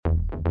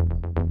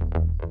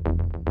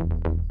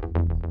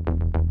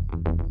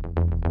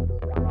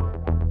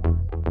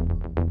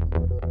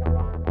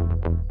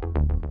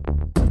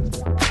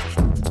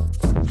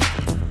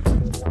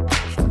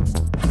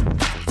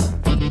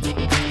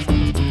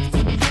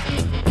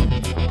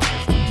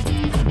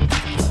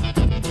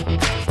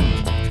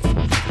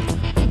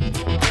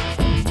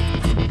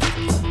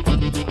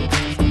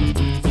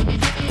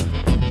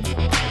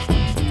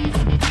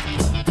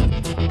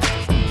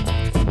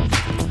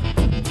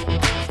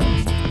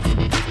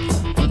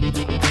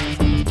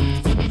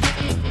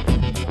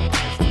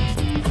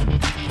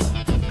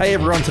Hey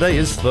everyone, today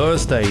is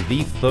Thursday,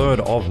 the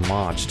 3rd of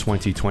March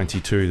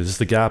 2022. This is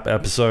The Gap,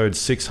 episode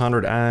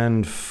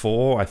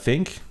 604, I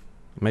think.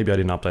 Maybe I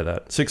didn't update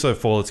that.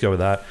 604, let's go with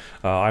that.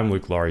 I'm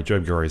Luke Laurie.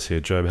 Job Gory's here.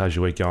 Job, how's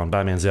your week going?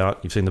 Batman's out.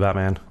 You've seen the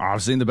Batman?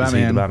 I've seen the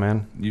Batman. You've seen the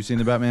Batman? You've seen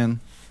the Batman?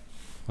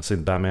 I've seen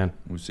the Batman.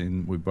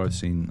 We've both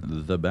seen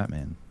the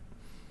Batman.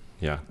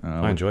 Yeah,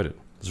 I enjoyed it.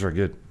 It was very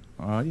good.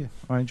 Yeah,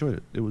 I enjoyed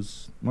it. It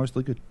was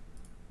mostly good.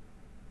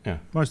 Yeah.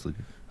 Mostly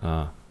good.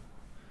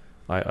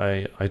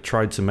 I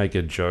tried to make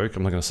a joke.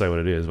 I'm not going to say what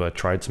it is, but I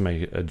tried to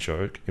make a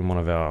joke in one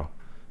of our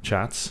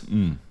chats,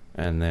 and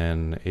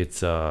then it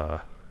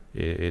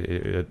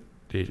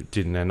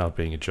didn't end up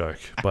being a joke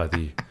by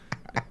the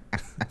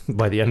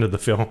by the end of the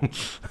film.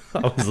 I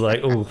was like,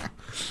 oh,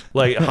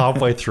 like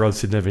halfway through, I'm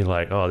sitting there being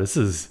like, oh, this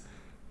is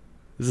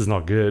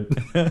not good.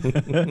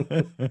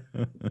 It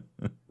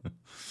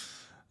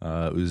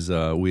was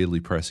weirdly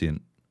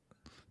prescient.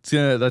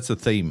 That's a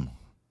theme.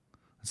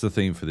 That's the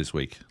theme for this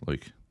week,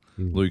 Luke.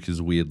 Luke is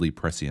weirdly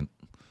prescient.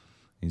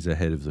 He's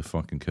ahead of the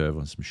fucking curve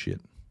on some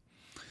shit.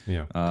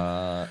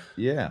 Yeah.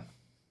 Yeah.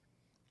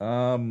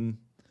 Yeah,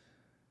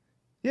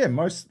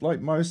 most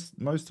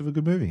of a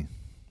good movie.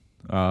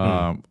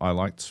 I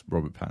liked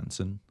Robert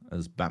Pattinson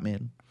as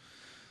Batman,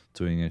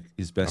 doing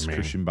his best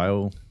Christian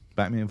Bale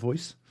Batman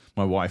voice.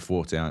 My wife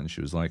walked out and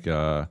she was like,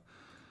 I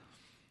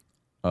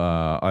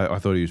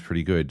thought he was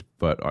pretty good,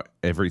 but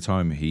every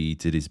time he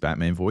did his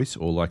Batman voice,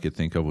 all I could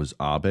think of was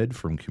Abed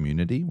from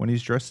Community when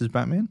he's dressed as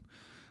Batman.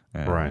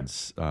 And,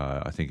 right.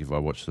 I think if I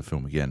watch the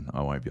film again,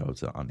 I won't be able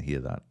to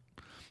unhear that.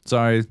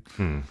 So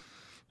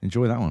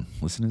enjoy that one,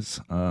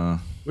 listeners.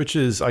 Which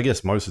is, I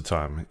guess, most of the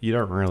time, he's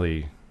not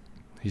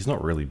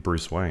really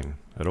Bruce Wayne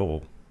at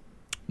all.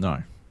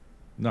 No.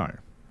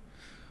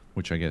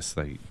 Which I guess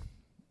they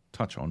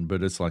touch on,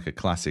 but it's like a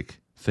classic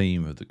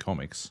theme of the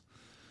comics.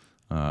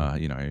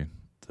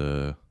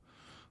 The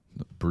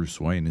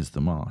Bruce Wayne is the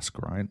mask,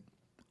 right?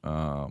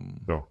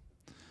 Sure.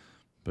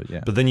 But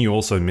yeah. But then you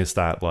also miss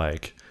that,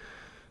 like,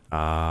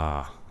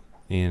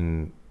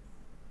 in,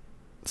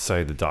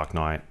 say, the Dark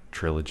Knight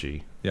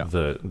trilogy,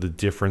 the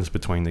difference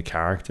between the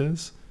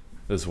characters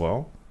as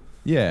well.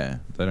 Yeah,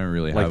 they don't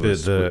really have a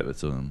split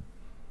between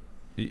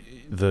them.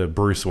 The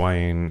Bruce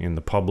Wayne in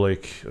the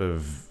public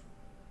of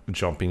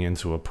jumping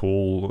into a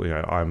pool.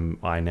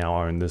 I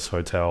now own this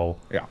hotel.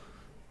 Yeah.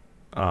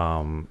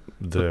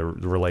 The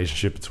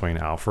relationship between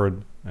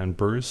Alfred and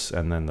Bruce,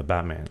 and then the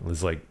Batman.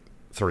 There's like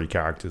 3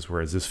 characters,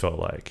 whereas this felt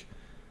like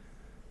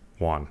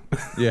one.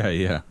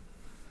 Yeah.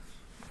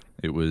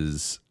 It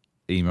was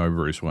emo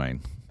Bruce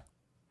Wayne.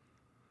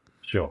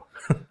 Sure.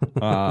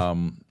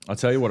 I'll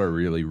tell you what I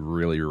really,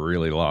 really,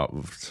 really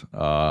loved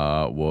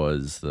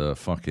was the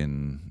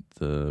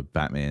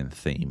Batman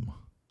theme.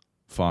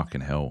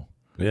 Fucking hell.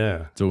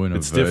 Yeah. Doing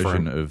it's version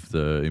different. of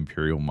the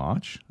Imperial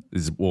March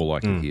is all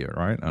I can hear,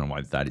 right? And I'm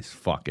like, that is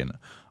fucking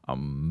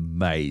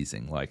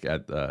amazing. Like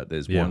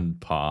there's one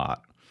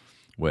part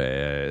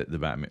where the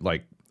Batman,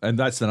 like, and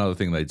that's another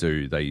thing they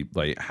do.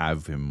 They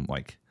have him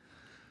like,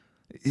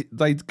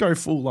 they go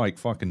full like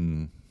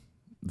fucking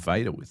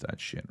Vader with that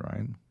shit,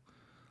 right?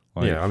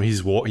 Like, yeah, I mean,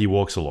 he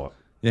walks a lot.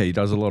 Yeah, he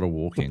does a lot of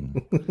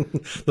walking.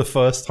 The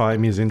first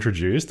time he's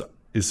introduced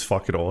is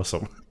fucking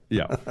awesome.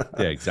 Yeah,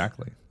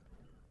 exactly.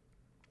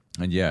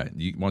 And yeah,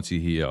 once you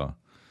hear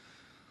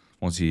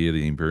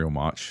the Imperial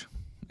March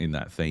in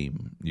that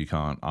theme, you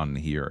can't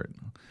unhear it.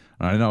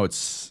 And I know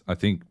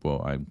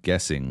I'm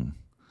guessing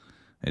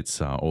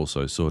it's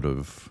also sort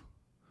of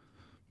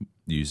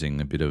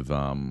using a bit of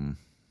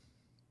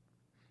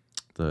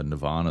the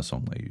Nirvana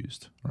song they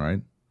used,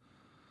 right?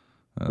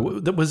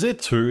 Was there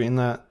 2 in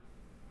that?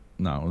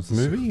 No, it was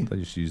movie? They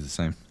just used the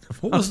same.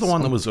 What was the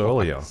one that was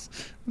earlier?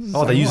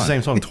 Oh, they used the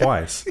same song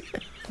twice.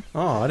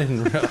 Oh, I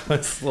didn't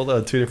realize. Well, there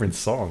were 2 different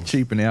songs.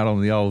 Cheaping out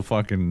on the old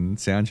fucking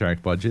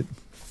soundtrack budget.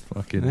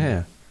 Fucking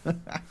yeah.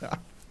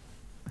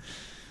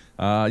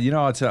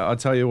 I'll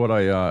tell you what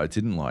I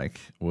didn't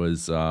like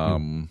was how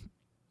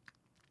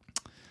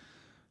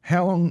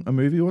long a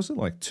movie was it?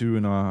 Like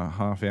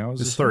 2.5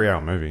 hours? It's a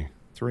 3-hour movie.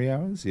 3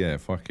 hours? Yeah,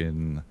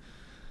 fucking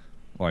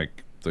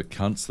like the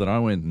cunts that I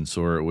went and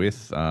saw it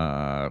with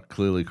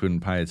clearly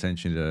couldn't pay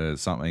attention to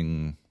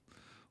something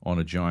on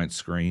a giant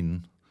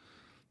screen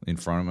in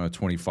front of them, a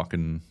 20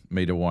 fucking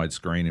meter wide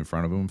screen in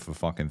front of them for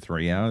fucking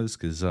 3 hours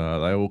because they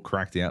all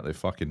cracked out their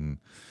fucking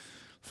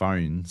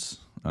phones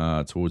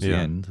towards the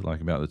end,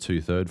 like about the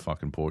 2/3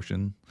 fucking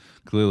portion.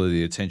 Clearly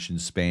the attention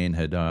span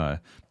had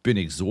been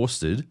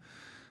exhausted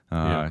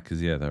because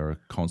they were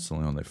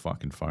constantly on their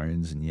fucking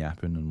phones and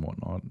yapping and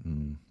whatnot.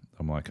 And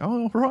I'm like,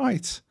 oh,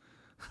 right.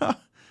 I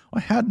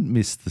hadn't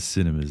missed the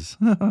cinemas.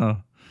 Yeah.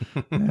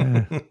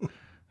 All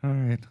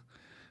right.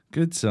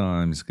 Good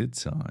times.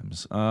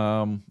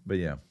 But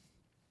yeah,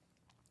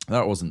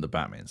 that wasn't the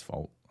Batman's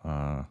fault.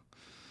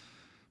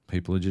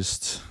 People are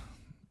just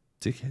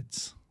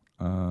dickheads.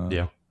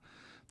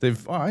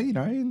 They've,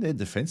 in their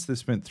defense, they've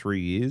spent 3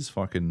 years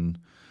fucking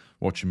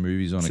watching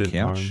movies on a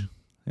couch.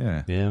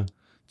 Home. Yeah.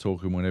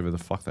 Talking whenever the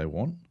fuck they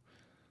want.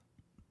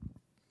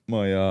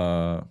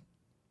 My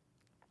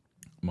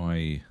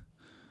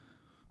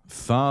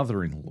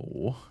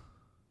father-in-law,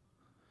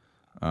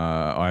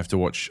 I have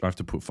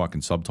to put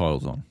fucking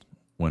subtitles on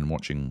when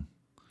watching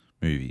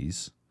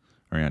movies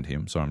around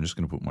him. So I'm just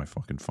going to put my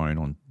fucking phone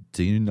on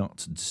Do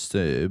Not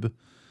Disturb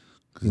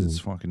because it's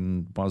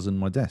fucking buzzing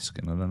my desk.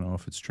 And I don't know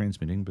if it's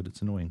transmitting, but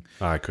it's annoying.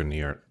 I couldn't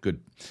hear it.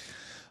 Good.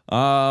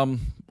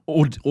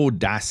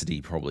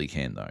 Audacity probably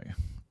can, though.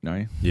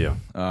 No? Yeah.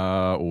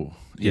 Yeah.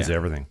 It's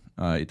everything.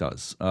 It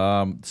does.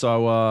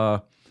 Yeah,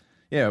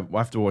 I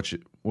have to watch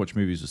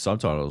movies with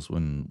subtitles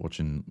when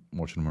watching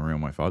them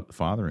around my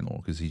father-in-law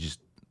because he just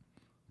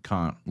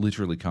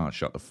literally can't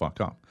shut the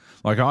fuck up.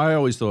 Like, I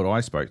always thought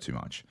I spoke too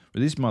much,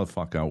 but this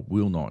motherfucker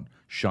will not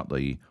shut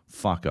the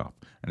fuck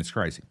up, and it's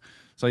crazy.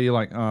 So you're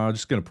like, I'm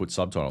just going to put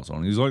subtitles on.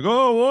 And he's like,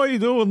 oh, why are you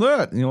doing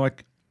that? And you're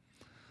like,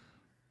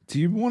 do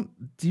you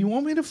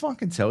want me to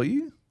fucking tell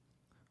you?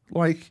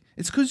 Like,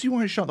 it's because you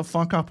won't shut the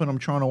fuck up and I'm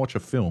trying to watch a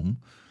film.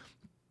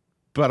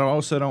 But I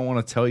also don't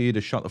want to tell you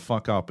to shut the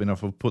fuck up. And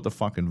if I put the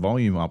fucking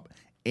volume up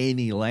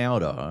any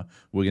louder,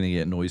 we're going to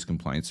get noise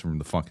complaints from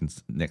the fucking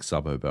next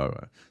suburb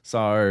over.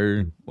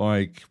 So,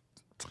 like,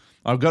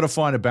 I've got to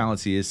find a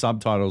balance here.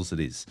 Subtitles it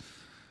is.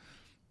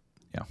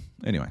 Yeah.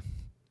 Anyway.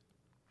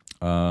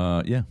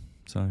 Yeah.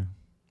 So,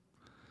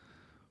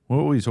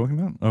 what were you talking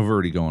about? I've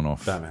already gone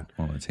off Batman.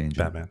 On a tangent.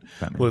 Batman.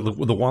 Well,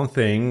 the one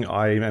thing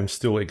I am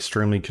still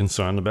extremely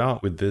concerned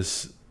about with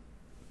this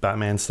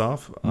Batman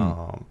stuff,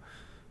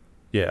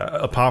 yeah,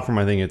 apart from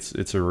I think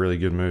it's a really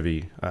good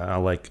movie.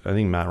 I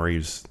think Matt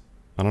Reeves.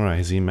 I don't know.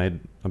 Has he made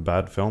a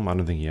bad film? I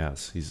don't think he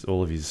has.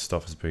 All of his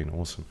stuff has been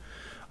awesome.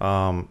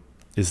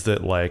 Is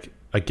that like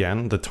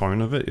again the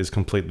tone of it is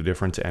completely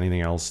different to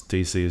anything else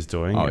DC is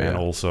doing, and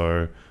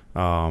also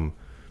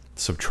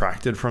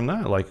subtracted from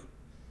that. Like,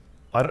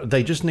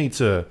 they just need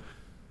to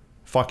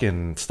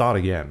fucking start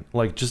again.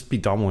 Like, just be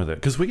done with it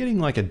because we're getting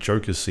like a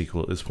Joker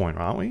sequel at this point,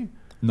 aren't we?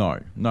 No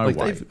like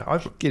way. Get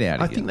out of here.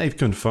 I think they've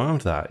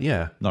confirmed that.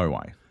 Yeah. No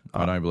way.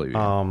 I don't believe you.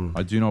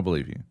 I do not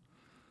believe you.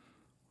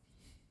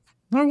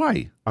 No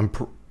way. I'm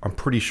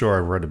pretty sure I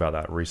read about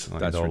that recently.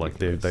 That's like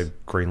ridiculous. they've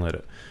greenlit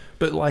it,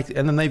 but like,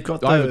 and then they've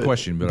got. I have a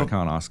question, but I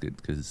can't ask it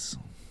because.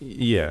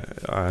 Yeah,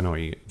 I know what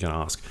you're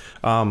gonna ask.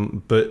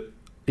 But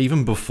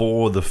even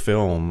before the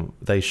film,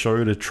 they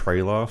showed a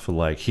trailer for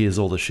like, here's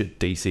all the shit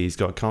DC's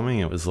got coming.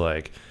 It was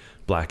like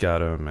Black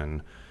Adam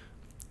and.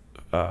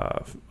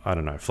 I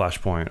don't know,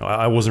 Flashpoint.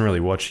 I wasn't really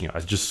watching it. I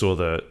just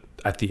saw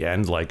at the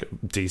end, like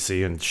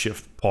DC and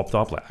Shift popped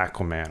up, like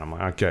Aquaman. I'm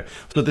like, okay.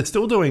 So they're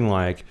still doing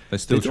like... They're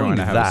still trying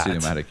to have a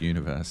cinematic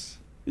universe.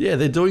 Yeah,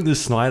 they're doing the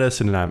Snyder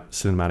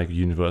cinematic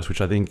universe,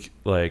 which I think,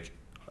 like,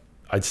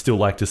 I'd still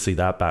like to see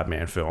that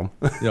Batman film.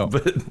 Yep.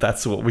 But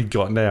that's what we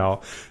got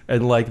now.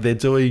 And like, they're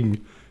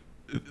doing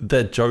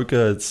that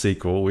Joker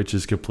sequel, which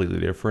is completely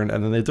different.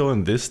 And then they're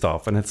doing this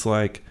stuff. And it's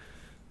like,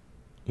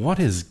 what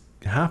is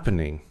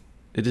happening?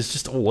 It is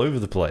just all over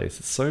the place.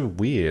 It's so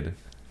weird.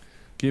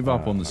 Give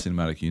up on the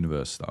cinematic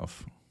universe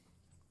stuff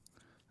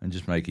and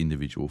just make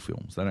individual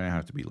films. They don't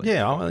have to be linked.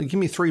 Yeah, give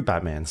me 3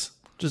 Batmans.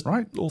 Just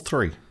right, all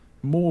 3.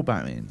 More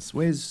Batmans.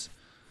 Where's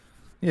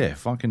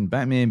fucking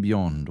Batman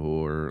Beyond,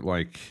 or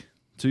like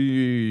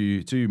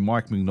to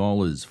Mike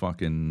Mignola's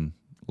fucking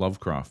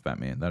Lovecraft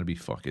Batman. That'd be be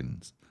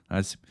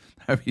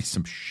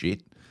some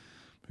shit.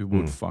 People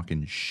would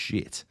fucking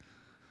shit.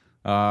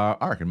 I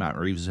reckon Matt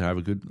Reeves would have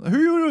a good...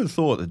 Who would have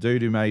thought the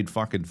dude who made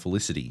fucking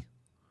Felicity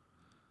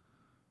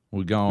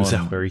would go on... Is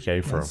that where he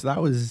came from?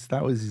 That was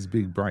his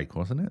big break,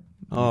 wasn't it?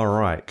 Oh,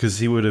 right. Because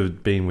he would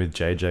have been with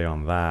JJ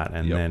on that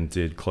and then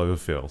did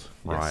Cloverfield.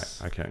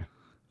 Yes. Right. Okay.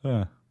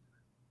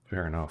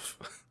 Fair enough.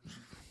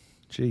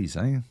 Jeez,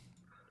 eh?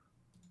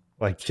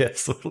 Like,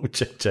 yes, little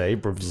JJ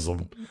Abrams is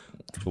on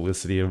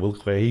Felicity and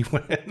look where he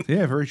went.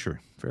 Yeah, very true.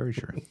 Very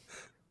true.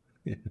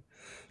 Yeah.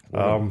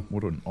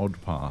 What an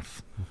odd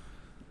path.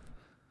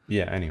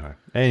 Yeah, anyway,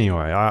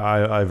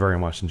 I very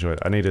much enjoyed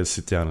it. I need to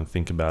sit down and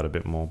think about it a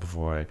bit more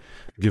before I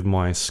give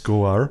my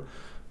score.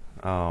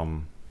 Yeah,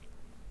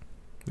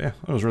 it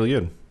was really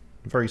good.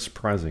 Very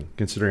surprising,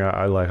 considering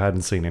I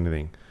hadn't seen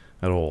anything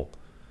at all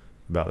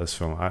about this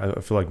film. I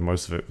feel like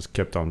most of it was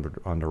kept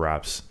under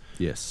wraps.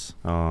 Yes.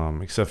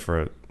 Except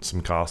for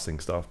some casting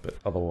stuff, but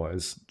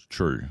otherwise...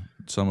 True.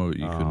 Some of it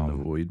you couldn't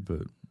avoid,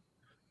 but...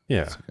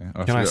 Yeah.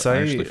 Okay. I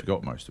actually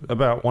forgot most of it.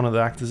 About one of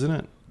the actors in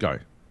it? Go.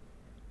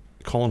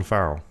 Colin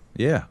Farrell.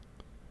 Yeah.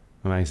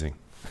 Amazing.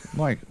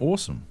 Like,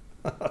 awesome.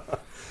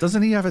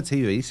 Doesn't he have a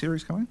TV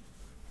series coming?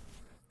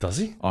 Does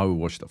he? I would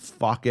watch the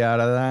fuck out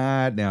of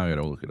that. Now I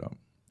gotta look it up.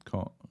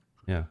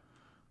 Yeah.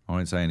 I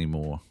won't say any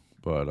more,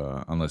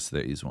 but unless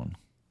there is one.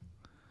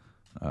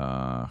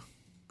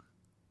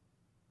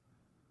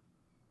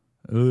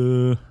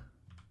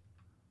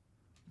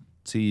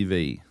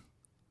 TV.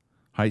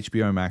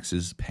 HBO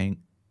Max's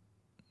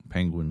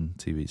Penguin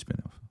TV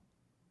spin-off.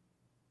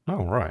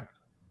 Oh, right.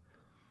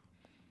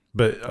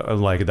 But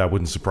like, that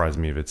wouldn't surprise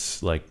me if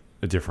it's like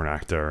a different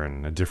actor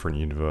and a different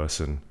universe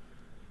and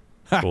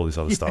all this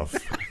other stuff.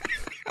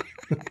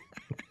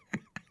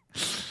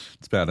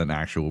 It's about an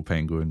actual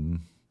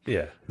penguin.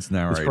 Yeah. It's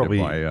narrated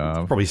by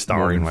it's probably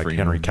starring Morgan like Freeman.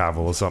 Henry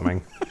Cavill or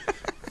something.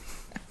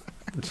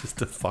 Just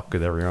to fuck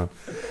with everyone.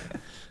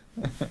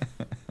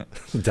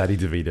 Daddy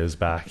DeVito's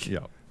back.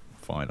 Yeah,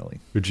 finally.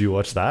 Would you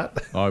watch that?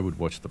 I would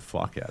watch the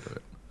fuck out of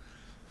it.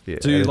 Yeah,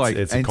 Do like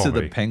it's a enter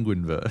comedy. the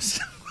penguin verse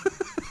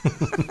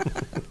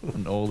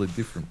and all the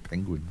different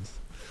penguins.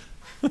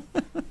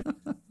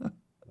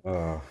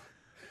 All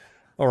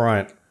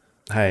right.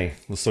 Hey,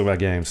 let's talk about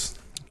games.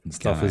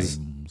 Stuff is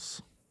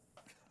Games.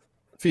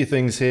 a few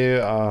things here.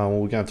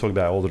 We're going to talk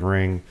about Elden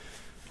Ring.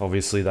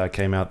 Obviously, that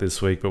came out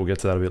this week, but we'll get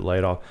to that a bit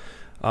later.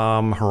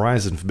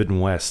 Horizon Forbidden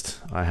West.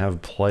 I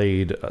have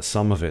played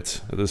some of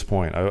it at this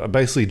point. I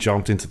basically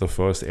jumped into the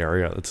first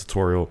area, the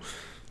tutorial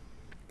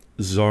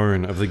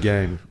zone of the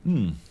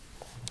game.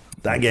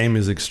 That game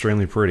is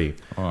extremely pretty.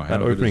 Oh,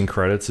 That opening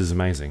credits is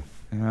amazing.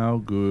 How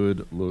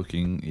good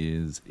looking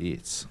is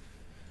it?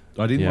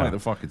 I didn't Yeah. like the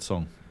fucking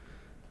song.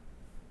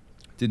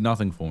 Did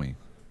nothing for me.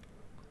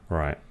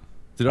 Right.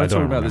 Did I I talk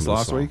don't about this remember the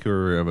last song. week,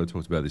 or have I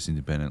talked about this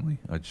independently?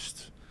 I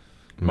just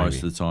most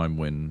Maybe. of the time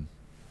when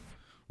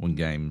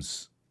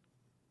games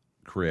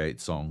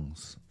create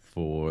songs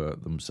for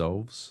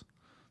themselves,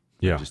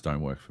 Yeah. they just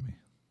don't work for me.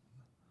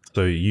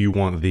 So you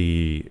want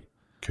the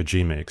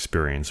Kojima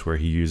experience where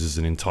he uses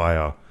an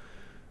entire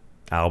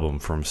album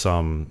from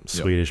some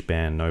Swedish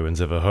band no one's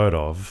ever heard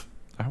of.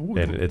 And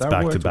it's that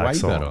back-to-back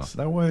worked way better. songs.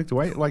 That worked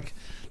way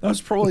that was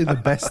probably the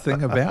best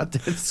thing about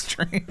Death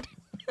Stranding.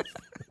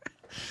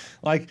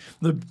 That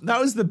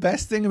was the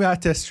best thing about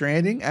Death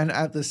Stranding, and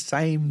at the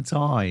same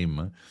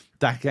time,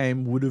 that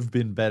game would have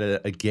been better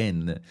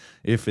again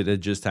if it had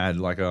just had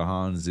like a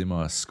Hans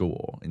Zimmer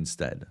score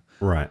instead.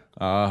 Right.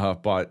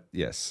 But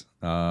yes,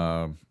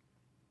 no,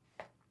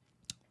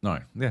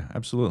 yeah,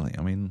 absolutely.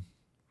 I mean,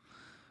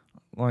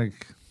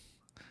 like,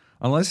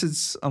 unless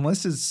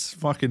it's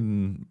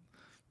fucking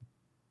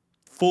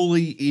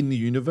fully in the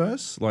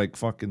universe, like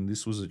fucking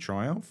This Was a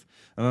Triumph.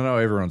 And I know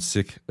everyone's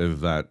sick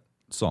of that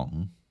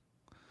song,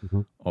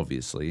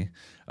 obviously.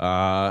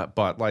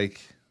 But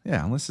like,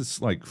 yeah, unless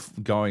it's like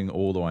going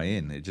all the way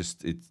in,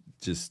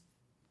 it's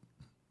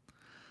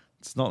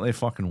not their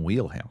fucking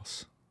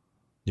wheelhouse.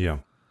 Yeah.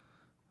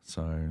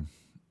 So,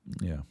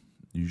 yeah,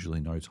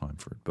 usually no time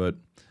for it. But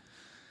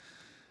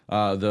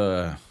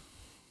the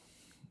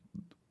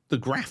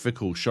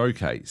graphical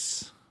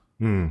showcase,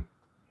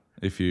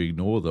 if you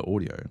ignore the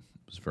audio,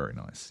 was very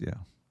nice. Yeah.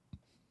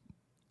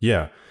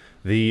 Yeah.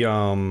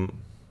 The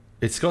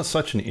it's got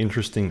such an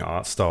interesting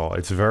art style.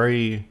 It's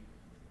very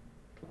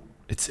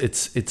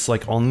it's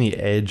like on the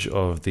edge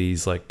of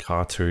these like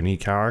cartoony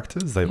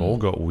characters. They've all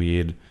got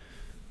weird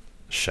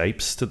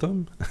shapes to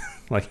them,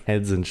 like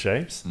heads and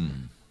shapes.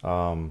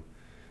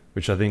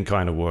 Which I think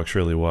kind of works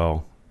really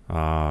well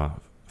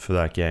for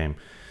that game.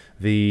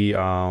 The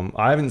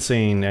I haven't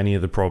seen any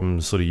of the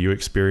problems sort of you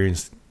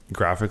experienced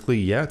graphically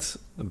yet,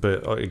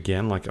 but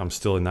again, like I'm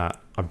still in that.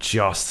 I've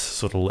just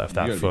sort of left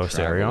that first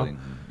area.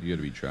 You got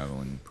to be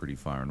traveling pretty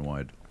far and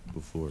wide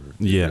before it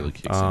Yeah. really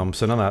kicks in.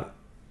 So none of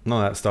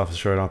that stuff has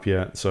shown up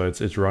yet. So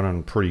it's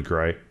running pretty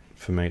great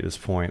for me at this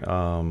point.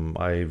 I'm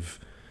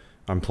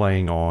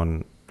playing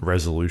on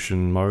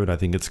resolution mode. I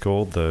think it's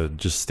called the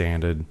just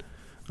standard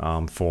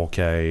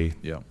 4K.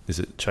 Yeah. Is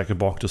it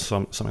checkerbox or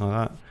something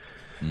like that?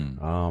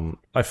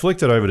 I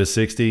flicked it over to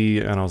 60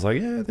 and I was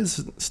like, yeah,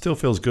 this still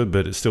feels good,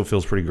 but it still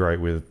feels pretty great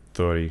with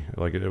 30.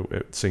 Like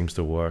it seems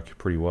to work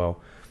pretty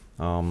well.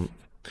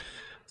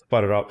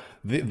 Spud it up.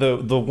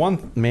 The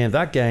one, man,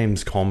 that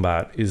game's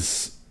combat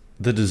is,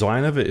 the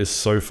design of it is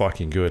so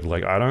fucking good.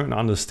 Like I don't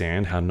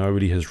understand how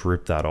nobody has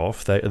ripped that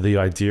off. The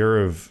idea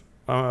of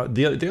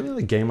the only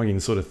other game I can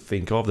sort of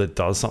think of that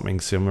does something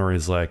similar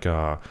is like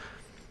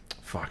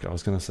fuck, I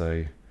was gonna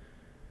say,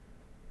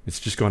 it's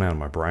just gone out of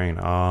my brain.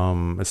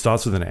 It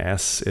starts with an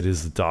S. It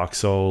is the Dark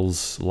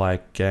Souls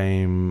like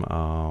game.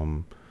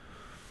 I've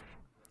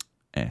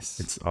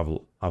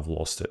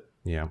lost it.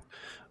 Yeah.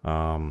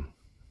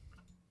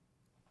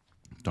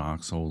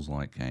 Dark Souls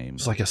like game.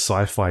 It's like a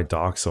sci-fi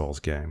Dark Souls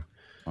game.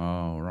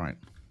 Oh, right.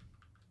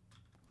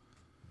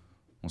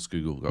 What's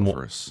Google got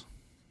for us?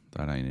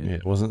 That ain't it. Yeah,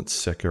 it wasn't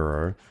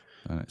Sekiro.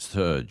 It's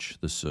Surge.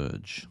 The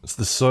Surge. It's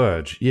the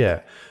Surge.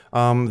 Yeah.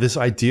 This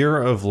idea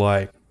of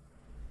like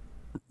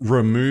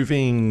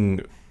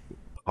removing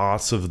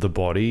parts of the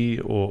body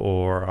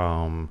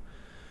or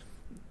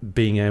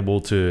being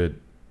able to,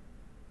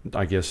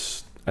 I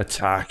guess,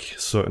 attack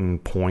certain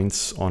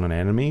points on an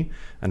enemy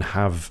and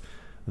have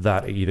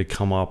that either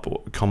come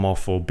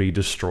off or be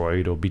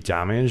destroyed or be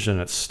damaged, and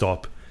it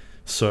stop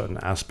certain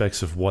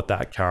aspects of what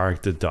that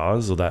character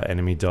does or that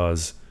enemy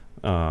does.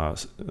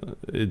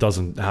 It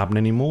doesn't happen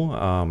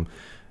anymore.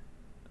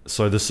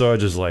 So the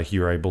Surge is like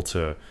you're able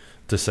to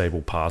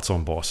disable parts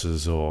on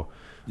bosses or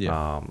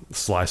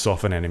slice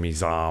off an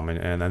enemy's arm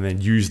and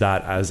then use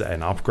that as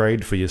an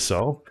upgrade for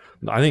yourself.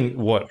 I think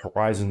what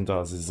Horizon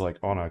does is like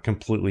on a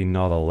completely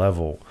another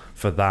level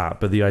for that.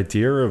 But the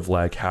idea of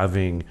like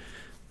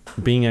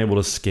being able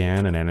to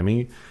scan an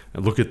enemy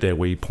and look at their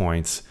weak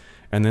points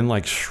and then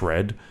like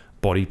shred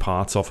body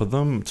parts off of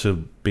them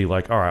to be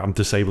like, all right, I'm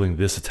disabling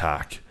this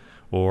attack,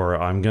 or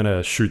I'm going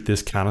to shoot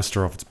this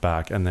canister off its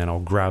back and then I'll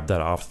grab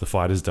that after the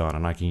fight is done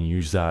and I can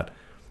use that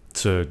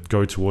to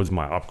go towards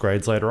my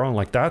upgrades later on.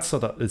 Like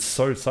it's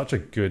such a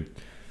good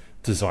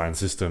design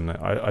system.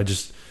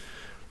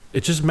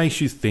 It just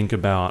makes you think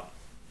about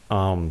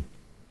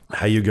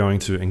how you're going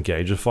to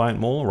engage a fight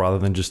more rather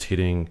than just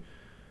hitting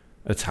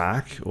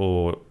attack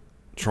or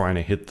trying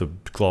to hit the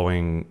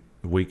glowing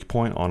weak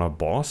point on a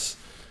boss.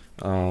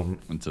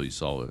 Until you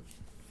solve it.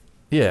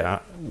 Yeah,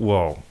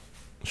 well,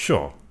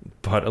 sure,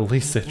 but at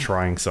least they're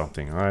trying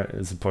something, right?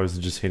 As opposed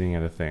to just hitting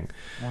at a thing.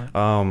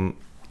 Right.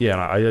 Yeah,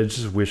 and I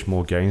just wish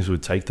more games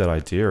would take that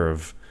idea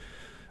of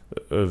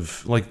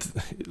like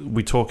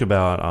we talk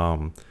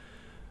about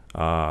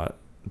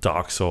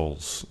Dark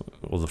Souls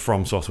or the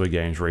From Software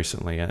games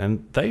recently,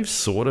 and they've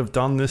sort of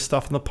done this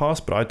stuff in the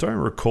past, but I don't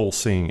recall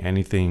seeing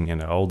anything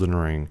in Elden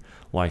Ring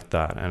like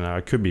that. And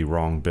I could be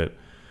wrong, but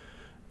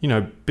you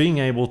know, being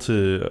able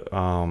to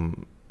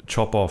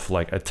chop off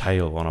like a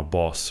tail on a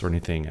boss or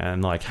anything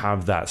and like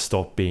have that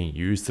stop being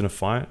used in a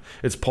fight,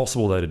 it's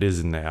possible that it is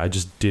in there. I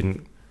just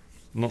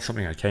not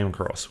something I came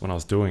across when I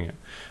was doing it.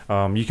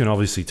 You can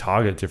obviously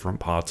target different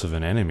parts of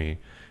an enemy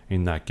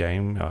in that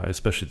game,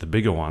 especially the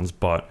bigger ones,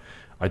 but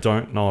I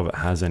don't know if it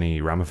has any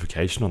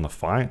ramification on the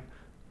fight.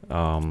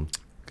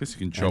 Guess you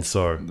can chop.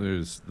 So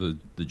there's the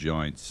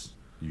giants.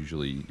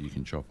 Usually you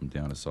can chop them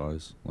down to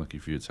size. Like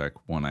if you attack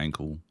one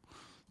ankle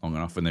long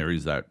enough, and there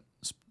is that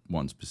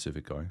one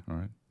specific guy,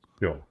 right?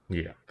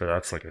 Yeah, but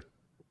that's like a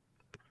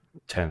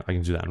 10. I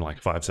can do that in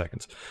like 5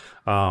 seconds.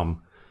 But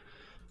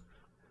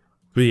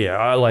yeah,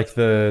 I like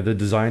the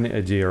design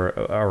idea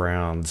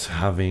around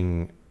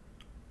having,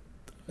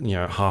 you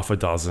know, half a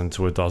dozen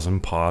to a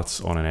dozen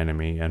parts on an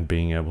enemy and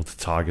being able to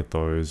target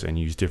those and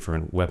use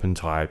different weapon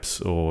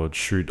types or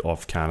shoot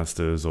off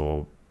canisters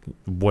or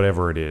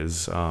whatever it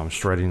is,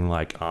 shredding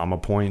like armor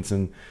points,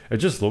 and it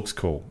just looks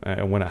cool.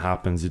 And when it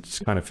happens, it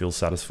just kind of feels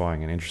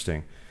satisfying and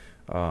interesting.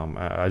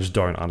 I just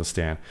don't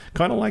understand.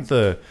 Kind of like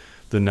the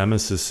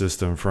Nemesis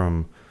system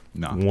from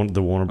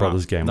the Warner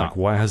Brothers game. Like,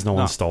 why has no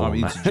one stolen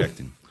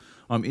that?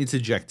 I'm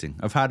interjecting.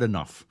 I've had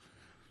enough.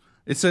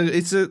 It's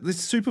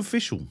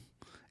superficial.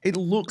 It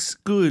looks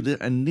good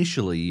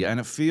initially, and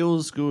it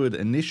feels good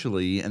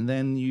initially, and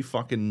then you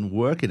fucking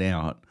work it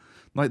out.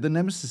 Like the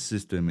Nemesis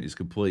system is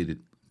completely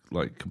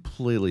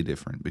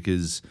different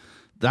because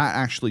that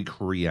actually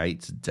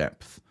creates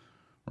depth,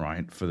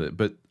 right?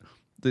 But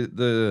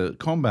the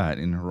combat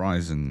in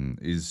Horizon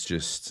is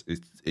just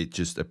it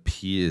just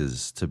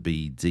appears to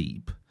be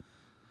deep,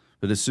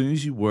 but as soon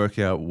as you work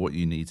out what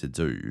you need to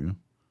do,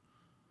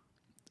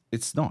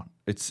 it's not.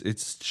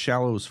 It's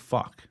shallow as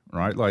fuck,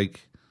 right?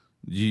 Like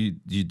you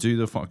do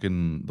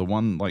the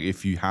one, like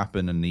if you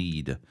happen to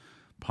need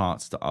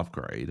parts to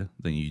upgrade,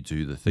 then you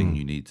do the thing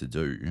you need to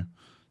do.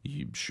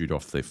 You shoot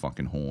off their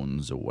fucking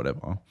horns or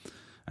whatever.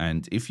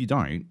 And if you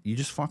don't, you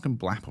just fucking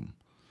blap them.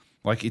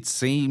 Like, it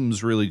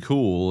seems really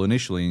cool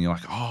initially, and you're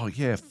like, oh,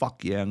 yeah,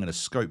 fuck yeah, I'm going to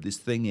scope this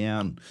thing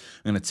out, and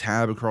I'm going to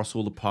tab across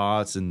all the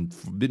parts, and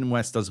Forbidden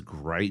West does a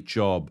great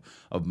job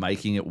of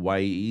making it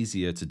way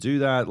easier to do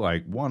that.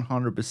 Like,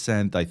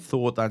 100%, they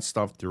thought that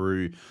stuff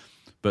through,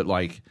 but,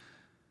 like,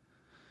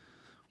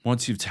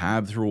 once you've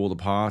tabbed through all the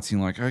parts,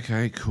 you're like,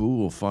 okay,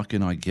 cool,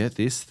 fucking, I get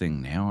this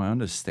thing now, I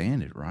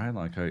understand it, right?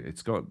 Like,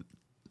 it's got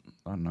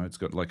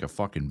like a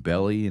fucking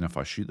belly, and if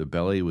I shoot the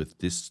belly with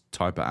this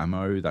type of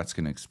ammo, that's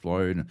gonna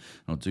explode, and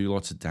I'll do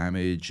lots of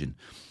damage, and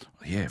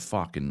yeah,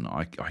 fucking,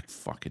 I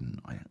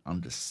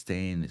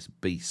understand this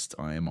beast.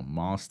 I am a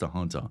master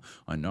hunter.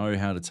 I know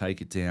how to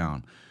take it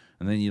down.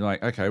 And then you're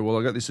like, okay, well,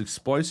 I got this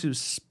explosive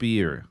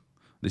spear,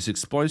 this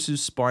explosive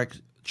spike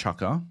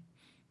chucker,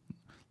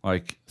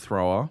 like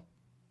thrower,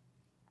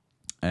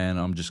 and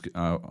I'm just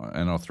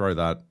and I'll throw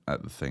that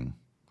at the thing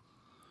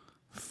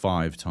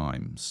 5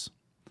 times.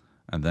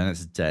 And then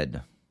it's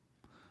dead.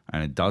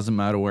 And it doesn't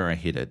matter where I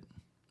hit it.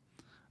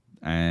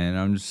 And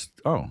I'm just,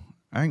 oh,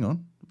 hang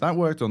on. That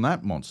worked on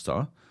that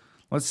monster.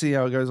 Let's see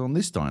how it goes on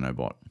this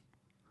Dinobot.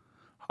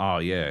 Oh,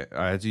 yeah.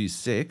 I had to use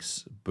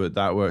 6, but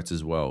that worked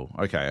as well.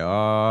 Okay,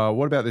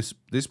 what about this?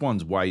 This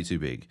one's way too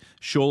big.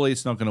 Surely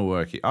it's not going to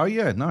work here. Oh,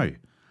 yeah, no.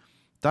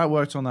 That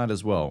worked on that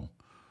as well.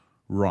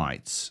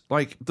 Right.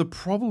 Like, the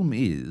problem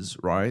is,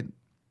 right,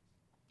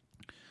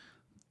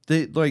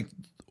 like,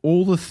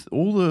 all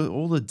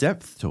the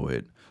depth to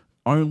it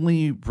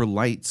only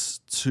relates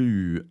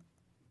to,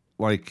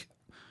 like,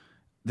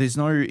 there's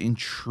no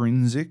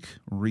intrinsic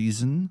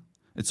reason.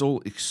 It's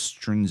all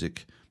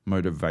extrinsic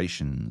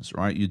motivations,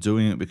 right? You're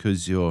doing it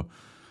because you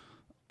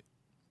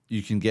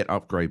can get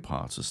upgrade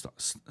parts or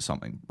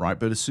something, right?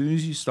 But as soon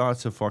as you start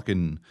to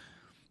fucking,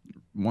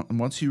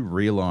 once you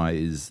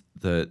realize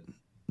that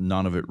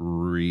none of it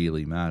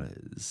really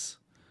matters,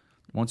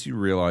 once you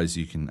realize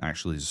you can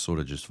actually sort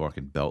of just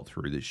fucking belt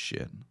through this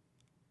shit,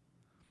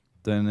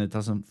 then it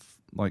doesn't,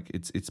 like,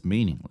 it's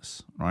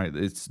meaningless, right?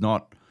 It's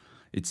not,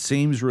 it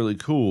seems really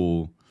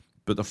cool,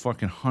 but the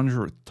fucking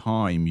 100th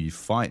time you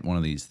fight one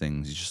of these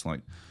things, you're just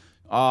like,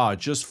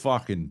 just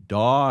fucking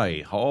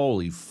die.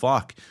 Holy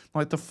fuck.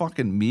 Like the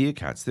fucking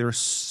meerkats, there are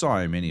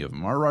so many of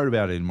them. I wrote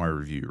about it in my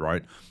review,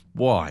 right?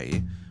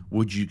 Why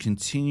would you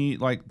continue?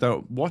 Like,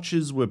 the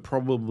watches were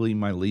probably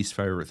my least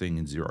favorite thing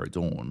in Zero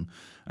Dawn.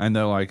 And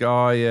they're like,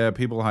 oh, yeah,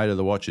 people hated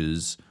the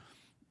watches.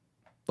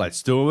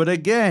 Let's do it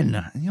again.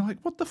 And you're like,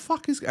 what the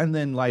fuck is... And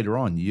then later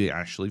on, you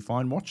actually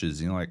find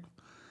watches. And you're like,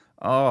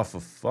 oh, for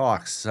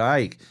fuck's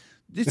sake.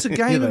 It's a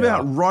game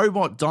about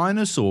robot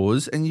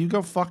dinosaurs and you've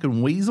got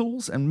fucking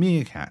weasels and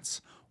meerkats.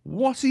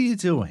 What are you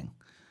doing?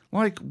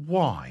 Like,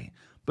 why?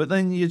 But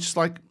then you're just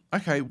like,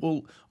 okay,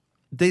 well,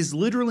 there's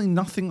literally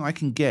nothing I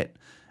can get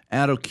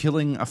out of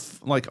killing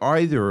like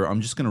either I'm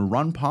just going to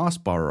run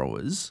past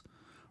burrowers,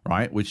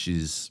 right, which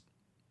is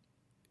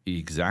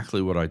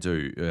exactly what I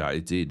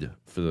did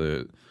for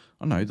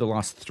the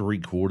last 3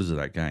 quarters of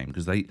that game,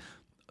 because they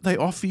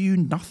offer you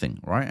nothing,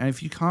 right? And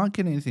if you can't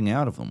get anything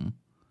out of them,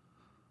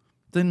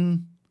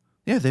 then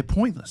yeah, they're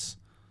pointless.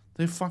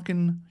 They're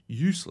fucking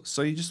useless.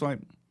 So you're just like,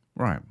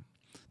 right.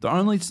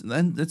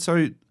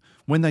 So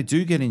when they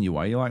do get in your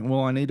way, you're like, well,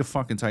 I need to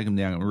fucking take them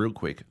down real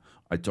quick.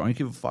 I don't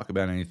give a fuck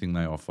about anything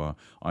they offer.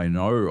 I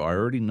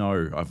already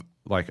know.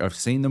 I've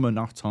seen them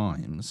enough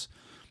times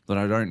that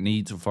I don't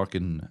need to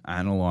fucking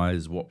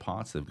analyze what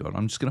parts they've got.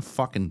 I'm just gonna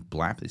fucking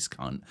blap this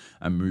cunt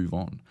and move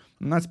on.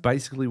 And that's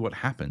basically what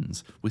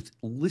happens with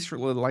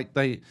literally, like,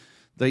 they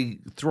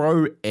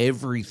throw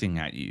everything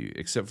at you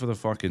except for the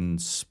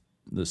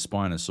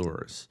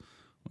Spinosaurus,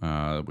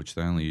 which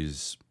they only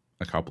use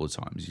a couple of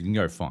times. You can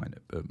go find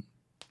it, but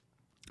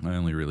I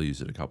only really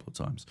use it a couple of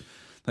times.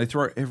 They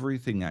throw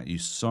everything at you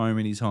so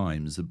many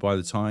times that by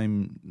the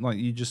time, like,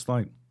 you just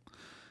like,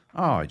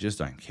 oh, I just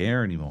don't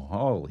care anymore.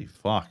 Holy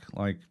fuck.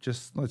 Like,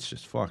 let's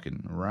just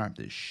fucking wrap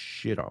this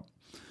shit up.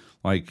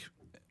 Like,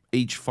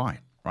 each fight,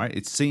 right?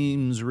 It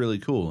seems really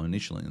cool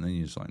initially, and then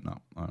you're just like, no.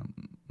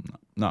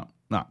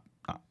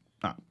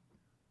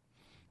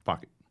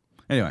 Fuck it.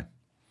 Anyway.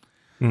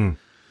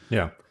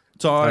 Yeah.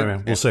 So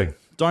anyway, we'll see.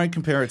 Don't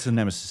compare it to the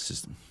Nemesis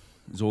system,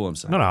 is all I'm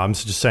saying. No, I'm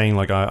just saying,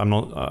 like,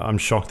 I'm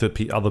shocked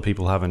that other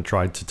people haven't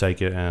tried to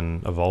take it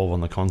and evolve on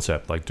the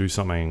concept. Like, do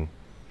something,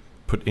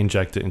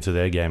 inject it into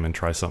their game and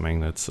try something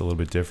that's a little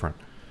bit different.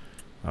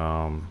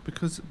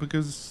 Because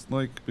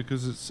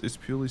it's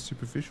purely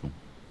superficial.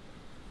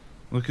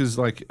 Because,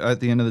 like, at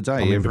the end of the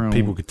day,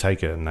 people could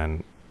take it and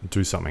then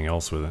do something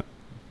else with it.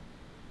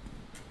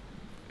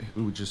 It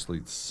would just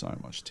lead to so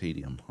much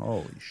tedium.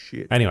 Holy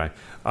shit. Anyway,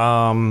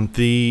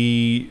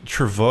 the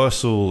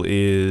traversal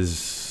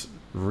is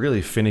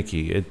really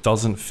finicky. It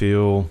doesn't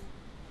feel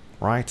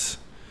right.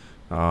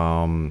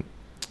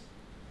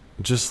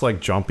 Just like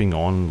jumping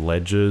on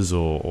ledges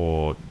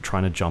or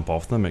trying to jump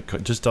off them, it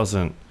just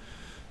doesn't...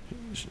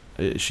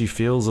 She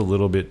feels a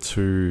little bit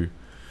too...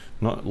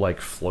 not like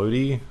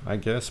floaty, I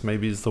guess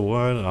maybe is the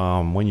word.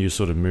 When you're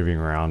sort of moving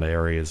around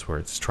areas where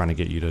it's trying to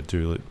get you to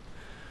do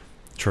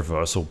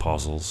traversal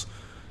puzzles,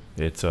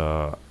 it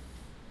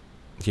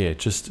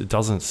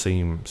doesn't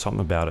seem... something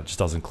about it just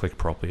doesn't click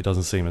properly. It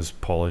doesn't seem as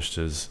polished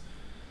as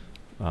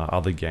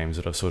other games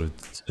that I've sort of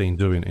seen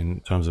doing in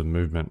terms of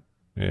movement,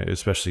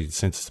 especially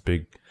since it's a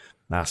big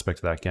aspect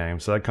of that game.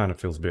 So that kind of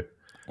feels a bit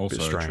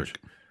strange. Trick.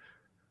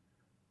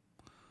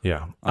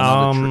 Yeah.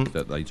 Another trick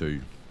that they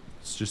do.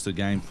 It's just a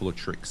game full of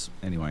tricks.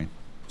 Anyway,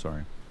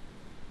 sorry.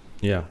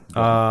 Yeah.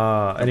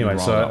 Anyway,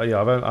 so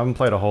yeah, I haven't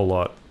played a whole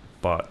lot,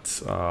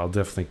 but I'll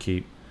definitely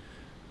keep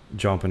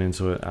jumping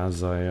into it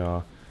as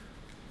I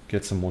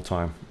get some more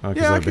time.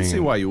 Yeah, I can see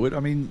why you would. I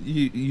mean,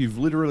 you've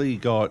literally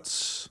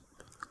got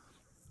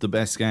the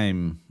best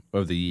game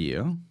of the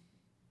year.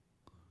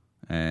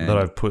 And that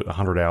I've put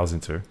 100 hours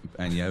into.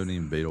 And you haven't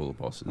even beat all the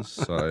bosses,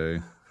 so...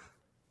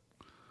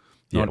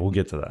 Yeah, we'll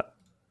get to that.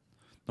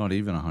 Not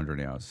even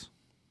 100 hours.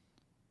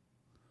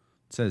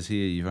 It says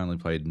here you've only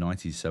played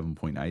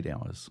 97.8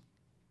 hours.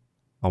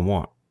 On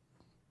what?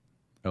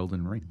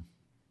 Elden Ring.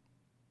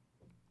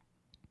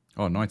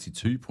 Oh,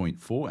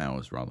 92.4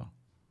 hours, rather.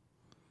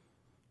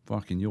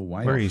 Fucking, you're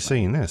way Where off, are you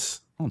seeing this?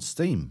 On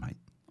Steam, mate.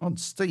 On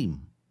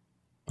Steam.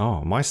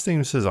 Oh, my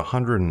Steam says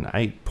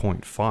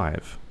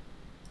 108.5.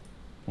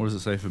 What does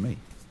it say for me?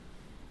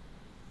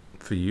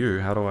 For you,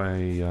 how do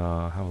I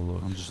have a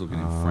look? I'm just looking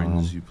at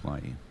friends you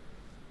play.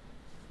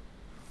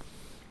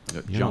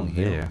 Jung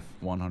here,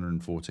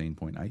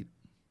 114.8.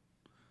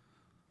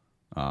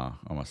 I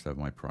must have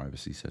my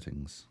privacy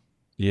settings.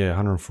 Yeah,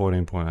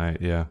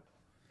 114.8, yeah.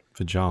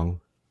 For Jung.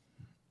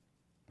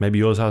 Maybe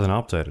yours hasn't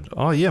updated.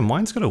 Oh, yeah,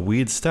 mine's got a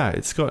weird stat.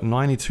 It's got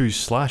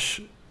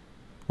 92/...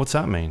 What's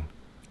that mean?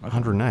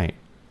 108.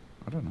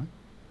 I don't know.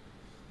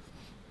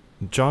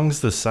 Jung's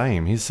the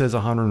same. He says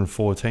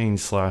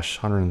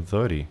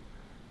 114/130.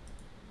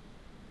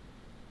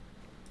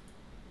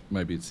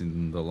 Maybe it's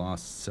in the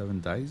last 7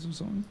 days or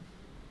something?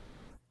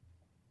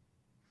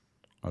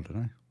 I don't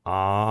know.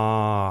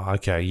 Ah,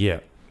 okay, yeah.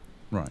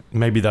 Right.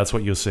 Maybe that's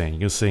what you're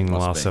seeing. You're seeing the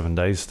last 7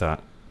 days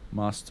stat.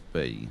 Must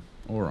be.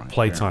 All right.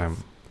 Playtime.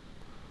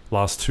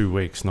 Last 2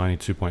 weeks,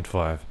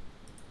 92.5.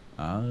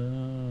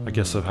 I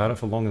guess I've had it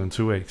for longer than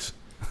 2 weeks.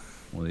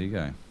 Well, there you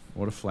go.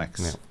 What a flex.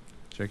 Yeah.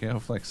 Check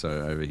out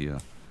Flexo over here.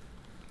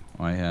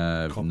 I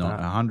have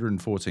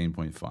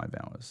 114.5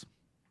 hours.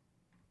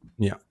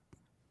 Yeah.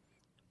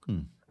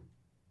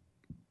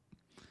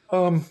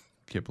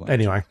 Keep playing.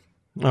 Anyway,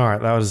 all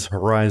right, that was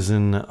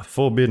Horizon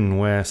Forbidden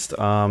West.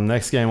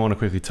 Next game I want to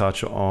quickly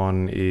touch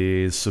on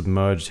is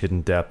Submerged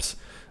Hidden Depths.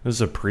 This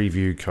is a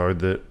preview code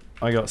that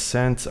I got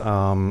sent.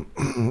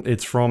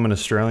 It's from an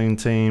Australian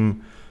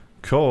team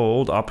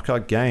called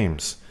Uppercut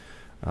Games.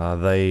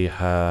 They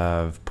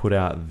have put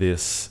out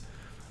this,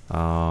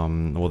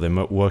 well,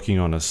 they're working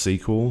on a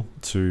sequel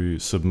to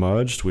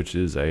Submerged, which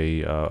is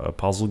a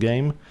puzzle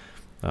game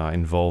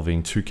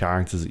involving two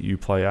characters that you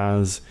play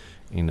as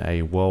in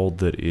a world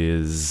that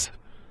is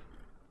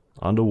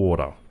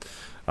underwater.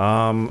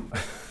 There's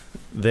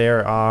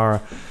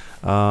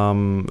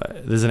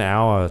an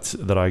hour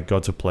that I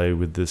got to play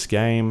with this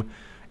game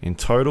in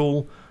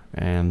total,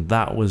 and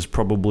that was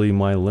probably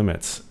my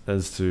limits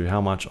as to how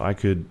much I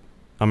could.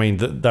 I mean,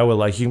 they were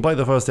like, you can play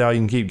the first hour, you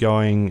can keep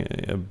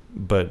going,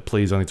 but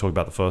please only talk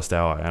about the first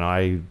hour.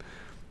 And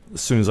as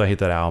soon as I hit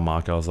that hour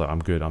mark, I was like, I'm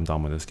good, I'm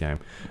done with this game.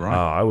 Right.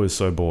 I was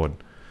so bored.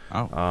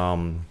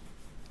 Oh.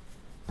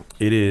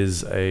 At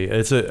its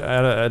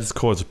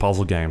core, it's a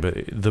puzzle game, but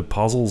the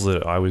puzzles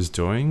that I was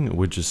doing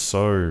were just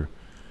so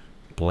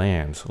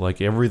bland.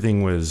 Like,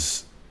 everything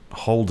was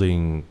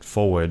holding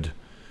forward,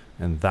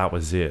 and that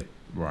was it.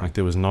 Right. Like,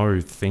 there was no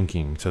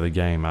thinking to the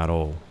game at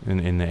all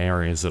in the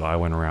areas that I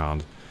went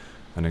around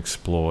and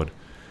explored.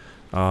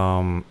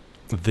 The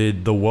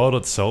world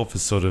itself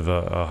is sort of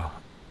a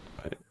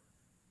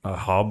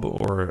hub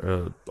or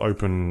a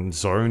open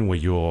zone where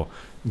you're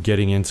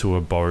getting into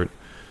a boat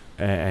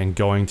and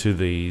going to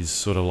these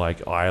sort of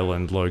like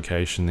island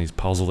location, these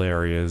puzzle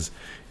areas.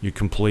 You're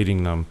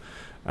completing them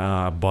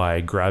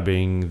by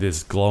grabbing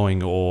this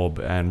glowing orb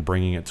and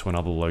bringing it to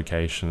another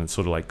location. It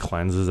sort of like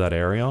cleanses that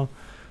area.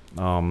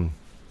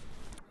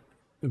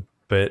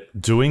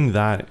 But doing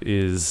that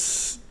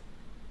there's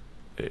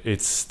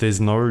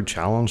no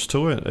challenge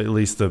to it, at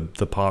least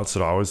the parts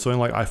that I was doing.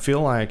 Like, I feel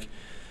like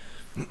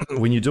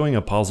when you're doing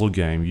a puzzle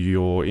game,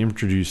 you're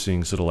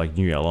introducing sort of like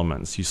new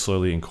elements. You're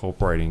slowly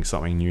incorporating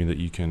something new that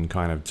you can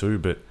kind of do.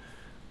 But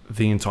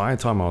the entire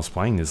time I was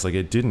playing this, like,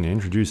 it didn't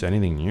introduce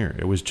anything new.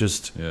 It was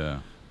just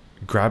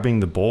grabbing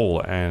the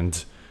ball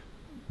and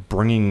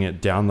bringing it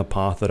down the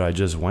path that I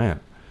just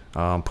went,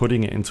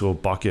 putting it into a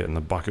bucket, and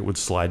the bucket would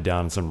slide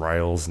down some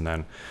rails, and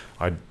then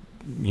I'd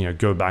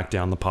go back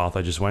down the path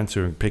I just went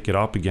to and pick it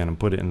up again and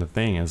put it in the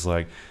thing. It's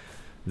like,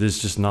 there's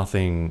just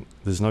nothing,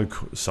 there's no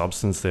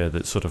substance there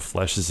that sort of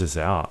fleshes this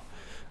out.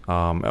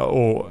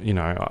 Or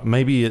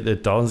maybe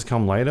it does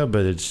come later,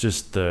 but it's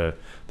just the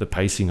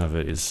pacing of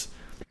it is,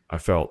 I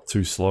felt,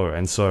 too slow.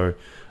 And so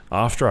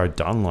after I'd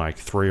done like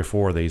 3 or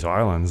 4 of these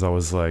islands, I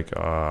was like,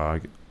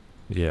 they're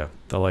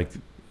like,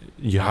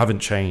 you haven't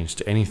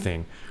changed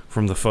anything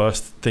from the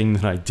first thing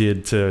that I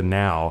did to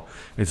now.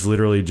 It's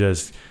literally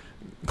just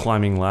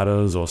climbing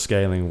ladders or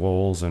scaling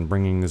walls and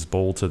bringing this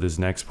ball to this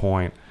next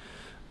point.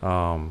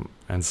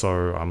 And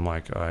so I'm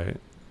like,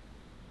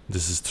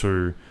 this is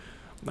too,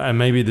 and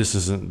maybe this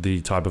isn't the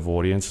type of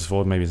audience it's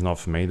for. Maybe it's not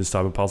for me, this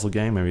type of puzzle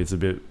game. Maybe it's a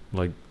bit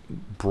like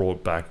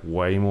brought back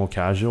way more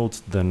casual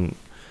than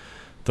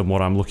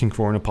what I'm looking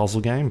for in a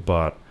puzzle game.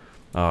 But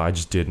I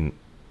just didn't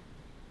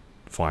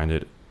find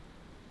it,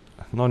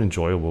 not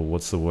enjoyable.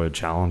 What's the word?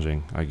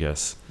 Challenging, I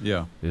guess.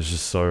 Yeah. It's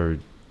just so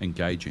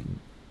engaging.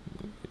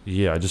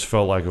 Yeah, I just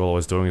felt like all I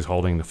was doing is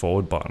holding the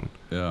forward button.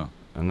 Yeah.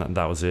 And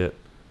that was it.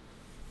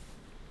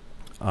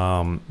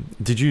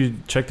 Did you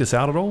check this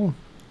out at all?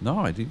 No,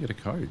 I didn't get a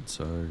code,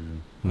 so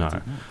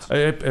no.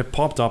 It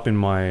popped up in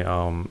my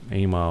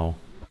email,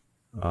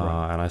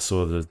 right. And I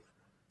saw the,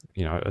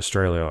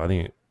 Australia. I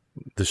think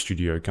the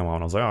studio come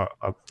on. I was like,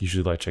 I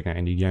usually like checking out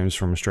indie games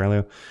from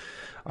Australia.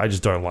 I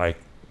just don't like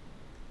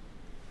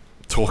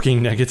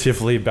talking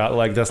negatively about,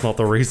 like, that's not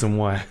the reason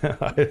why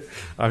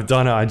I've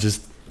done it.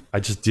 I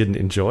just didn't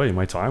enjoy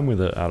my time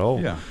with it at all.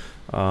 Yeah.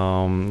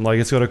 Like,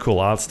 it's got a cool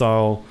art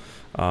style.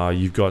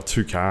 You've got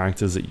 2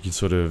 characters that you can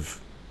sort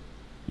of,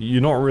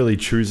 you're not really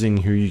choosing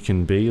who you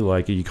can be.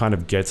 Like, you kind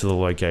of get to the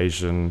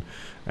location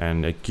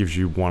and it gives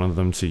you one of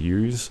them to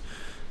use.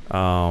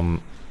 And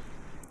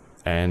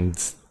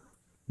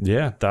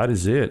yeah, that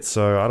is it.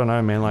 So I don't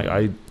know, man.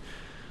 Like,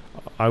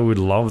 I would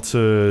love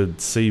to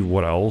see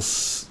what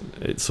else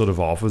it sort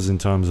of offers in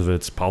terms of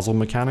its puzzle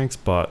mechanics,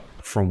 but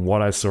from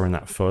what I saw in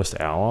that first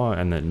hour,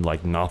 and then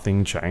like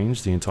nothing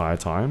changed the entire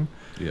time,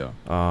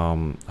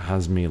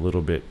 has me a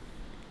little bit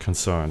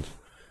concerned.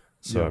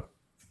 So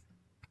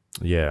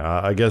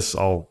yeah, I guess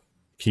I'll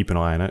keep an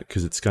eye on it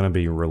because it's going to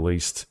be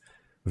released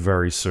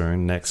very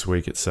soon, next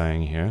week it's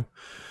saying here.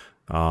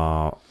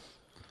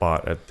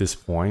 But at this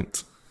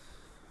point,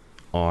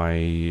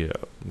 I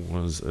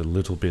was a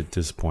little bit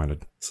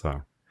disappointed.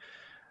 So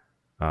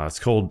it's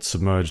called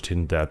Submerged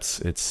Hidden Depths.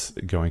 It's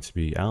going to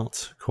be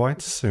out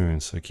quite soon,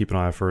 so keep an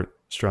eye out for it.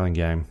 Australian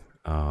game.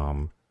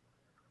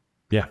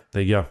 Yeah,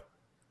 there you go.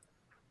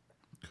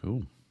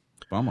 Cool.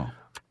 Bummer.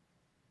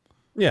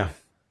 Yeah,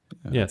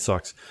 it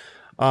sucks.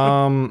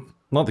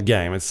 Not the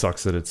game. It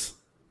sucks that it's,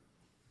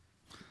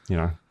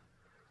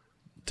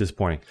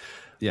 disappointing.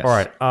 Yes. All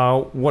right.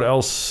 What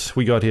else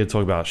we got here to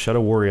talk about?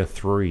 Shadow Warrior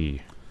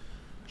 3.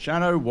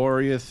 Shadow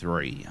Warrior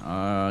 3.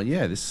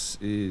 Yeah, this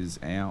is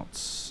out.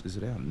 Is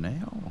it out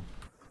now?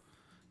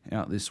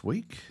 Out this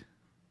week?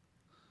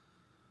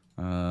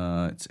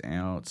 It's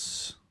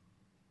out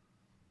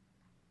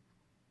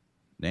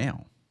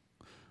now.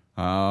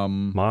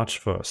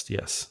 March 1st,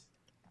 yes.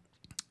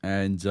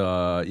 And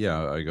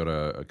yeah, I got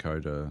a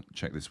code to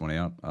check this one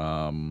out.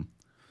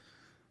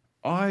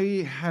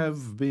 I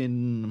have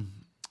been,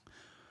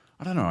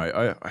 I don't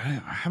know, I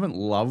haven't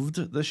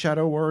loved the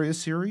Shadow Warrior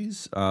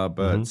series,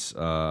 but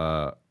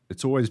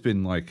it's always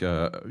been like,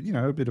 you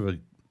know, a bit of a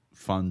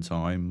fun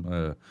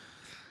time.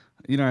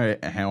 You know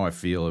how I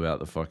feel about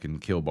the fucking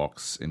kill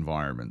box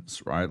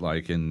environments, right?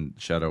 Like, in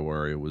Shadow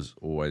Warrior was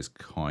always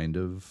kind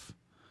of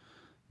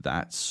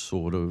that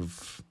sort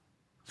of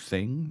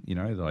thing, you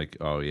know, like,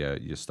 oh yeah,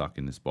 you're stuck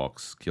in this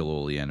box, kill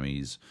all the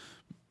enemies,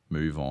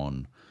 move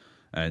on.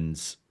 And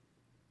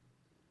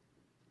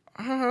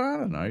I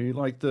don't know,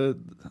 like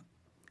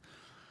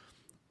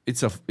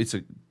it's a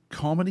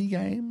comedy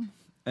game,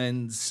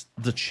 and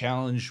the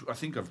challenge, I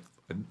think I've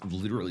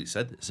literally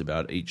said this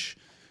about each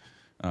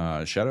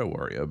Shadow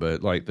Warrior,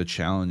 but like the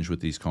challenge with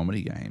these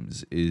comedy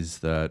games is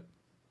that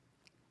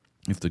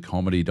if the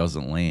comedy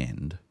doesn't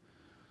land,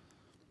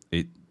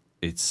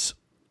 it's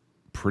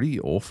pretty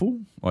awful.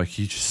 Like,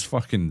 you just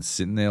fucking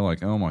sitting there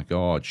like, oh my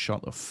god,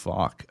 shut the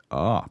fuck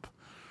up,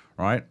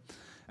 right?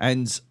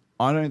 And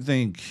I don't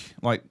think,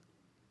 like,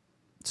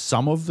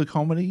 some of the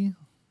comedy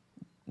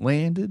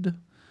landed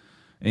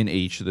in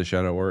each of the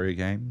Shadow Warrior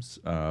games,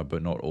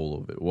 but not all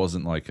of it. It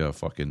wasn't like a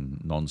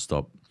fucking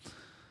nonstop,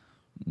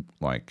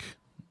 like,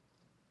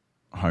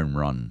 home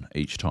run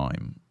each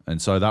time.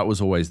 And so that was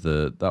always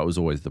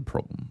the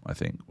problem, I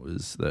think,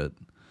 was that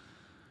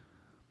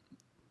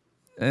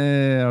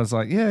I was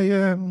like,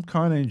 yeah, I'm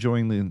kind of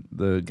enjoying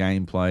the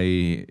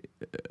gameplay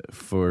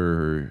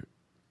for,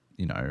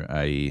 you know,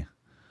 a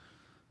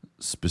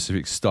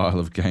specific style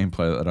of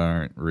gameplay that I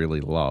don't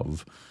really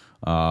love.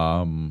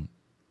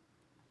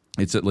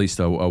 It's at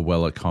least a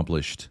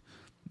well-accomplished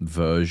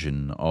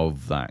version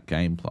of that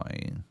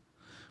gameplay.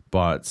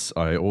 But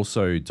I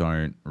also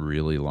don't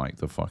really like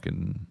the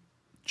fucking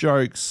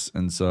jokes,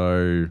 and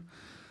so,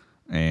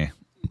 I'm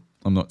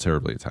not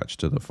terribly attached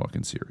to the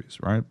fucking series,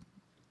 right?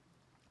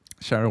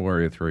 Shadow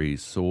Warrior 3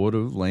 sort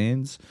of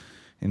lands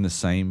in the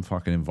same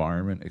fucking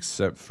environment,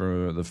 except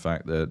for the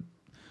fact that,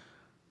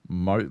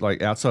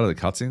 like, outside of the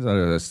cutscenes,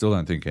 I still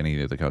don't think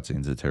any of the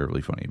cutscenes are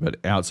terribly funny, but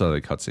outside of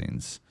the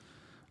cutscenes,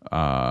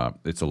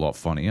 it's a lot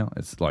funnier.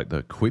 It's like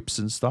the quips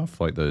and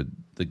stuff, like the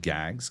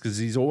gags, because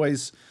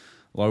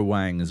Lo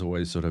Wang has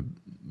always sort of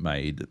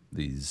made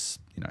these,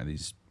 you know,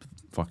 these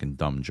fucking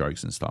dumb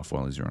jokes and stuff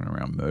while he's running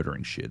around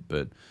murdering shit.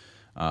 But,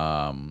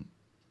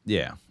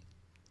 yeah,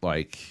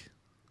 like,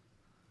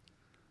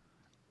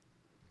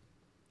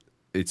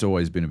 it's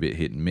always been a bit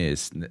hit and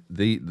miss.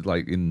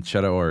 Like in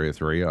Shadow Warrior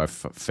 3, I've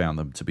found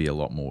them to be a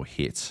lot more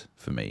hit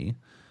for me.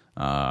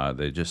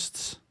 They're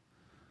just,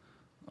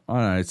 I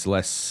don't know, it's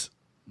less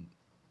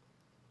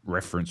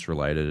reference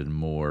related and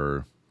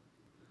more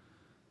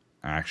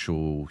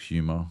actual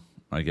humor,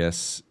 I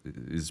guess,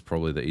 is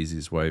probably the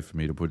easiest way for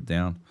me to put it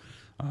down.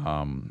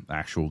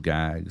 Actual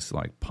gags,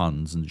 like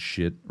puns and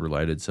shit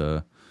related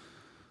to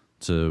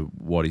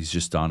what he's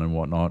just done and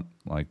whatnot.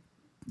 Like,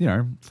 you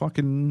know,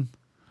 fucking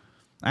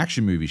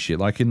action movie shit.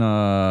 Like in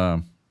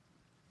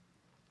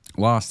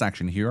Last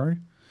Action Hero,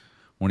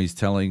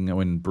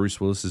 when Bruce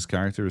Willis's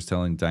character is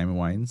telling Damon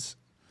Wayans,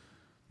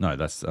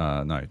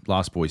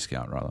 Last Boy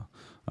Scout rather,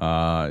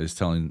 is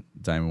telling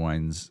Damon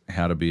Wayans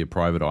how to be a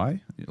private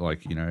eye.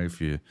 Like, you know, if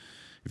you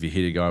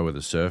hit a guy with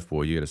a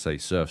surfboard, you got to say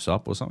 "surfs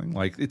up" or something.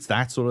 Like, it's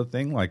that sort of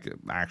thing, like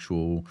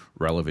actual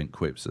relevant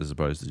quips as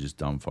opposed to just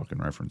dumb fucking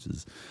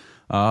references.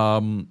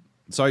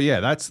 So yeah,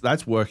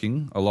 that's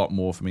working a lot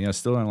more for me. I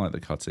still don't like the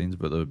cutscenes,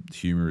 but the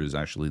humor is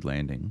actually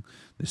landing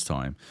this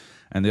time.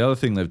 And the other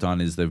thing they've done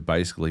is they've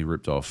basically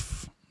ripped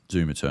off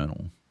Doom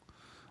Eternal,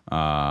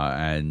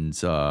 and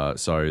so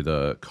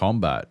the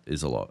combat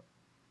is a lot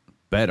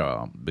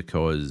better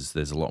because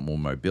there's a lot more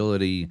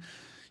mobility.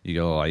 You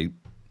go, like,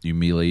 you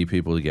melee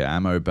people to get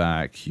ammo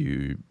back,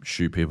 you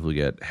shoot people to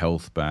get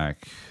health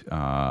back,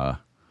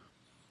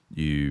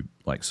 you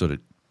like sort of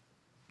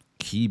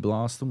ki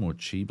blast them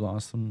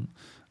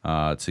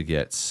to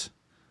get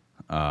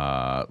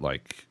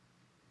like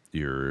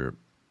your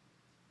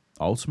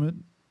ultimate,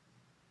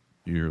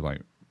 your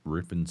like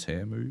rip and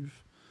tear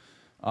move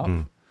up.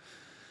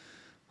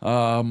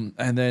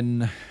 And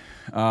then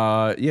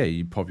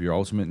you pop your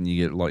ultimate and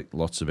you get like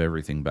lots of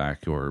everything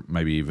back, or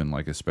maybe even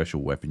like a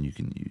special weapon you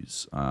can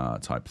use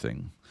type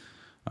thing.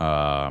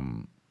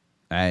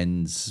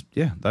 And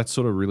yeah, that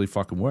sort of really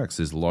fucking works.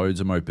 There's loads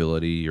of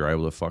mobility. You're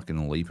able to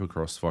fucking leap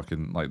across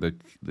fucking, like,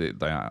 they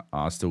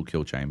are still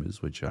kill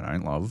chambers, which I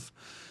don't love.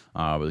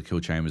 But the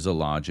kill chambers are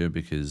larger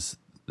because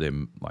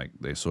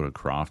they're sort of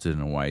crafted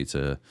in a way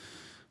to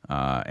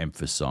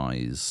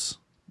emphasize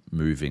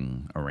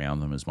moving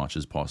around them as much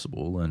as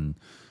possible. And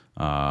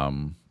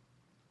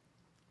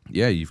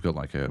you've got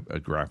like a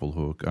grapple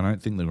hook. I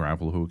don't think the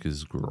grapple hook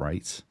is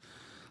great.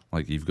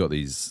 Like, you've got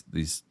these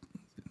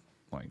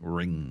like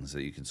rings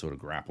that you can sort of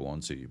grapple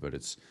onto you, but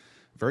it's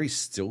very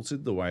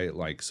stilted the way it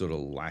like sort of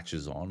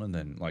latches on, and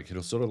then like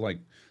it'll sort of like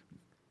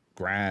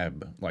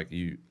grab, like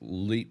you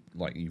leap,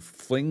 like you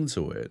fling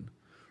to it,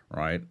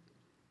 right?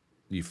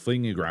 You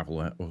fling your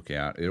grapple hook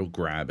out, it'll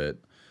grab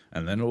it,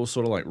 and then it'll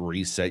sort of like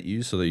reset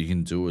you so that you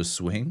can do a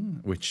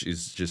swing, which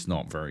is just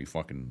not very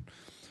fucking.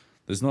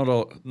 There's not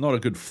a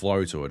good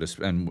flow to it,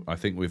 and I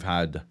think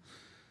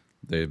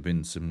there have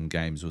been some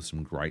games with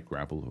some great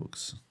grapple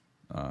hooks,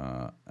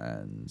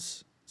 and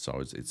so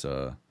it's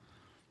a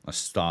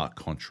stark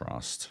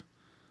contrast,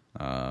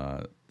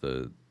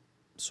 the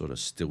sort of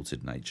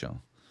stilted nature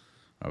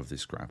of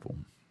this grapple,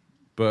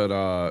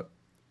 but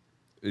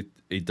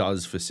it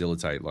does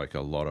facilitate like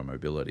a lot of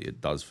mobility.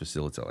 It does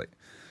facilitate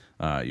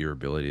your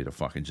ability to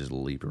fucking just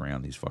leap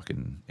around these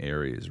fucking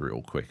areas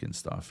real quick and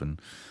stuff,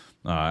 and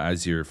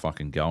as you're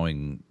fucking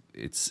going,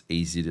 it's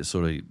easy to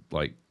sort of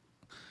like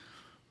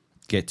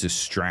get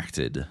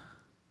distracted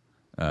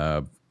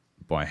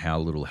by how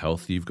little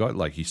health you've got.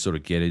 Like you sort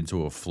of get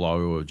into a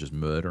flow of just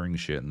murdering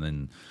shit, and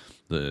then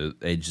the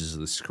edges of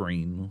the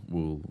screen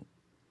will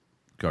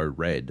go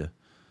red,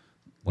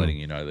 letting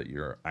you know that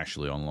you're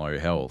actually on low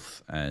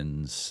health.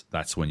 And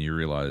that's when you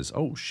realize,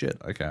 oh shit,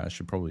 okay, I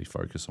should probably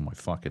focus on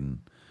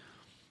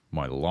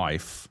my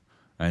life.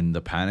 And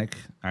the panic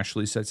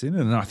actually sets in.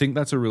 And I think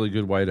that's a really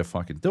good way to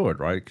fucking do it,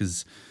 right?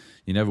 Because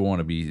you never want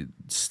to be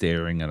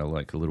staring at a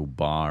little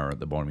bar at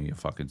the bottom of your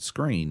fucking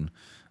screen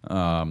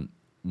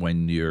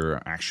when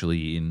you're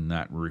actually in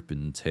that rip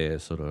and tear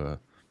sort of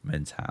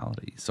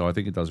mentality. So I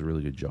think it does a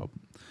really good job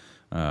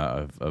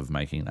of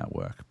making that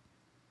work.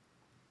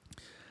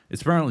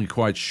 It's apparently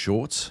quite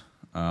short.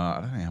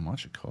 I don't know how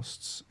much it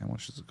costs. How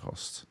much does it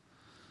cost?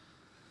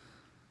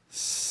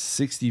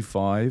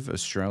 65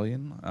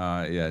 Australian.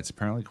 Yeah, it's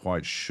apparently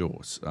quite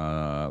short.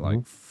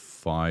 Like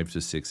 5 to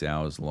 6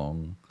 hours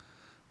long,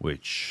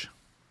 which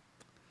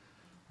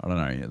I don't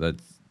know.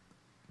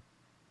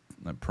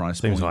 That price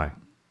seems point. high.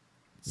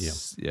 Yeah,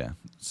 yeah.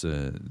 It's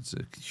a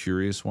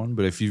curious one.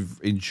 But if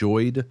you've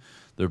enjoyed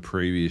the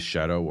previous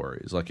Shadow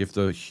Warriors, like if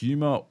the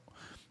humor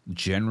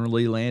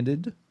generally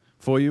landed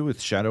for you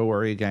with Shadow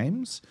Warrior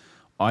games,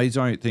 I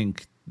don't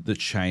think the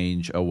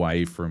change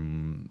away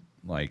from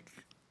like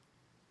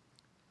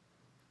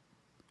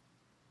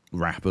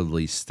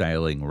rapidly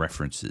staling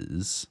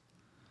references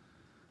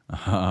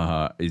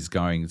is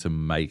going to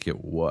make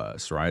it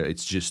worse, right?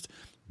 It's just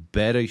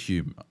better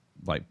humor,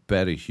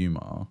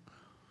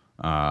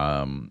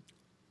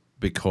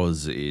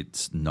 because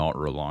it's not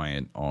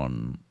reliant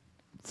on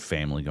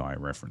Family Guy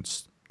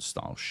reference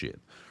style shit,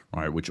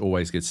 right? Which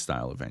always gets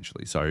stale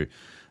eventually. So,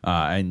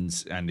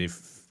 and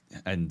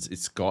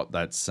it's got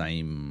that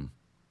same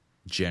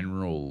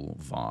general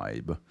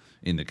vibe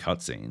in the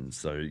cutscenes.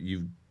 So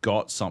you've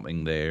got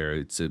something there.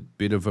 It's a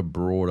bit of a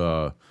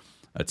broader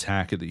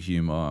attack at the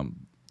humor.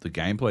 The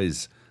gameplay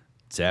is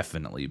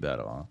definitely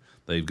better.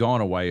 They've gone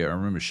away. I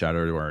remember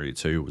Shadow Warrior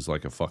 2 was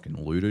like a fucking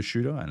looter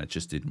shooter, and it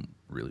just didn't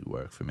really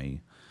work for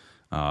me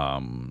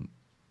because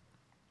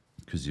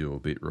you're a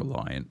bit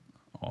reliant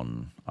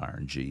on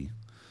RNG.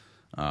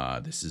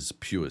 This is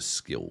pure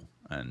skill,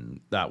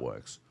 and that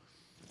works.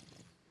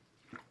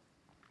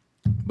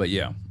 But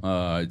yeah,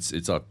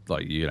 it's up,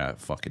 like you gotta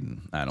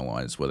fucking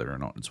analyze whether or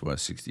not it's worth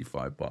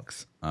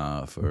 $65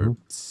 for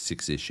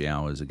 6-ish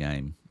hours a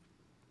game,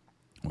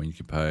 when you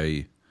could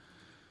pay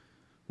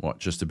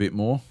just a bit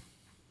more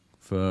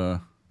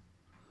for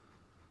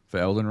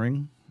Elden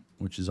Ring,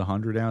 which is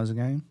 100 hours a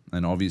game.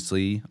 And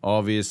obviously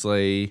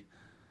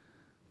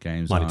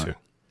games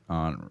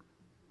aren't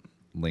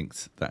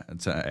linked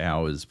to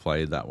hours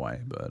played that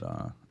way,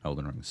 but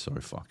Elden Ring is so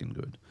fucking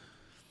good.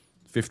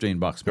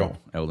 $15 more,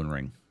 Elden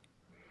Ring.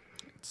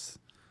 It's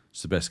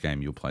the best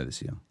game you'll play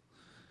this year.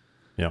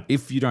 Yeah.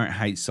 If you don't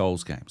hate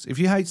Souls games. If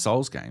you hate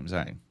Souls games,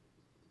 hey,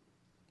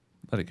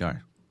 let it go.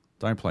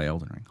 Don't play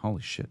Elden Ring.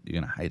 Holy shit, you're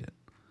going to hate it.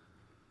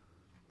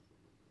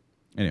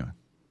 Anyway.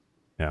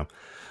 Yeah.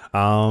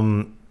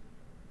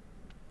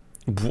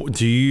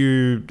 Do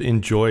you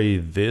enjoy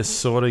this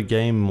sort of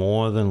game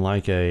more than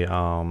like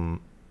a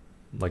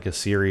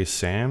Serious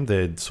Sam?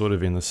 They're sort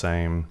of in the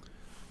same.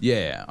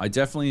 Yeah, I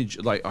definitely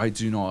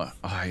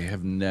I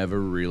have never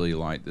really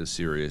liked the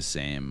Serious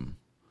Sam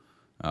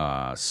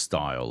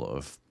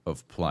style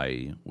of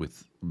play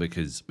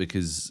because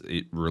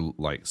it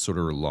sort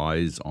of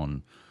relies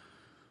on,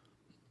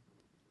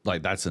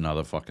 like, that's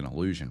another fucking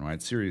illusion,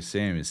 right? Serious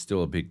Sam is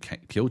still a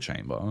big kill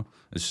chamber.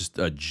 It's just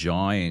a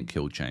giant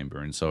kill chamber,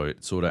 and so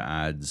it sort of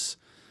adds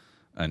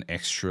an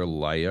extra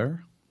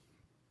layer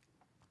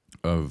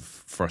of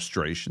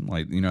frustration.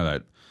 Like, you know,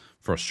 that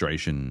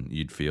frustration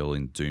you'd feel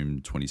in Doom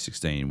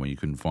 2016 when you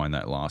couldn't find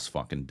that last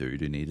fucking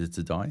dude who needed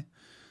to die,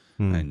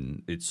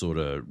 and it sort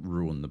of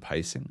ruined the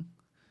pacing.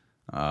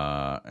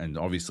 And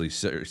obviously,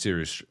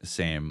 Serious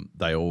Sam,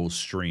 they all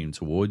stream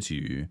towards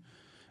you,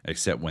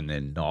 except when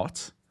they're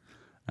not.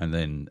 And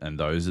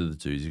those are the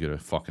dudes you got to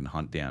fucking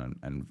hunt down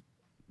and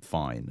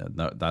find. And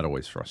that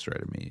always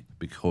frustrated me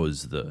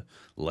because the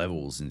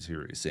levels in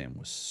Serious Sam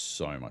were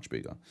so much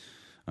bigger.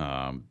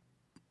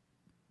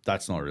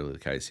 that's not really the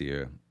case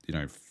here. You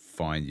don't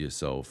find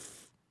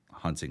yourself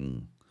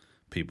hunting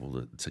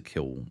people to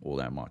kill all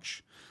that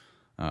much.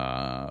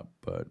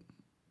 But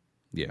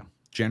yeah,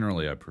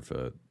 generally I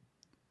prefer,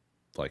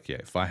 like, yeah,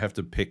 if I have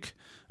to pick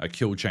a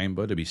kill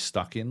chamber to be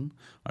stuck in,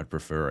 I'd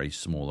prefer a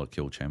smaller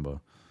kill chamber,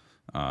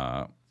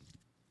 or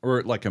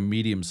like a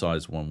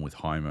medium-sized one with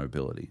high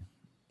mobility.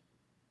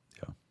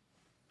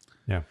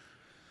 Yeah.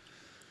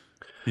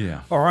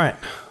 Yeah. All right.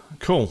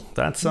 Cool.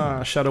 That's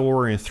Shadow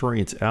Warrior 3.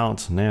 It's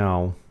out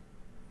now.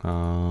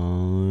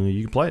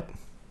 You can play it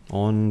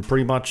on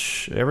pretty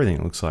much everything,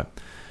 it looks like.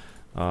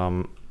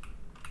 There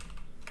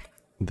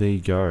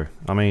you go.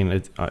 I mean,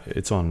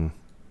 it's on.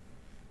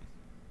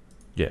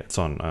 Yeah, it's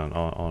on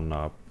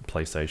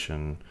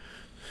PlayStation,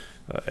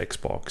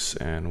 Xbox,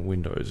 and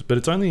Windows. But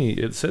it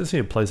says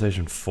here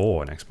PlayStation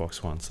 4 and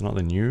Xbox One, so not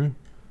the new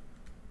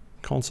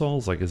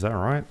consoles. Like, is that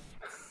right?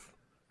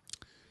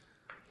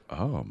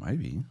 Oh,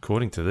 maybe.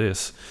 According to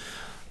this.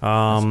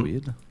 That's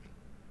weird.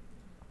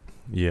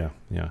 Yeah.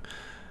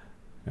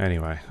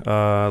 Anyway,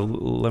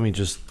 let me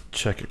just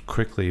check it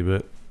quickly,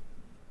 but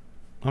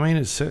I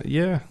mean,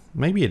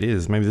 maybe it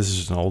is. Maybe this is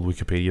just an old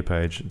Wikipedia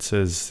page. It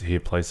says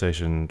here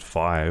PlayStation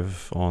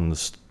 5 on the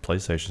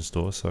PlayStation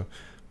Store, so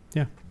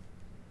yeah.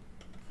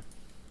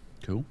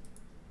 Cool.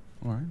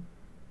 All right.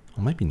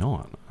 Or maybe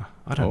not.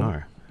 I don't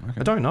know.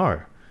 Okay. I don't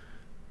know.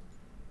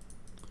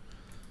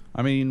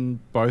 I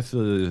mean, both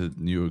the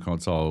newer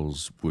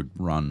consoles would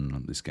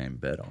run this game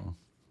better,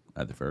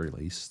 at the very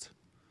least.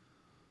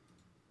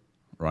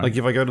 Right? Like,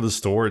 if I go to the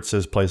store, it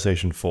says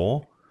PlayStation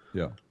 4,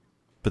 yeah.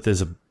 but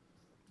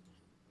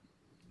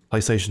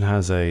PlayStation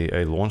has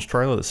a launch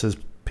trailer that says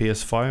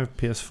PS5,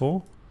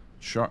 PS4.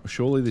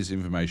 Surely this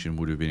information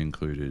would have been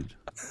included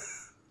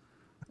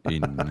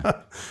in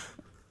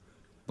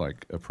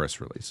like a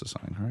press release or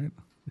something, right?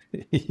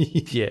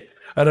 Yeah.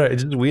 I don't know.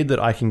 It's just weird that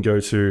I can go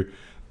to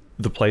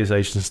the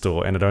PlayStation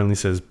Store and it only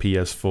says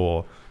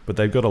PS4, but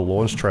they've got a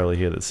launch trailer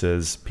here that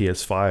says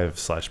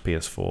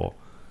PS5/PS4.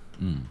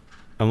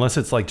 Unless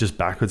it's like just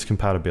backwards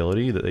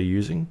compatibility that they're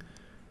using.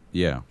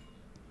 Yeah.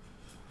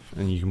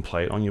 And you can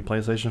play it on your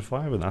PlayStation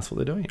 5, and that's what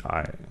they're doing.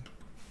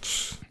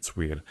 It's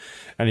weird.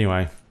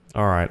 Anyway,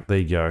 all right, there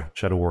you go.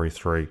 Shadow Warrior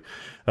 3.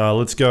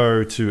 Let's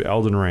go to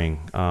Elden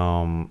Ring.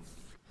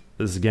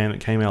 This is a game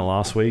that came out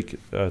last week.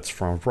 It's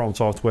from From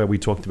Software. We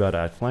talked about it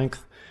at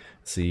length.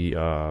 It's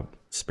the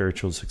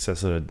spiritual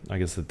successor to, I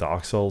guess, the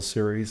Dark Souls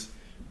series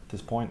at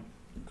this point.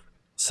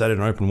 Set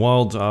in open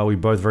world. We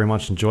both very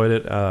much enjoyed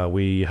it.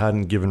 We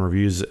hadn't given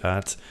reviews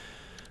at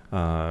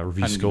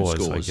review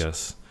scores, I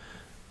guess,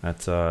 at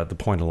the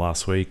point of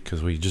last week,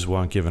 because we just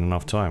weren't given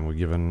enough time. We're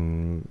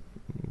given,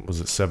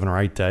 was it 7 or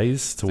 8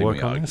 days to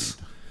work on this?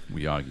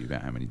 We argued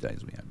about how many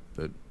days we had,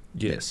 but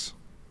yes.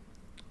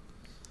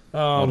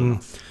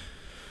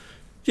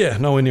 Yeah,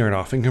 nowhere near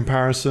enough. In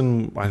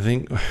comparison, I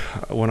think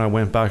when I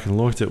went back and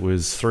looked, it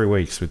was 3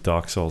 weeks with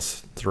Dark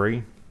Souls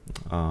 3.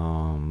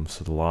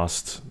 So the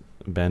last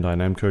Bandai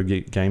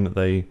Namco game that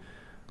they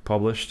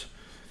published.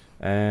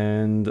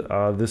 And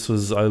this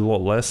was a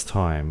lot less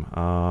time.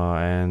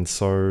 And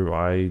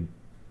so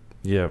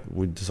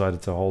we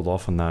decided to hold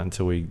off on that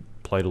until we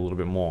played a little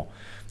bit more.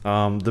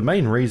 The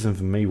main reason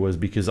for me was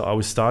because I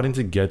was starting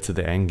to get to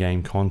the end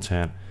game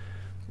content,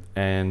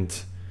 and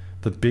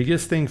the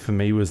biggest thing for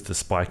me was the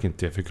spike in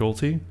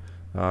difficulty.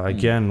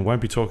 Again,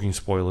 won't be talking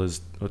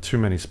spoilers or too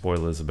many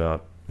spoilers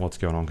about what's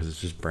going on because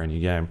it's just a brand new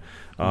game.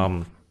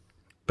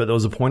 But there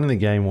was a point in the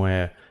game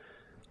where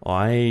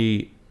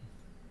I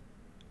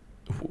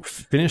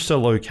finished a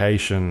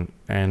location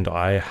and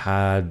I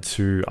had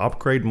to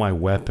upgrade my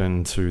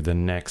weapon to the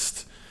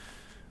next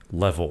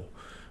level,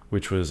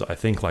 which was, I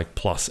think, like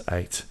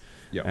 +8.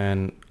 Yep.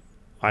 And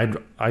I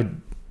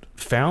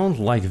found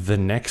like the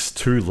next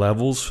 2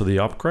 levels for the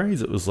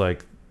upgrades. It was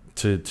like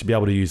to be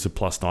able to use the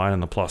 +9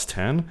 and the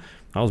 +10.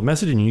 I was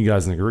messaging you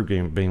guys in the group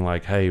being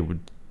like, hey,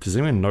 does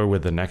anyone know where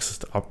the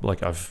next up,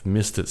 like I've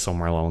missed it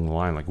somewhere along the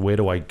line, like where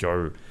do I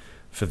go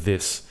for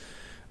this?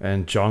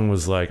 And Jung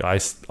was like,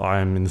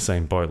 I'm in the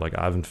same boat, like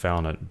I haven't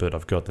found it, but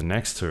I've got the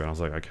next 2. And I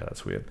was like, okay,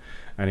 that's weird.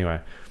 Anyway,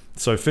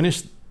 so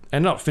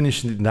ended up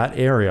finishing that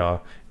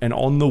area, and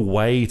on the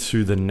way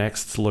to the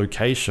next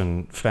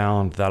location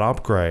found that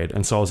upgrade.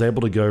 And so I was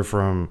able to go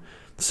from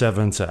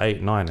 7 to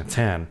 8, 9, and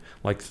 10,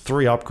 like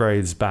 3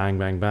 upgrades, bang,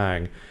 bang,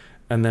 bang.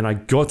 And then I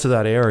got to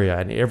that area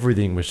and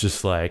everything was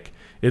just like,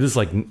 it is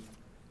like none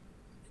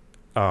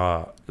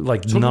of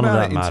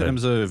that mattered. In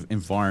terms of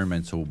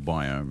environmental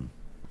biome.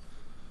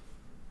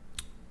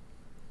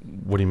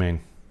 What do you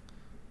mean?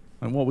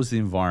 And what was the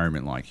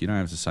environment like? You don't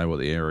have to say what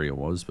the area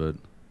was, but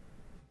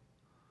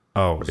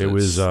it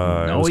was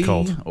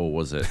cold. Or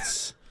was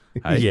it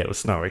yeah, it was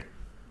snowy.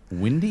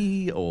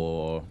 Windy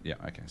or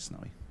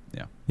snowy.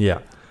 Yeah.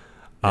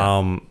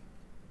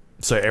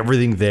 So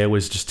everything there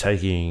was just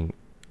taking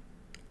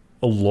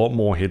a lot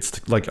more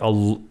hits, like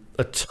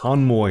a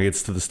ton more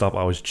hits to the stuff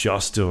I was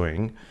just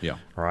doing. Yeah.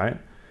 Right.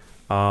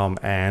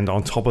 And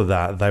on top of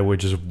that, they were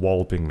just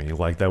walloping me.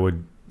 Like they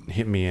would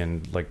hit me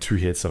in like 2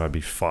 hits and I'd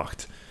be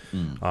fucked.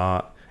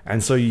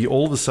 And so you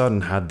all of a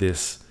sudden had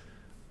this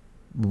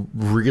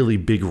really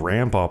big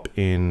ramp up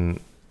in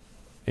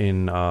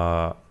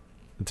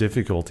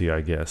difficulty,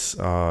 I guess.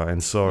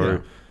 And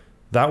so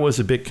that was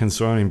a bit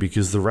concerning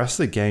because the rest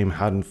of the game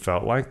hadn't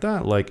felt like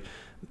that. Like,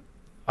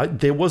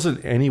 there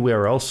wasn't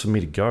anywhere else for me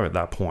to go at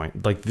that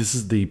point. Like, this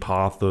is the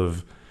path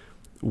of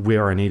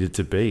where I needed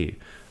to be.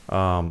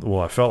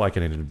 I felt like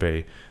I needed to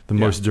be the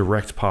most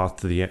direct path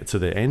to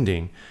the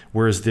ending.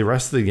 Whereas the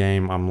rest of the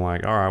game, I'm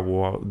like, all right,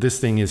 well, this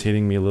thing is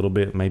hitting me a little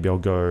bit. Maybe I'll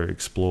go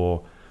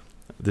explore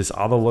this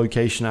other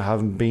location I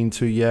haven't been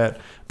to yet.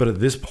 But at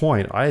this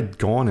point, I had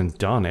gone and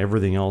done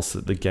everything else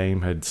that the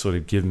game had sort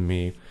of given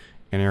me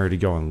an area to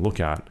go and look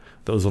at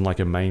that was on like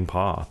a main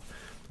path.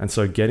 And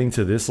so getting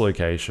to this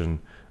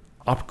location,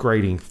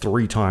 upgrading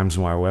 3 times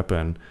my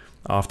weapon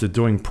after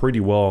doing pretty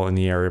well in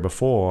the area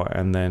before,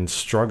 and then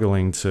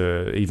struggling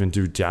to even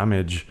do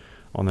damage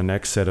on the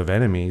next set of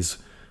enemies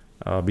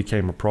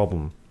became a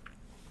problem.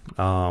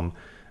 And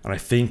I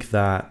think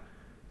that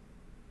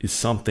is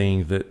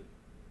something that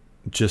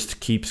just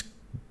keeps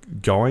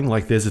going.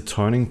 Like, there's a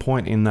turning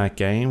point in that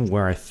game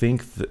where I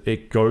think that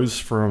it goes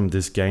from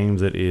this game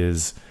that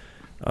is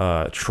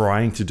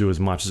trying to do as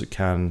much as it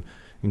can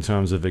in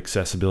terms of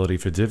accessibility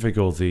for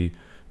difficulty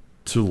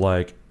to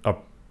like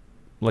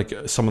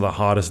some of the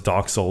hardest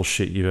Dark Souls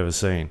shit you've ever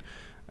seen.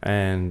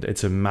 And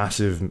it's a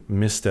massive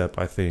misstep,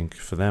 I think,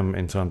 for them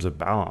in terms of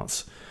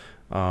balance.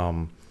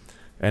 And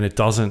it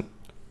doesn't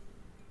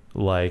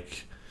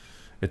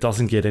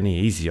get any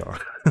easier.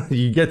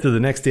 You get to the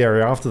next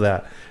area after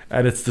that,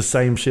 and it's the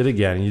same shit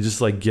again. And you're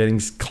just like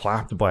getting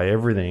clapped by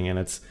everything, and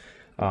it's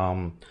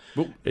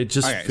it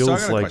just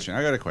feels so like.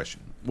 I got a question.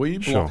 Were you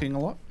blocking a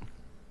lot?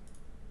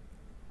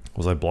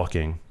 Was I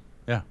blocking?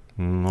 Yeah.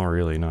 Not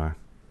really, no.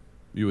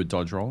 You were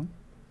dodge rolling?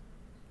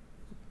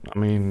 I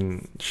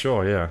mean,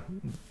 sure, yeah.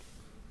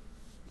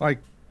 Like,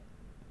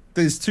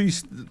 there's two,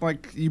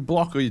 like, you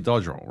block or you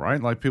dodge roll,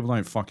 right? Like, people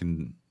don't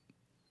fucking,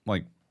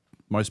 like,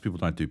 most people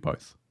don't do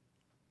both,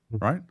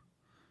 right?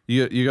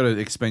 You got to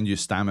expend your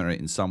stamina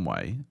in some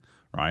way,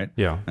 right?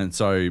 Yeah. And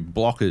so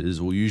blockers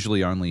will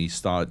usually only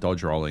start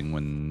dodge rolling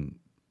when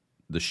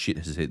the shit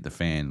has hit the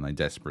fan and they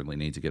desperately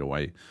need to get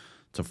away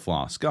to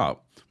flask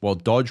up. While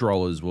dodge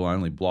rollers will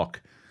only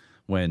block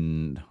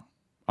when,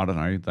 I don't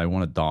know, they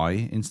want to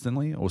die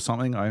instantly or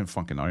something. I don't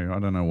fucking know. I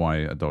don't know why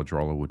a dodge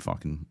roller would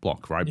fucking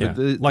block, right? Yeah.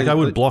 But I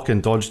would block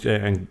and dodge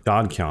and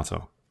guard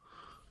counter.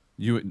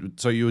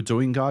 So you were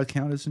doing guard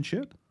counters and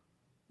shit?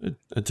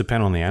 It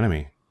depends on the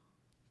enemy.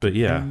 But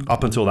yeah,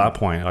 up until that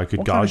point, I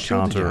could guard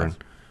counter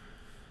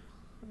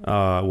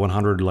and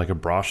 100 like a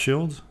brass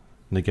shield,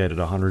 negated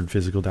 100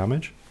 physical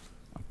damage.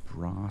 A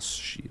brass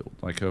shield?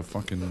 Like a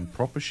fucking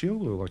proper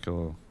shield or like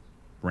a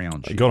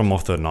round shield? I got them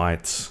off the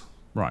knights.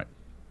 Right.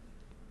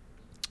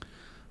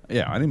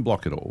 Yeah, I didn't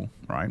block at all,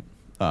 right?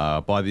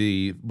 By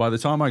the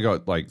time I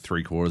got like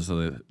 3/4 of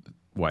the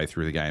way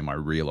through the game, I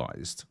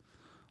realized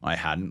I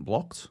hadn't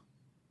blocked,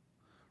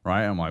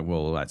 right? I'm like,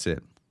 well, that's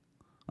it.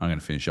 I'm going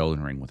to finish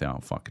Elden Ring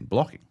without fucking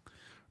blocking,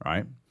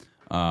 right?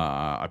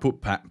 I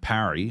put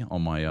parry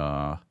on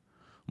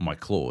my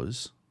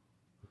claws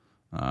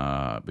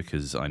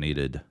because I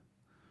needed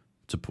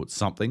to put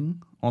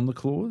something on the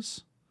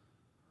claws,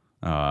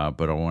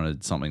 but I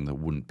wanted something that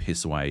wouldn't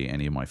piss away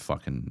any of my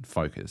fucking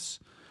focus.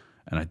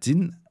 And I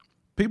didn't.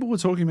 People were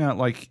talking about,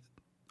 like,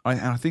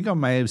 I think I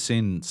may have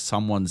seen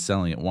someone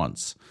selling it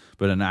once,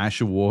 but an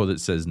Ash of War that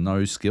says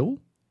no skill,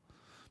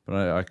 but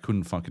I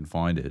couldn't fucking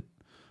find it.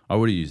 I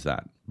would have used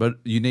that. But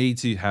you need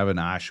to have an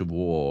Ash of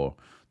War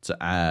to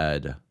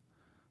add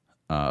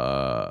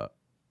that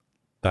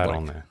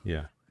on there,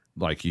 yeah.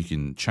 Like, you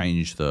can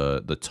change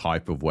the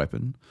type of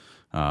weapon.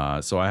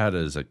 So I had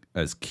it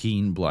as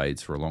keen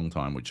blades for a long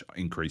time, which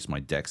increased my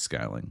dex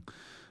scaling.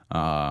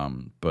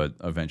 But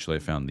eventually I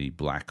found the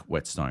black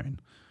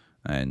whetstone,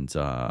 and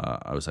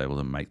I was able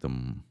to make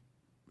them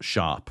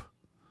sharp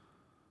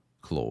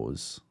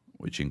claws,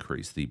 which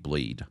increased the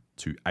bleed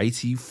to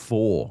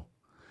 84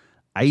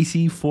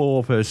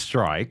 per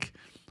strike,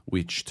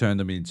 which turned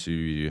them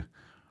into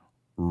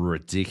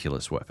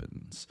ridiculous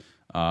weapons.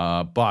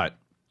 But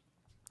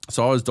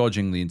so I was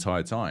dodging the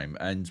entire time,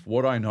 and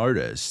what I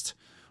noticed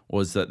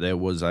was that there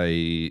was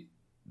a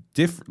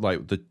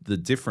the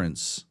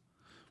difference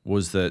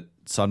was that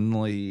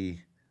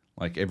suddenly,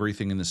 like,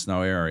 everything in the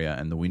snow area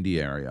and the windy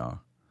area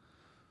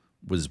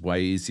was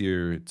way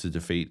easier to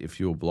defeat if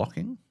you were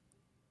blocking.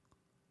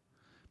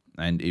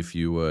 And if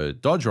you were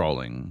dodge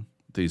rolling,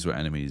 these were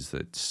enemies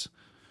that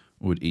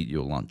would eat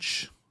your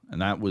lunch.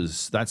 And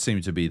that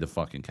seemed to be the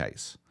fucking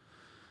case.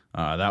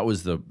 That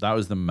was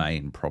the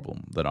main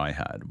problem that I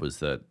had, was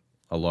that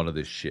a lot of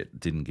this shit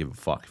didn't give a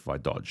fuck if I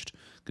dodged,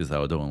 because they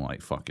were doing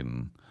like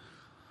fucking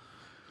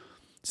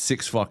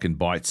 6 fucking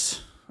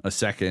bites a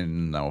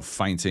second. They were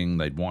fainting.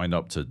 They'd wind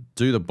up to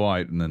do the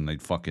bite, and then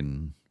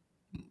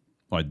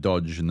I'd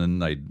dodge, and then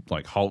they'd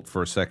like halt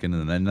for a second,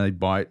 and then they'd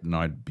bite, and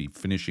I'd be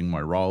finishing my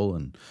roll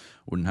and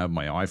wouldn't have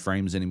my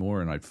iframes anymore,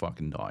 and I'd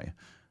fucking die.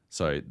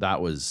 So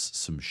that was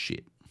some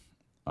shit.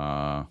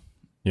 Yeah.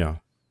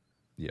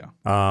 Yeah.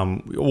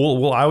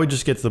 Well, I would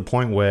just get to the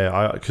point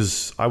where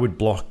because I would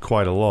block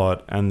quite a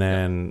lot, and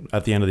then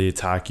at the end of the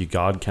attack, you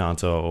guard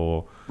counter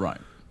or Right.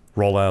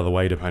 roll out of the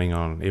way, depending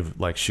on if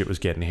like shit was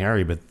getting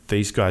hairy. But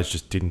these guys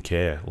just didn't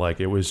care. Like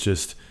it was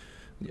just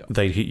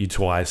they'd hit you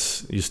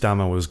twice, your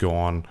stamina was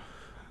gone.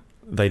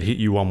 They'd hit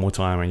you one more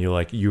time, and you're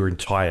like your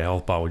entire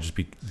health bar would just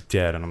be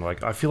dead. And I'm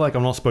like, I feel like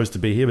I'm not supposed to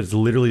be here, but it's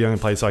literally the only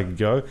place I could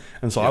go.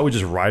 And so I would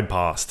just ride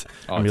past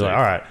and be like,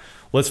 all right,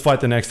 let's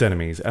fight the next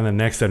enemies. And the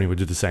next enemy would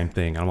do the same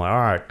thing. And I'm like, all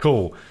right,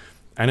 cool.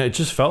 And it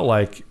just felt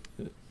like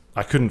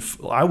I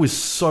felt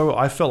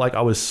like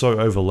I was so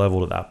over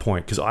leveled at that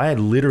point, because I had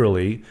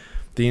literally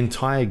the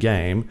entire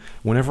game,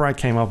 whenever I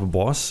came up a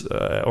boss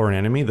or an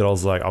enemy that I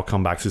was like, I'll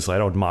come back to this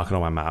later, I would mark it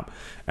on my map.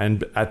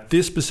 And at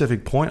this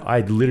specific point,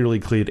 I'd literally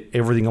cleared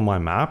everything on my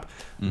map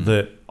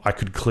that I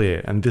could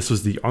clear. And this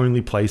was the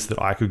only place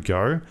that I could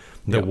go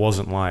that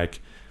wasn't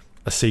like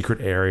a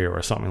secret area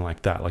or something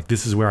like that. Like,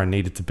 this is where I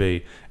needed to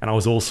be. And I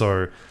was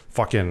also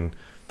fucking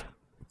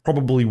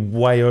probably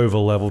way over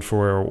leveled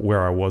for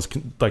where I was.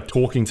 Like,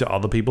 talking to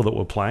other people that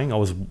were playing, I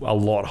was a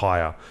lot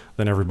higher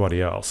than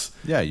everybody else.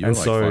 Yeah, you were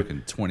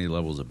fucking 20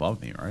 levels above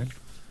me, right?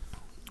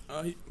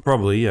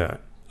 Probably, yeah.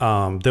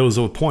 There was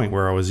a point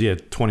where I was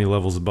 20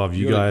 levels above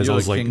you guys. You're I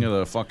was the like king of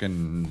the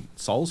fucking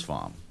Souls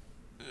farm.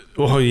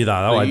 Oh yeah,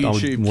 I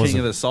wasn't king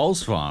of the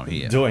Souls farm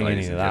here. Doing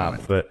any of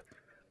that, but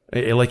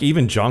like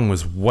even Jung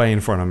was way in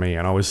front of me,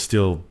 and I was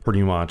still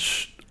pretty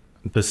much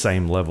the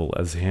same level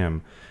as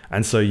him.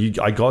 And so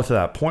I got to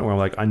that point where I'm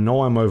like, I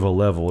know I'm over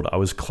leveled. I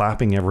was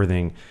clapping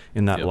everything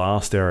in that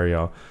last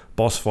area.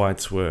 Boss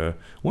fights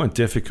weren't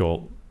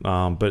difficult,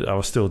 but I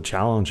was still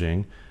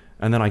challenging.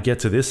 And then I get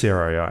to this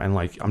area and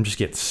like I'm just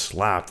getting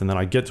slapped, and then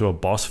I get to a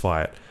boss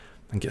fight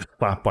and get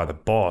slapped by the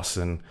boss,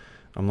 and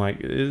I'm like,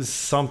 it's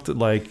something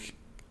like,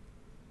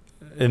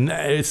 and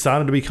it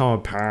started to become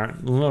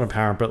apparent, not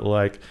apparent, but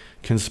like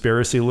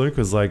conspiracy. Luke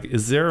was like,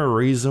 is there a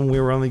reason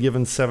we were only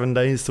given 7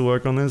 days to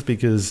work on this?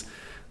 Because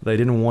they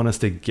didn't want us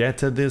to get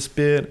to this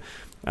bit.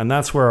 And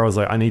that's where I was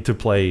like, I need to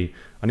play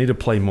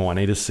more. I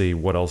need to see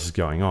what else is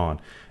going on.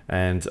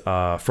 And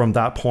from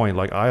that point,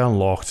 like I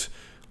unlocked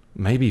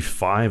maybe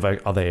 5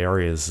 other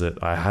areas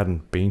that I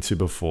hadn't been to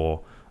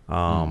before.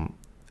 And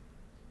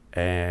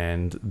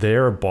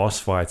there are boss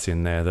fights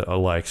in there that are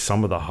like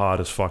some of the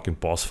hardest fucking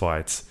boss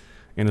fights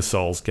in a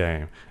Souls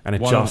game. And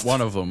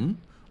one of them,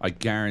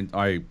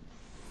 I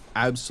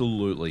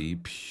absolutely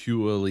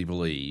purely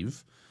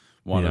believe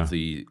one of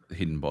the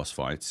hidden boss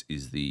fights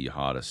is the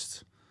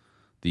hardest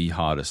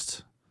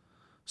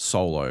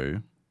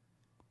solo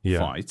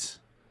fight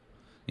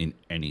in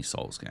any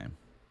Souls game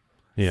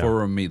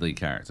for a melee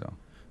character.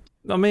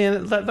 I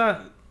mean, that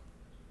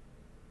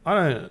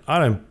I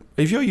don't.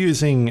 If you're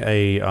using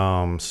a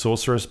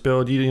sorceress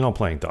build, you're not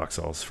playing Dark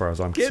Souls, as far as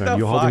I'm concerned.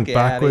 You're holding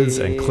backwards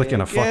and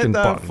clicking a fucking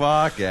button.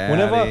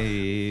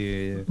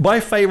 My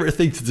favorite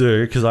thing to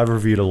do, because I've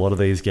reviewed a lot of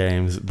these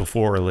games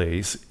before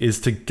release, is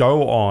to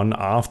go on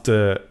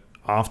after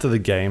the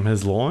game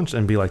has launched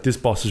and be like, this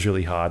boss is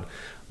really hard.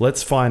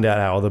 Let's find out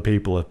how other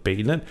people have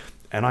beaten it.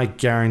 And I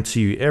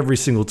guarantee you, every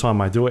single time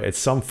I do it, it's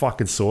some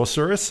fucking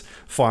sorceress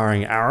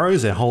firing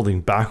arrows and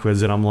holding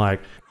backwards. And I'm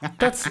like,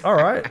 that's all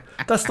right.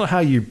 That's not how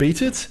you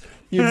beat it.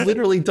 You've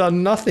literally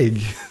done nothing.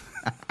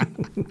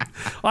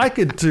 I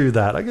could do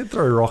that. I could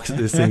throw rocks at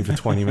this thing for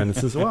 20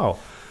 minutes as well.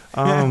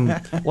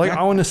 Like,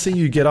 I want to see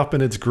you get up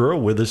in its grill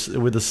with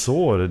a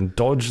sword and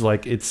dodge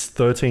like it's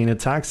 13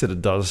 attacks that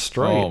it does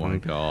straight. Oh my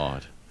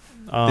God.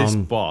 This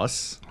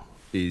boss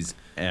is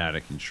out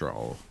of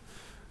control.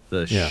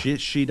 The shit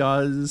she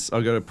does.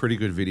 I got a pretty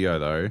good video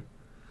though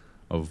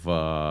of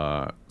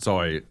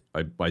so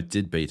I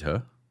did beat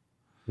her.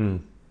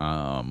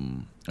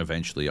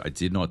 Eventually I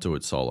did not do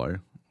it solo.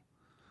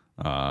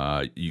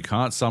 You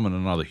can't summon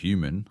another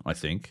human, I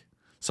think.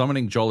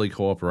 Summoning Jolly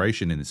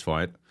Cooperation in this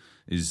fight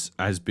is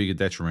as big a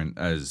detriment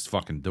as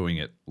fucking doing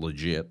it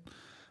legit.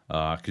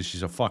 Because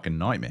she's a fucking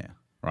nightmare,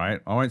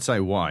 right? I won't say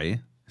why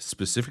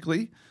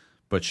specifically,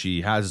 but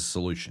she has a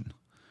solution.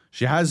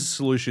 She has a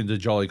solution to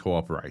Jolly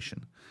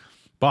Cooperation.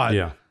 But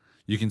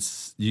you can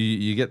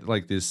you get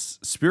like this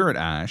Spirit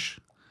Ash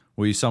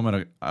where you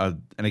summon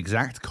an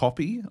exact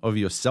copy of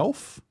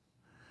yourself,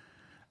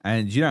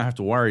 and you don't have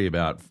to worry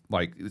about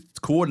like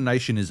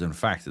coordination isn't a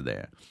factor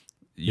there.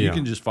 You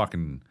can just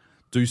fucking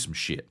do some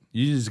shit.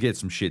 You just get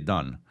some shit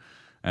done.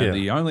 And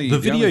the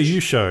video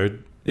you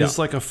showed is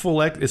like a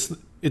full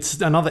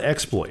it's another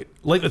exploit.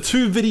 Like the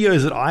 2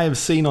 videos that I have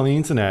seen on the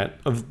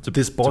internet of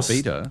this boss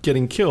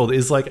getting killed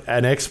is like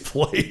an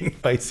exploit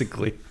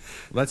basically.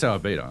 That's how I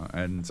beat her,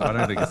 and I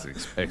don't think it's an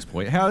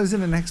exploit. How is it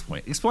an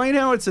exploit? Explain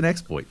how it's an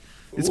exploit.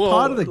 It's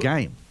part of the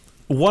game.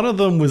 One of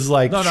them was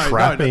like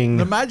trapping.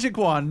 No. The magic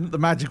one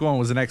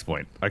was an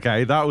exploit.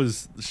 Okay, that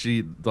was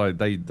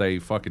they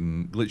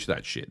fucking glitched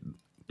that shit.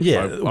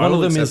 Yeah, one of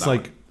them is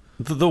like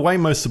the way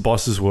most of the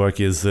bosses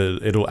work is that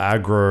it'll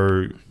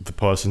aggro the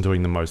person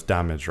doing the most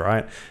damage,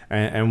 right?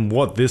 And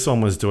what this one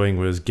was doing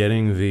was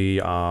getting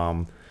the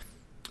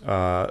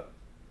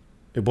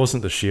it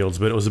wasn't the shields,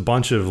 but it was a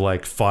bunch of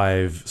like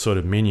 5 sort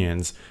of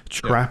minions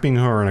trapping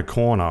her in a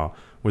corner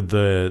with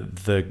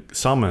the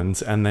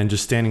summons, and then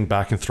just standing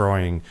back and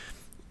throwing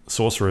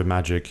sorcerer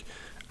magic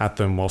at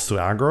them while still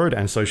aggroed,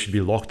 and so she'd be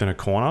locked in a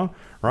corner,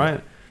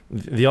 right?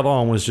 The other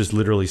one was just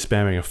literally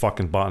spamming a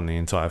fucking button the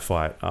entire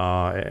fight.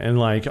 And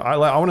like I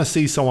want to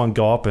see someone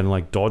go up and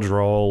like dodge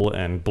roll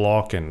and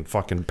block and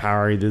fucking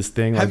parry this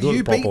thing. Have like,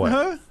 you beaten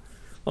her?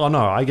 Oh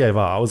no, I gave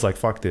up. I was like,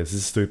 fuck this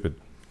is stupid.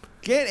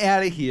 Get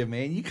out of here,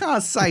 man. You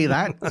can't say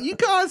that. You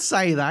can't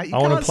say that. I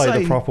want to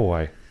play the proper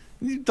way.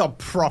 The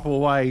proper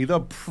way.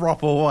 The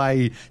proper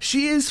way.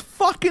 She is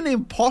fucking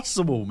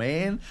impossible,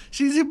 man.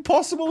 She's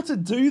impossible to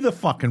do the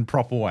fucking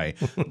proper way.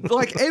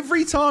 Like,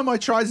 every time I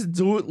tried to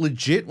do it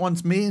legit,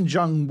 once me and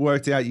Jung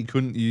worked out you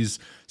couldn't use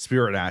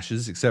Spirit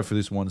Ashes, except for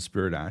this one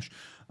Spirit Ash,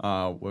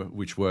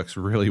 which works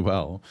really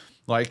well.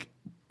 Like,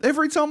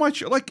 every time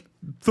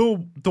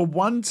the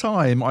one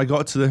time I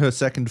got to her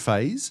second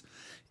phase,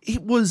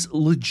 it was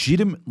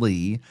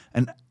legitimately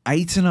an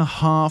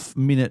 8.5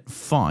 minute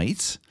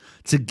fight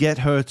to get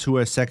her to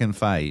her second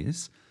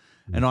phase,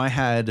 and I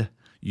had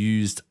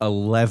used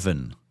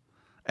 11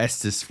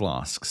 Estus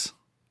flasks.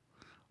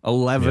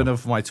 11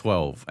 of my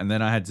 12, and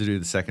then I had to do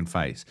the second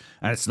phase.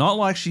 And it's not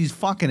like she's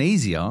fucking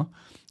easier.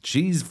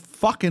 She's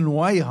fucking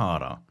way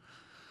harder.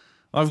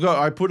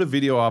 I put a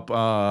video up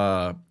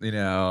in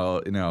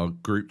our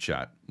group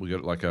chat. We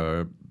got like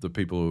the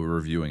people who were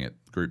reviewing it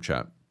group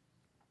chat.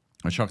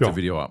 I chucked a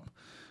video up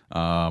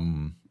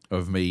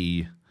of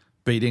me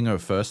beating her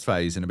first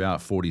phase in about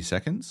 40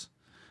 seconds,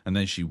 and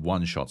then she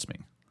one-shots me.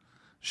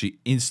 She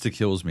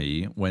insta-kills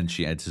me when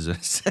she enters her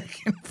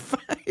second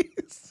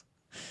phase.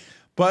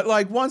 But,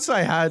 like, once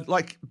I had,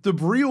 like, the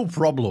real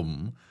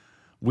problem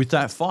with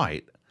that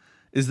fight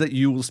is that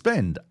you will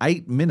spend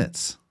 8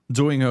 minutes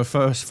doing her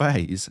first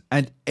phase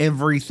and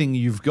everything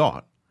you've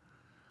got.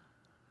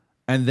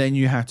 And then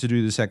you have to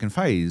do the second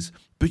phase.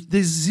 But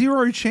there's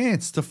zero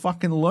chance to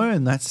fucking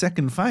learn that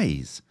second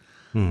phase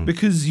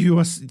because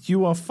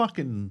you are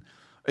fucking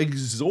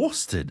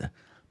exhausted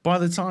by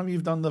the time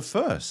you've done the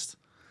first.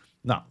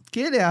 No,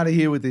 get out of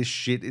here with this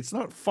shit. It's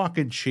not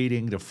fucking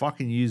cheating to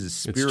fucking use a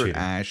Spirit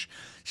Ash.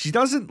 She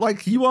doesn't,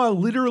 like, you are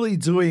literally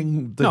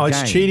doing the game. No,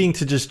 it's cheating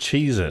to just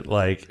cheese it.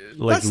 Like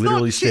That's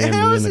literally standing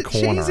in the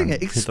corner. Cheesing it? And hit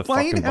the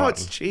Explain fucking how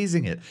button. it's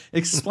cheesing it.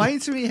 Explain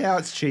to me how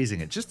it's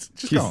cheesing it.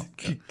 Just go on.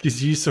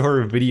 Because you saw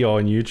a video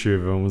on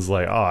YouTube and was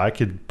like, oh, I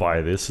could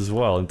buy this as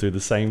well and do the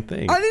same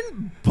thing. I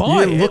didn't buy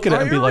You didn't look at it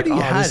I and be like,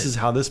 already oh, had this it. is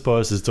how this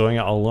person's doing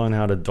it. I'll learn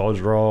how to dodge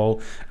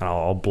roll and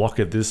I'll block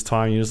it this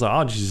time. You're just like,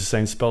 oh, just use the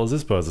same spell as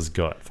this person's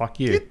got. Fuck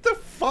you. Get the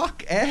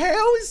fuck out.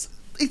 How is...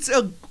 It's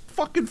a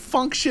fucking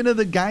function of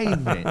the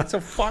game, man. It's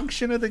a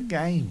function of the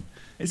game.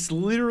 It's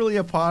literally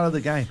a part of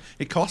the game.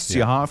 It costs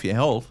you half your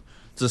health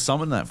to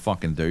summon that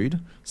fucking dude.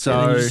 So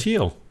And then you just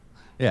heal.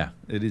 yeah,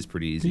 it is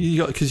pretty easy.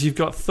 Because you've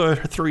got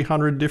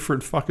 300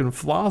 different fucking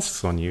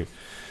flasks on you.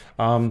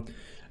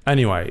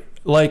 Anyway,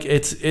 like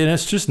it's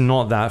just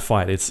not that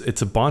fight.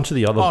 It's a bunch of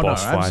the other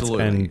boss fights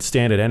absolutely. and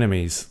standard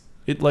enemies.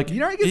 It like You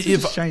don't get to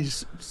just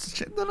change.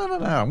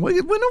 No.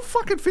 We're not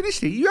fucking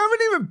finished here. You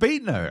haven't even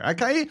beaten her,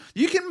 okay?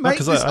 You can make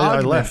 'cause this I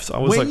argument left. I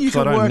was when like, you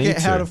 'cause I can don't work need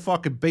out how to. to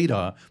fucking beat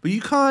her, but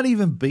you can't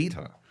even beat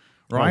her,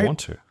 right? I want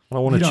to. I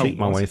want to cheat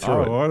my way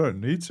through it. I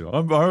don't need to.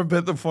 I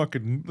bet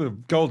the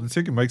golden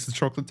ticket makes the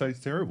chocolate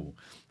taste terrible.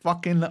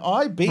 Fucking,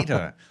 I beat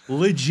her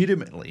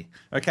legitimately.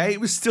 Okay,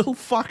 it was still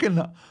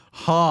fucking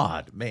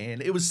hard,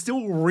 man. It was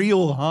still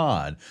real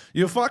hard.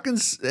 Your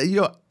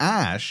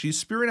Ash, your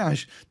Spirit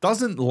Ash,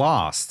 doesn't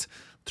last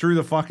through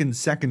the fucking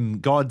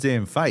second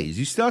goddamn phase.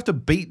 You still have to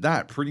beat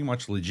that pretty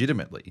much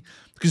legitimately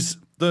because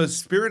the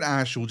Spirit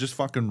Ash will just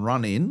fucking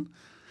run in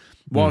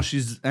while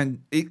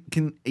and it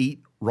can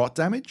eat rot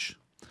damage.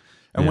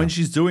 And when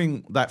she's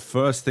doing that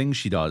first thing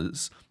she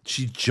does,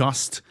 she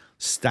just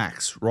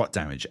stacks rot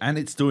damage and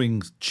it's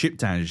doing chip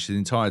damage the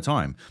entire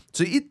time.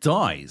 So it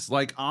dies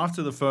like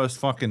after the first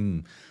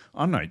fucking,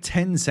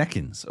 10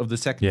 seconds of the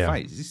second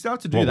phase. You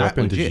start to do What that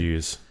weapon legit. did you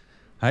use?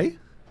 Hey?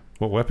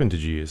 What weapon did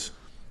you use?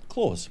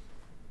 Claws.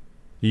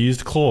 You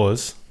used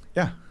claws.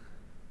 Yeah.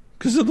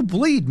 Because of the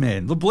bleed,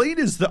 man. The bleed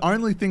is the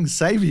only thing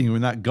saving you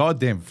in that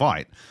goddamn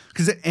fight.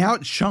 Because it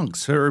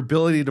out-chunks her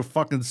ability to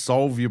fucking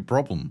solve your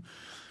problem.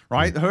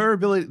 Right?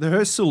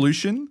 Her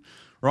solution,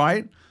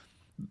 right?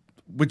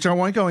 Which I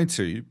won't go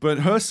into, but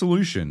her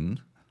solution,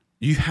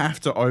 you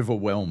have to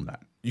overwhelm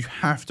that. You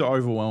have to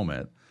overwhelm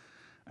it.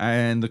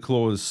 And the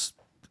claws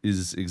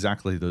is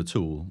exactly the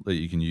tool that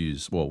you can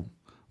use. Well,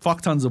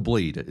 fuck tons of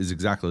bleed is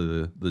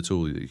exactly the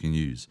tool that you can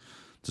use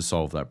to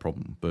solve that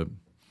problem. But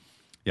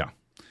yeah.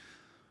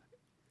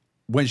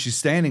 When she's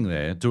standing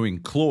there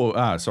doing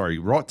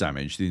rot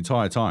damage the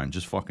entire time,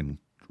 just fucking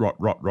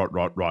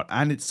rot.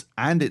 And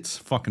it's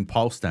fucking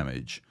pulse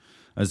damage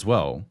as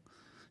well.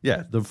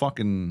 Yeah, the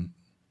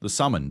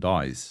summon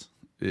dies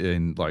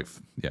in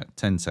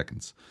 10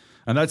 seconds.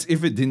 And that's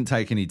if it didn't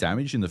take any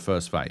damage in the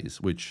first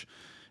phase, which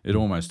it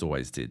almost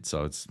always did.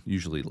 So it's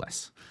usually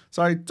less.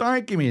 So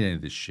don't give me any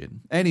of this shit.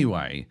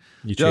 Anyway,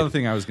 the other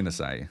thing I was going to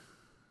say,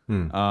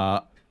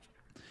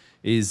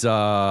 is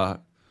I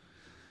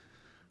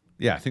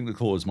think the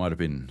claws might have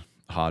been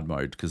hard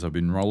mode because I've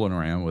been rolling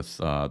around with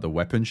the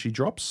weapon she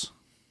drops,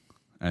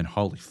 and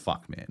holy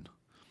fuck, man.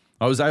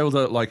 I was able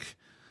to, like,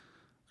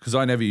 because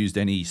I never used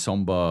any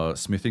somber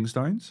smithing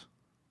stones,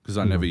 because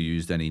I never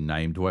used any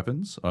named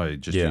weapons. I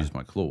just used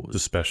my claws. The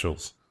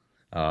specials.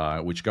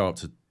 Which go up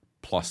to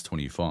plus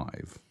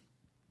 25.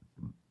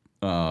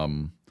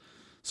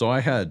 So I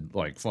had,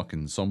 like,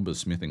 fucking somber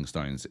smithing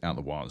stones out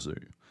the wazoo.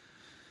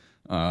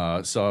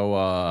 So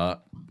I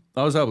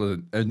was able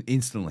to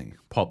instantly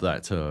pop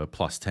that to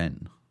plus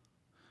 10.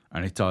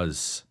 And it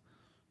does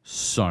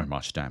so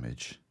much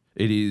damage.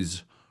 It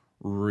is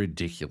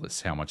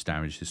ridiculous how much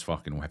damage this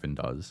fucking weapon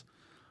does.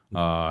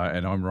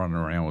 And I'm running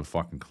around with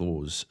fucking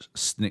claws,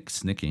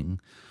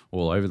 snicking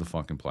all over the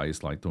fucking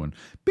place, like doing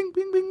bing,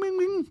 bing, bing, bing,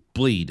 bing,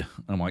 bleed.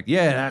 I'm like,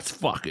 yeah, that's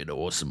fucking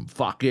awesome.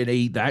 Fucking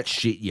eat that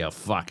shit, you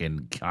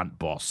fucking cunt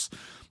boss.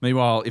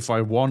 Meanwhile, if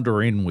I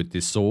wander in with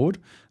this sword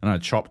and I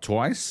chop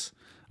twice,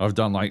 I've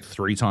done like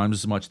 3 times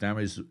as much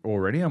damage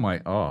already. I'm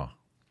like, oh,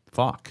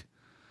 fuck.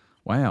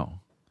 Wow.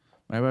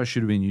 Maybe I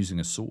should have been using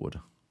a sword.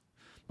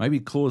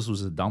 Maybe claws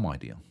was a dumb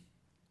idea.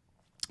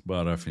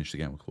 But I finished the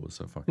game with claws,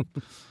 so fuck it.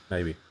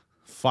 Maybe.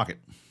 Fuck it.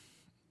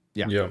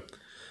 Yeah. Yeah.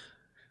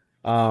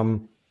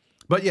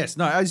 But yes,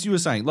 no, as you were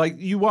saying, like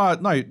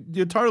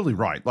you're totally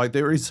right. Like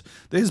there's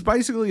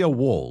basically a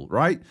wall,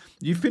 right?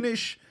 You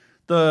finish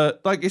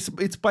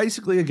it's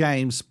basically a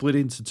game split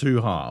into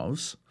 2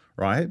 halves,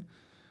 right?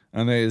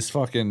 And there's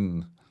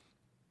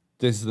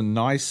the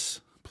nice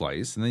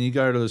place, and then you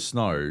go to the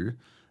snow,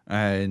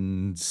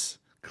 and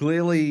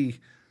clearly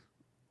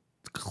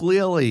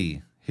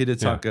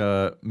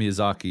Hidetaka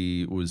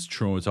Miyazaki was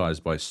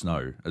traumatized by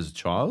snow as a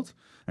child,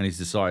 and he's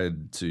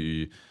decided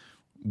to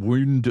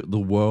wound the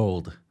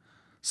world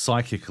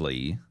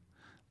psychically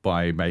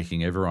by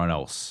making everyone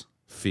else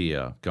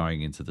fear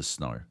going into the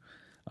snow.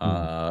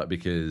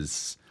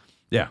 Because,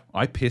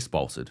 I piss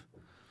bolted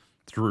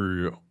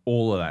through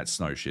all of that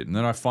snow shit. And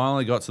then I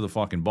finally got to the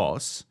fucking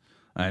boss,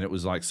 and it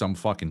was like some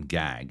fucking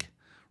gag,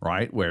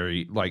 right? Where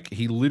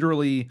he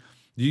literally,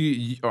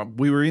 we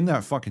were in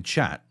that fucking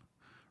chat,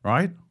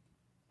 right?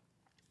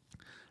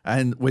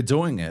 And we're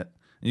doing it.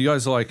 And you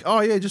guys are like, oh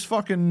yeah, just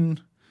fucking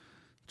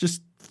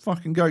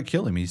go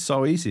kill him. He's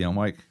so easy. I'm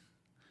like,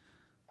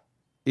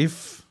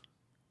 if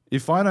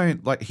I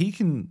don't, like, he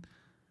can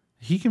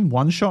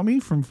one-shot me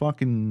from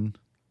fucking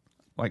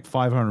like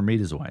 500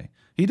 meters away.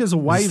 He does a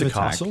wave attack.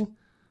 Castle?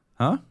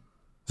 Huh?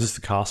 Is this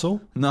the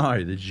castle?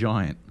 No, the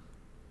giant.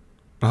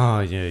 Oh,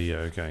 yeah,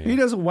 okay. He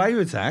does a wave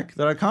attack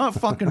that I can't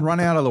fucking run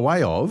out of the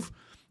way of,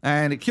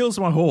 and it kills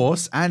my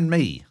horse and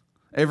me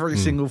every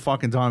single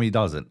fucking time he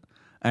does it.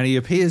 And he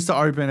appears to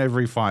open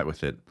every fight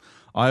with it.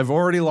 I've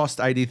already lost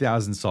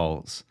 80,000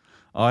 souls.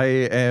 I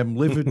am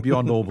livid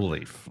beyond all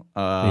belief.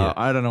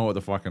 I don't know what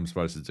the fuck I'm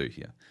supposed to do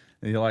here.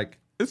 And you're like,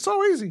 it's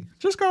so easy.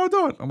 Just go and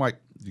do it. I'm like,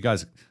 you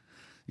guys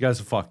are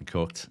fucking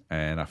cooked,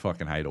 and I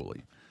fucking hate all of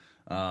you.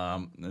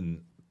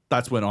 And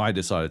that's when I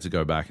decided to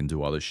go back and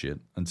do other shit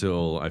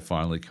until I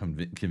finally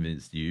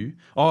convinced you.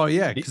 Oh,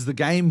 yeah, because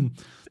the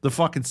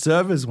fucking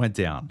servers went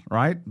down,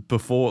 right?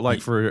 Before,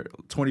 like, for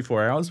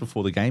 24 hours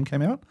before the game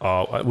came out.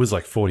 Oh, it was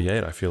like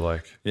 48, I feel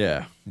like.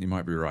 Yeah, you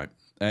might be right.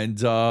 And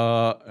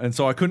so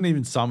I couldn't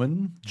even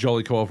summon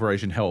Jolly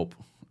Cooperation help.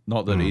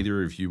 Not that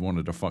either of you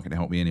wanted to fucking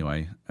help me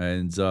anyway.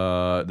 And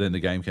then the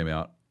game came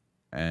out,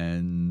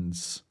 and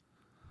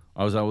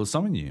I was able to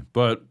summon you.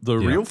 But the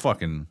real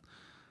fucking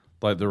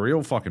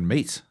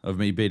meat of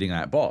me beating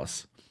that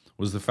boss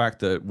was the fact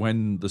that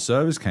when the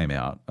servers came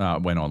out,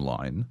 went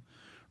online,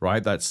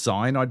 right, that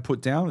sign I'd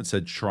put down that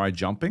said "try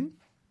jumping,"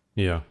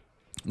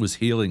 was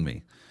healing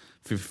me,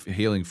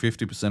 healing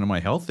 50% of my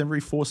health every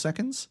 4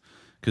 seconds,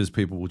 because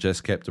people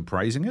just kept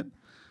appraising it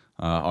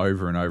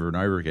over and over and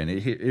over again.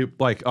 It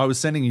like, I was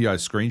sending you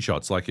guys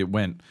screenshots, like it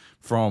went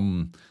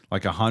from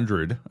like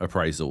 100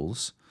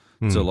 appraisals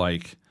to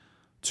like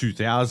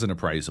 2,000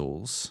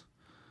 appraisals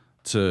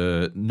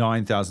to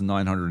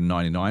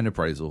 9,999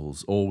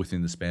 appraisals, all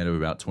within the span of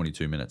about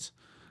 22 minutes.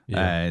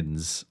 And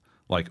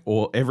like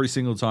every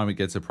single time it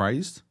gets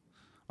appraised,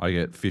 I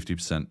get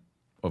 50%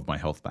 of my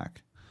health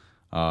back.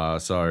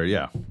 So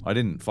yeah, I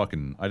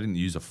didn't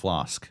use a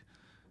flask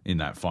in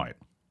that fight.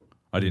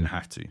 I didn't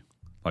have to.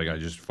 Like, I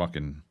just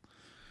fucking,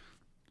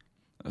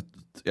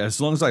 as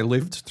long as I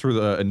lived through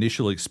the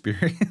initial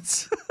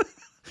experience,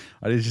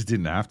 I just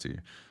didn't have to.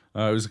 It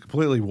was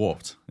completely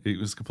warped. It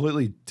was a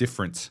completely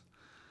different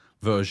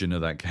version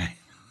of that game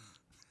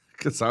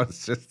because I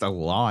was just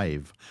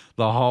alive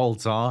the whole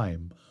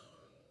time,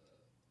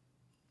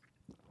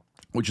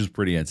 which is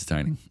pretty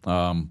entertaining.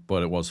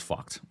 But it was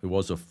fucked. It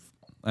was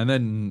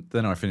and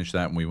then I finished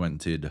that and we went and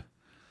did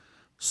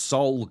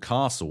Seoul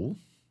Castle.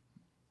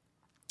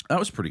 That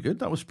was pretty good.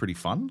 That was pretty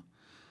fun.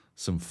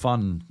 Some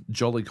fun,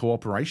 jolly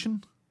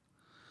cooperation.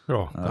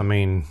 Oh, I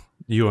mean,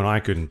 you and I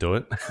couldn't do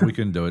it. We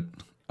couldn't do it.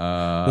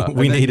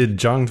 We needed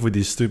Junged with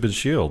his stupid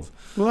shield.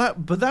 Well,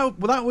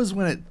 that was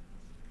when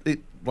it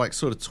like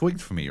sort of twigged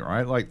for me,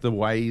 right? Like the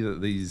way that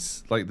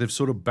these, like, they've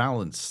sort of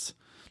balanced.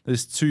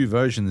 there's two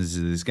versions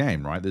of this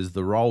game, right? There's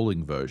the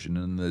rolling version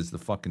and there's the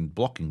fucking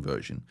blocking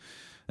version.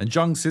 And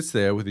Jung sits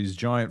there with his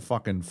giant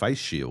fucking face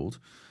shield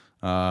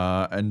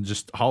and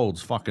just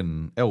holds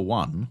fucking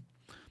L1,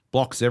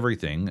 blocks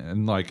everything,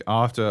 and like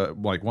after,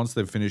 like once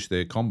they've finished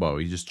their combo,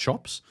 he just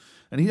chops.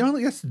 And he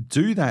only has to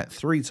do that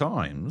 3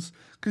 times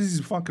because his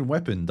fucking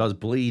weapon does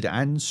bleed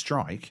and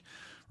strike,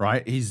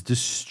 right? He's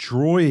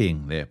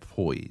destroying their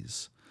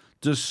poise.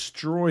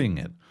 Destroying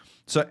it.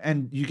 So,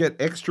 and you get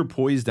extra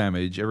poise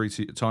damage every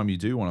time you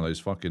do one of those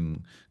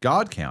fucking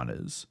guard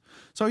counters.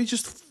 So he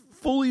just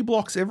fully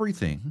blocks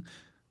everything.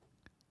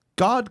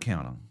 Guard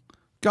counter.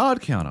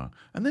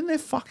 And then they're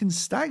fucking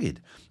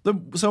staggered.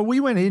 So we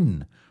went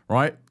in,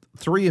 right?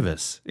 3 of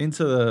us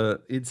into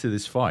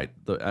this fight,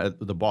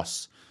 the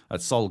boss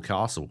at Sol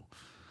Castle.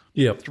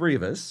 Yep. 3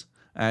 of us.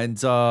 And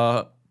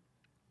got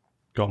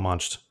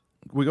munched.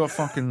 we got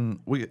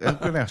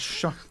our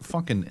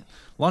fucking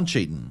lunch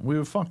eaten. We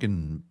were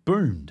fucking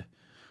boomed,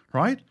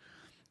 right?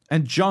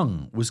 And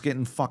Jung was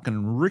getting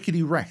fucking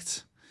rickety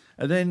wrecked.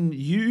 And then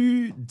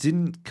you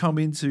didn't come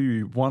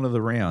into one of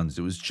the rounds.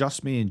 It was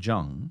just me and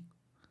Jung.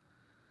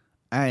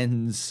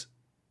 And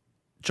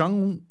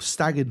Jung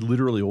staggered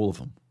literally all of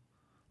them.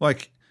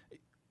 Like,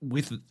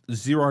 with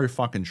 0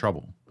 fucking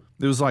trouble.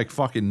 There was like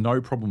fucking no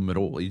problem at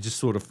all. He just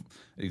sort of,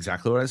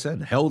 exactly what I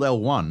said, held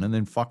L1 and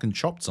then fucking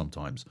chopped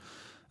sometimes.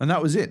 And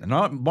that was it.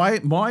 And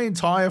my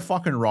entire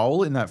fucking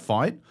role in that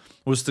fight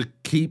was to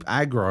keep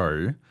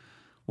aggro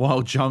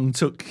while Jung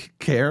took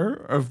care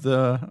of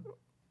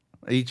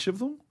each of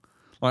them.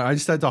 Like, I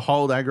just had to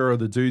hold aggro of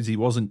the dudes he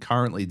wasn't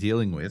currently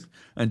dealing with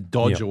and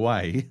dodge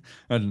away.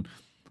 And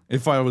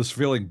if I was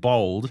feeling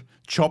bold,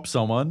 chop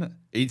someone,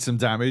 eat some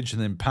damage,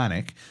 and then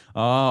panic.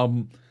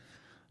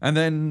 And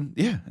then,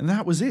 and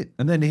that was it.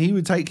 And then he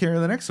would take care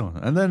of the next one.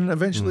 And then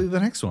eventually the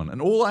next one.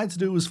 And all I had to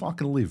do was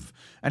fucking live.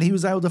 And he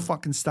was able to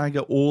fucking stagger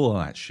all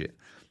of that shit.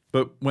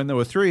 But when there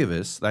were 3 of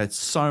us, they had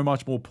so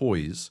much more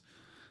poise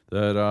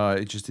that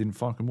it just didn't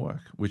fucking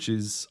work. Which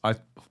is, I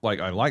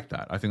like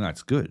that. I think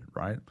that's good,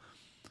 right?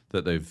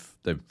 That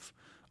they've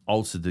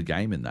altered the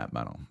game in that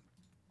manner.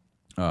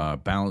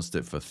 Balanced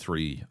it for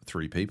three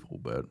people.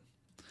 But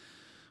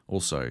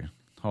also,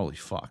 holy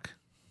fuck.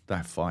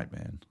 That fight,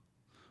 man.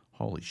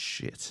 Holy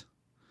shit.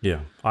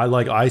 Yeah.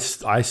 I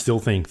still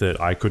think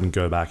that I couldn't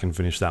go back and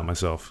finish that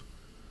myself.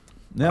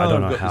 Now I don't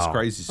I've know got this how.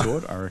 crazy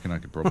sword, I reckon I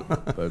could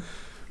probably. But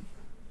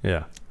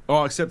Yeah.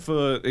 oh, except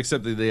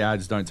that the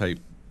ads don't take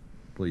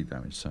bleed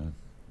damage. So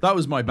that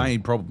was my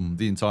main problem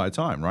the entire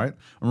time, right?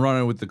 I'm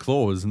running with the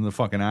claws, and the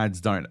fucking ads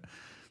don't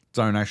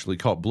actually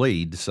cop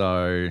bleed.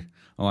 So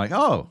I'm like,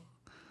 oh,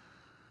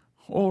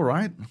 all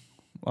right,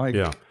 like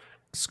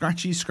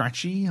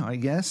scratchy, I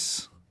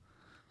guess.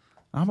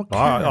 I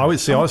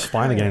was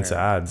fine against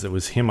ads. It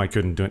was him I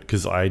couldn't do it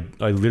because I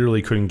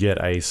literally couldn't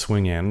get a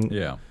swing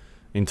in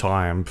in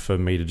time for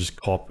me to just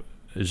cop.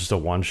 It's just a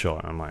one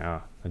shot. I'm like,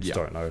 I just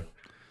don't know.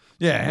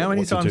 Yeah, how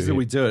many times did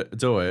we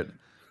do it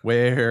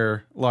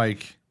where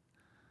like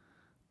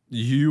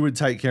you would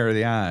take care of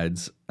the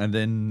ads and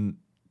then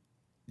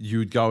you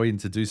would go in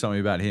to do something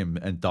about him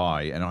and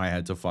die, and I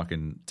had to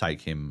fucking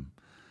take him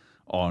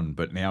on,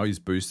 but now he's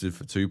boosted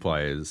for 2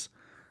 players.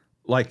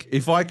 Like,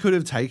 if I could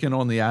have taken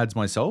on the ads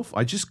myself,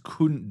 I just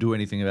couldn't do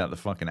anything about the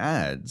fucking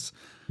ads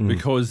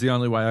because the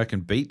only way I can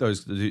beat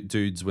those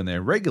dudes when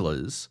they're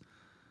regulars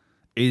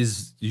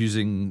is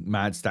using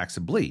mad stacks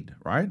of bleed,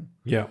 right?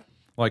 Yeah.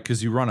 Like,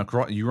 because you run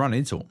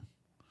into them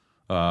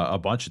a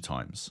bunch of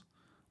times.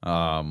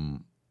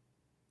 And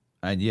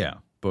yeah,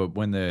 but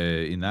when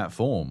they're in that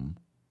form,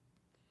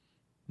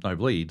 no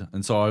bleed.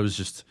 And so I was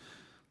just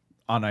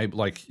unable,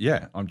 like,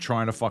 I'm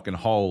trying to fucking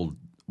hold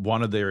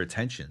one of their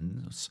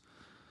attentions,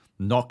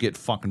 not get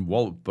fucking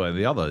walloped by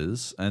the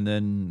others, and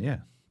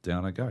then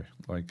down I go.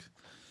 Like,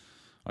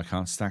 I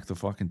can't stack the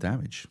fucking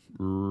damage.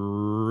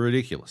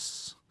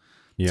 Ridiculous.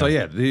 Yeah.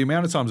 So the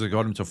amount of times I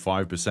got him to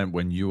 5%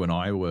 when you and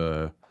I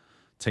were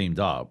teamed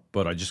up,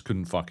 but I just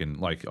couldn't fucking,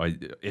 like, I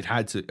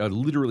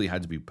literally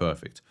had to be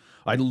perfect.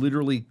 I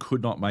literally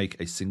could not make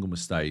a single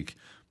mistake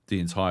the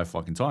entire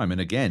fucking time.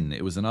 And again,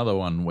 it was another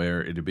one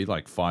where it'd be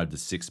like 5 to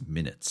 6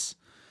 minutes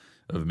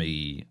of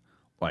me,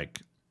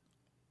 like,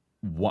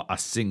 a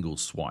single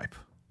swipe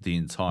the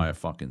entire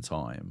fucking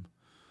time,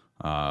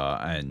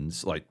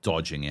 and like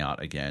dodging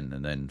out again,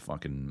 and then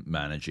fucking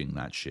managing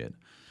that shit,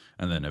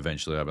 and then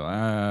eventually I'll be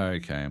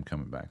like, okay, I'm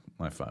coming back.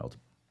 I failed.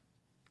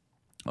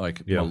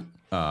 Like, the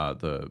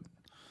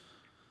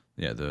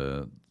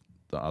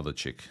other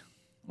chick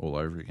all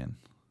over again.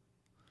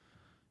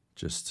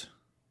 Just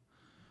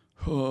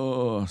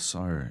so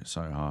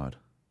hard.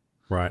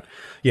 Right.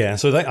 Yeah.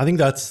 So I think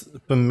that's,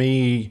 for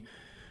me,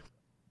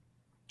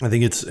 I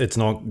think it's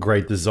not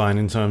great design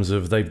in terms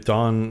of they've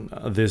done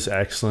this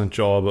excellent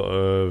job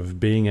of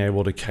being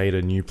able to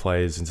cater new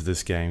players into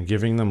this game,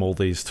 giving them all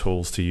these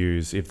tools to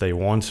use if they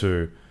want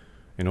to,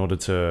 in order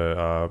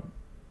to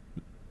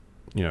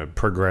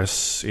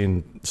progress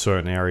in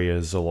certain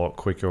areas a lot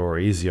quicker or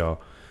easier.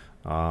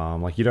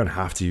 Like, you don't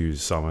have to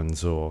use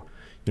summons, or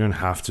you don't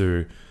have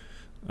to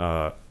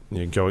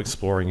go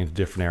exploring into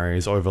different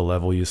areas, over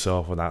level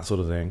yourself, and that sort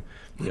of thing.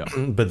 Yeah.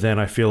 But then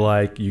I feel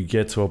like you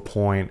get to a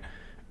point,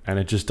 and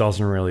it just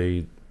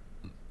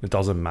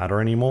doesn't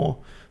matter anymore.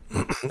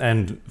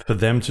 And for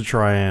them to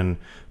try and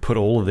put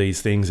all of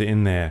these things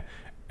in there,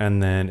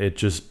 and then it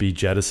just be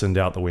jettisoned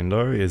out the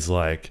window is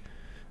like,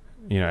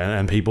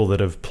 and people that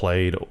have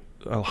played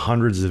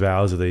hundreds of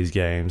hours of these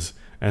games,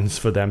 and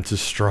for them to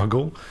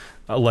struggle,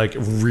 like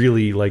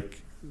really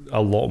like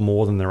a lot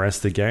more than the rest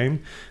of the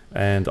game.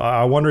 And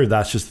I wonder if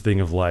that's just the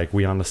thing of like,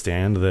 we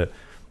understand that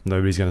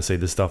nobody's going to see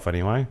this stuff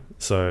anyway,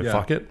 so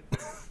fuck it.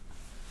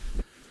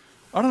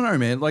 I don't know,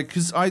 man. Like,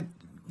 because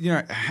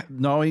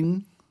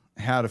knowing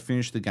how to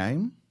finish the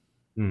game,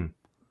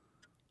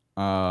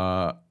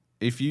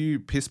 if you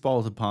piss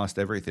bolted past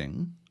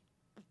everything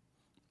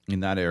in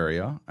that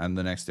area and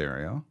the next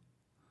area,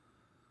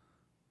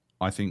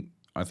 I think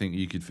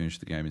you could finish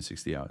the game in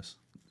 60 hours.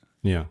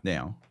 Yeah.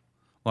 Now,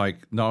 like,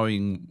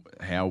 knowing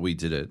how we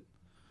did it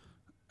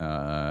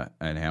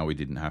and how we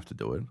didn't have to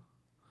do it.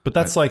 But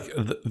that's like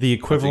the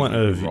equivalent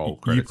of,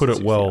 you put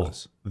it well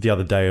the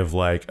other day, of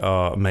like,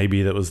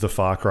 maybe that was the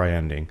Far Cry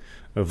ending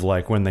of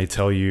like when they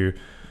tell you,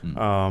 stay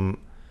on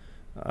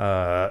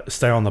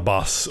the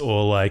bus,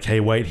 or like, hey,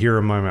 wait here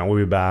a moment,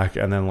 we'll be back,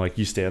 and then like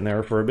you stand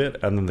there for a bit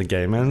and then the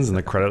game ends and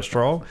the credits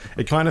roll.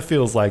 It kind of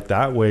feels like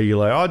that, where you're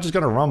like, I'm just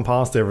gonna run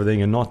past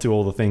everything and not do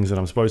all the things that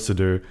I'm supposed to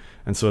do,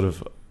 and sort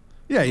of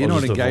you're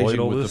not just avoid engaging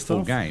all with the this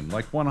full stuff. game,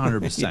 like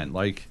 100%.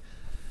 Like,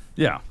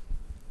 yeah.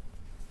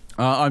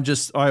 I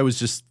was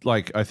just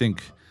like, I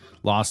think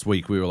last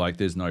week we were like,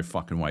 there's no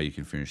fucking way you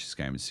can finish this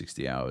game in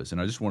 60 hours. And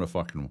I just want to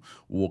fucking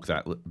walk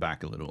that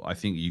back a little. I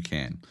think you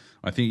can.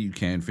 I think you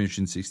can finish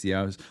in 60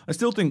 hours. I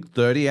still think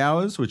 30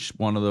 hours, which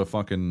one of the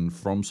fucking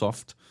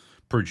FromSoft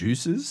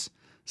producers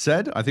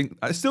said,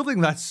 I still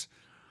think that's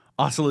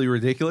utterly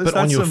ridiculous. But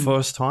that's on your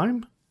first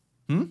time?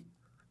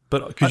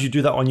 But could you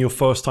do that on your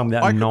first time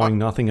without knowing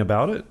nothing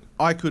about it?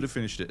 I could have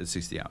finished it at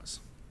 60 hours.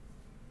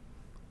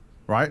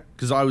 Right?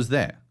 Because I was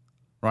there.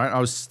 Right? I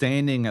was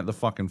standing at the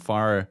fucking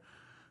fire,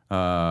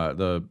 at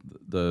the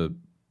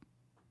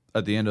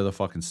end of the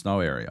fucking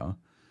snow area.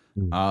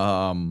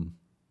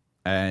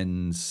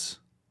 And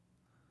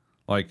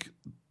like,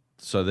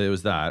 so there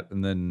was that.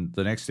 And then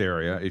the next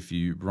area, if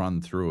you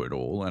run through it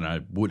all, and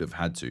I would have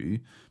had to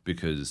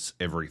because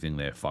everything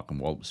there fucking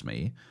walloped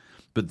me.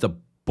 But the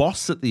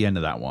boss at the end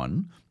of that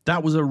one,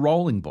 that was a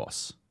rolling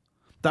boss.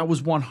 That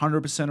was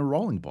 100% a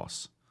rolling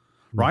boss.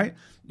 Right?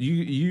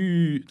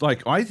 You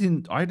like, I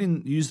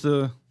didn't use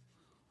the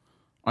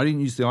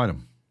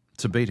item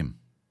to beat him.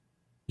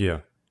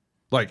 Yeah.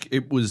 Like,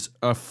 it was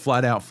a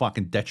flat out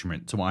fucking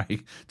detriment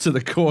to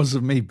the cause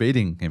of me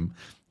beating him.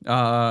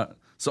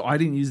 So I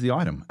didn't use the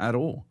item at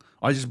all.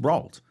 I just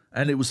rolled,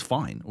 and it was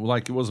fine.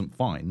 Like, it wasn't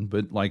fine,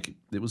 but like,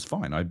 it was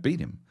fine. I beat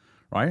him,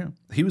 right?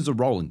 He was a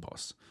rolling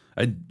boss.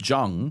 And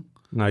Jung,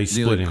 No, he's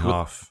split in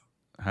half.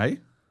 Hey,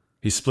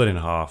 He's split in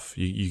half.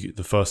 You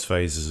the first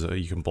phase is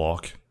you can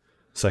block.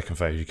 Second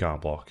phase you can't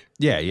block.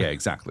 yeah,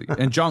 exactly.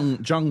 And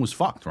Jung was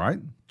fucked, right?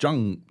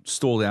 Jung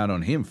stalled out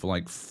on him for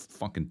like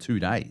fucking 2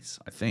 days,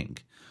 I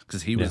think,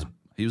 because he was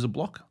a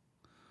blocker,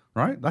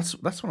 right? That's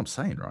what I'm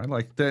saying, right?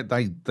 Like,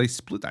 they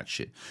split that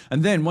shit,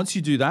 and then once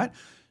you do that,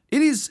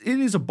 it is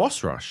a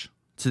boss rush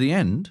to the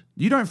end.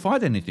 You don't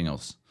fight anything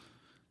else.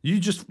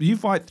 You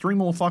fight 3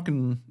 more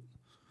fucking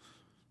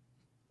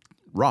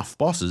rough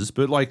bosses,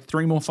 but like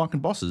 3 more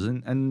fucking bosses,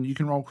 and you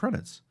can roll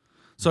credits.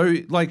 So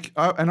like,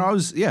 I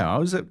was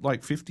at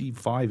like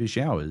 55-ish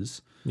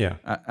hours. Yeah.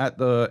 At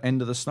the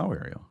end of the snow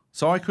area,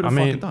 so I could have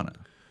fucking done it.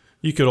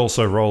 You could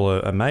also roll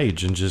a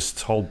mage and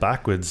just hold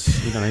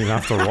backwards. You don't even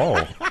have to roll.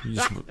 You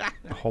just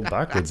hold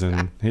backwards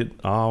and hit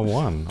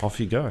R1. Off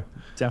you go.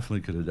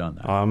 Definitely could have done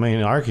that. I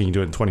mean, I reckon you can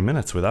do it in 20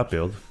 minutes with that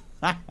build.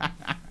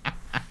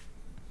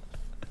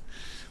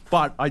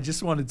 But I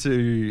just wanted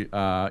to,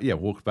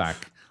 walk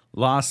back.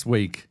 Last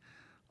week,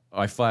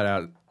 I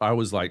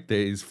was like,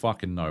 there's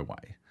fucking no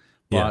way.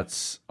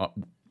 But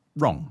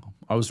wrong.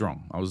 I was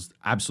wrong. I was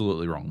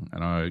absolutely wrong.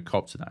 And I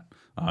copped to that.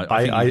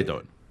 I think you could do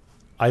it.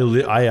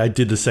 I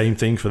did the same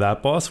thing for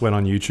that boss. Went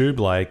on YouTube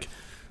like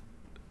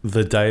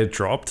the day it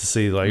dropped to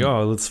see like,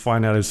 let's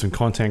find out if some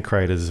content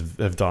creators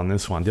have done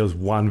this one. There was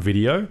one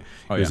video.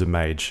 It was a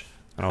mage.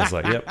 And I was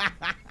like, yep,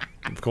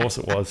 of course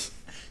it was.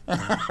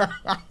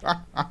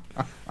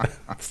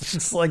 It's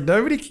just like,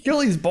 nobody can kill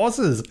these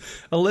bosses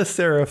unless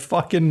they're a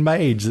fucking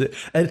mage. And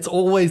it's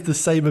always the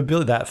same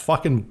ability, that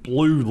fucking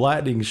blue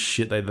lightning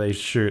shit they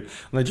shoot.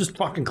 And they just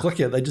fucking click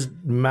it, they just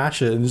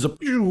mash it, and there's a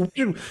pew,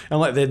 pew. And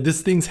like,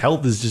 this thing's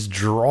health is just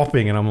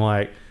dropping. And I'm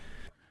like,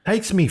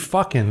 takes me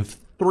fucking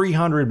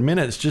 300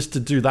 minutes just to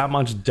do that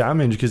much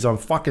damage because I'm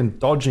fucking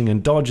dodging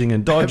and dodging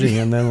and dodging.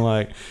 And then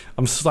like,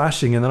 I'm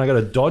slashing, and then I got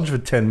to dodge for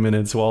 10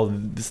 minutes while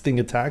this thing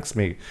attacks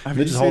me.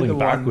 They're just holding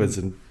backwards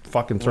and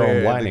fucking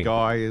throwing lightning. The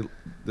guy,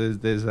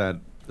 there's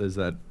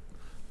that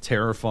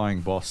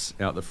terrifying boss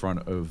out the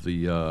front of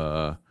the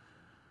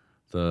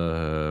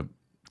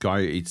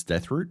guy who eats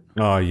Deathroot.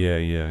 Oh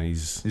yeah,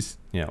 he's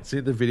yeah. See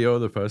the video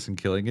of the person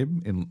killing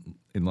him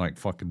in like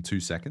fucking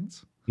 2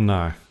 seconds?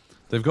 No.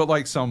 They've got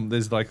like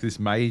there's like this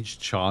mage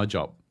charge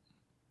up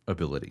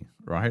ability,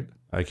 right?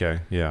 Okay,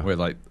 yeah. Where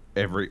like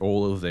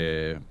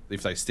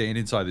if they stand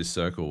inside this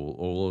circle,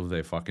 all of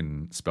their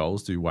fucking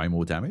spells do way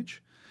more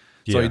damage.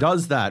 So Yeah. he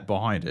does that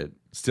behind it,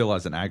 still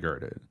hasn't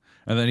aggroed it.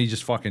 And then he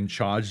just fucking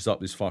charges up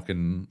this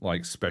fucking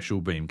like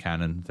special beam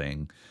cannon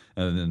thing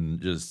and then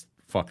just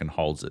fucking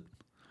holds it.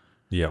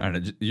 Yeah. And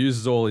it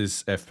uses all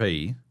his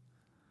FP,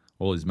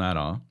 all his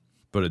mana,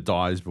 but it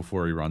dies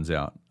before he runs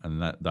out.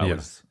 And that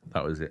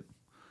was it.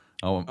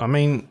 Oh, I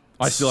mean,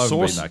 I still haven't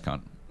beaten that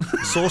cunt.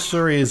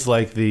 sorcery is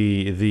like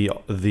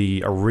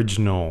the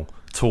original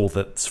tool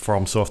that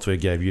From Software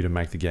gave you to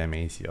make the game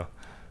easier.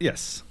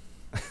 Yes.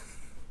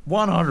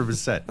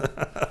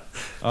 100%.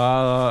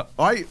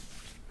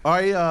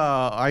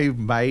 I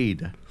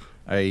made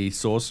a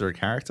sorcerer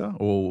character,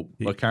 or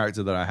a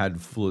character that I had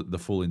the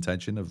full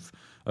intention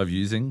of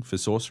using for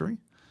sorcery,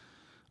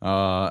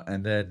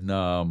 and then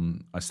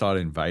I started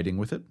invading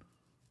with it,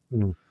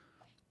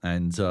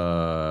 and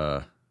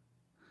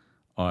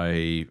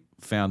I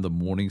found the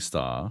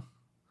Morningstar,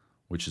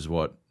 which is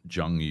what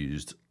Jung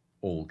used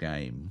all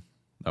game.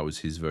 That was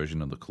his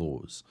version of the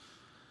claws,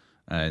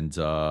 and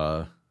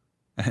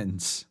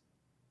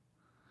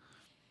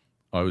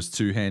I was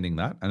two-handing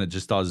that, and it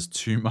just does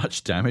too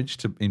much damage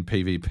in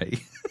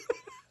PvP.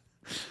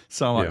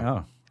 So I'm like,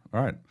 oh,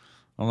 all right.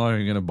 I'm not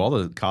even going to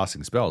bother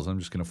casting spells. I'm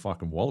just going to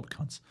fucking wallop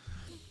cunts.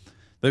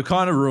 They've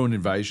kind of ruined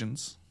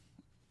invasions,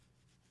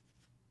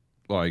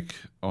 like,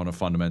 on a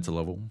fundamental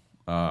level.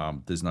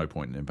 There's no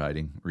point in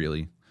invading,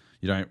 really.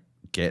 You don't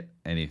get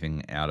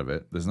anything out of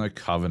it. There's no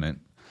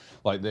covenant.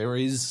 Like,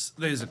 there's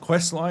a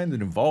quest line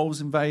that involves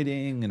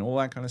invading and all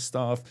that kind of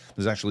stuff.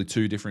 There's actually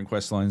 2 different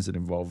quest lines that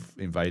involve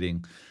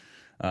invading.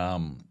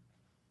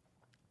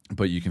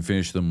 But you can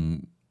finish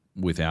them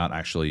without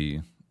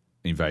actually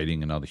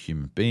invading another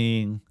human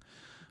being,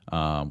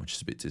 which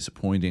is a bit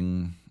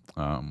disappointing.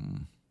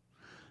 And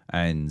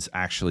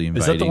actually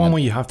invading... Is that the one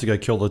where you have to go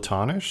kill the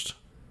Tarnished?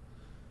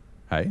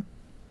 Hey?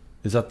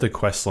 Is that the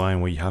quest line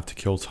where you have to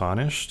kill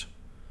Tarnished?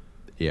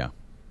 Yeah.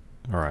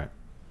 All right.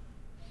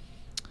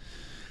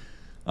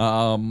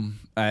 And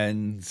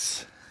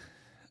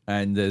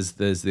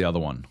there's the other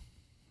one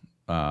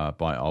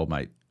by old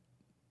mate.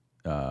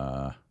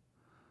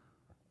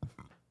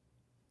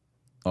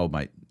 Old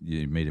mate,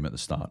 you meet him at the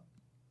start.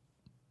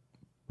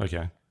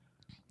 Okay.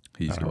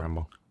 I don't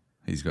remember.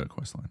 He's got a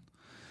quest line.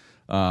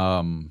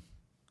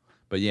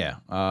 But yeah.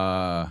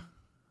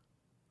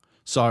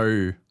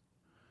 So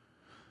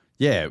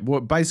yeah,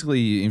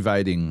 basically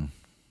invading,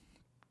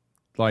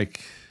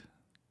 like,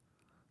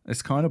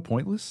 it's kind of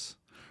pointless,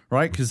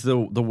 right? Because the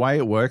way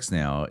it works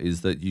now is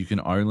that you can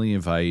only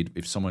invade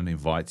if someone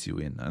invites you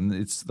in, and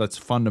that's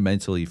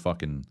fundamentally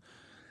fucking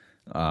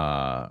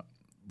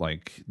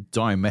like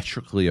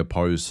diametrically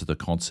opposed to the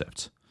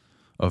concept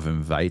of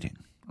invading,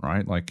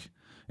 right? Like,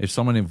 if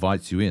someone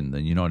invites you in,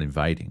 then you're not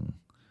invading,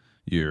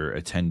 you're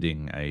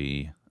attending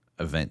a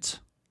event,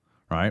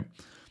 right?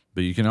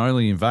 But you can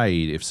only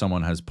invade if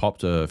someone has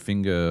popped a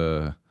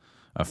fur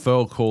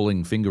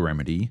calling finger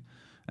remedy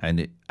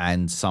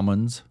and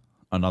summoned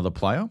another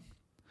player.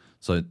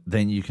 So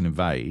then you can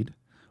invade,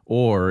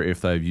 or if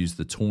they've used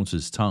the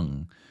Taunter's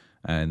Tongue.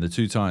 And the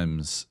 2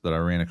 times that I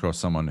ran across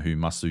someone who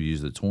must have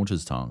used the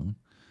Taunter's Tongue,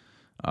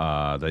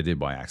 they did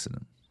by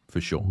accident, for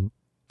sure.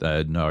 They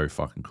had no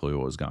fucking clue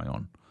what was going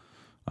on.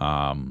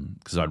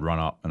 Because I'd run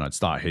up and I'd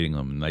start hitting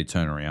them, and they'd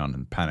turn around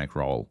and panic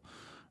roll,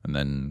 and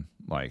then,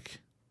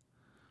 like,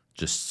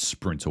 just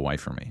sprint away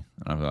from me.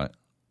 And I'm like,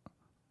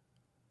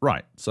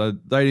 right. So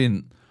they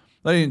didn't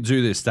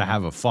do this to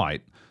have a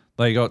fight.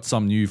 They got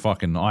some new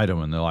fucking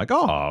item, and they're like,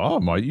 oh, I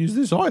might use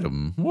this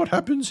item. What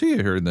happens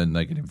here? And then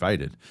they get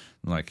invaded.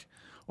 I'm like,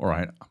 all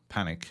right,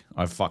 panic.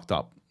 I've fucked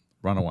up.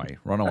 Run away.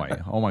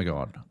 Oh my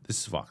God, this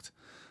is fucked.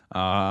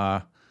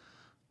 Yeah.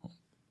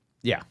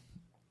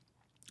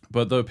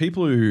 But the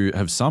people who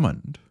have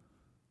summoned,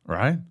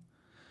 right?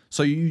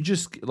 So you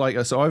just,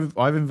 like, so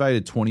I've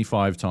invaded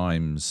 25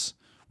 times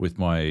with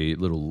my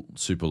little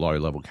super low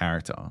level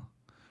character,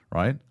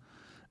 right?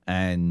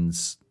 And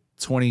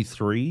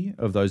 23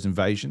 of those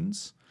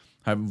invasions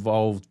have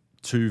involved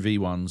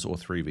 2v1s or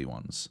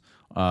 3v1s.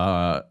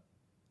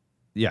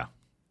 Yeah,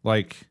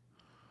 like,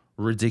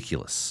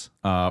 ridiculous.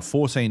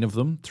 14 of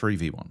them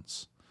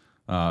 3v1s,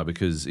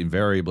 because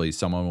invariably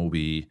someone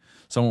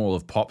will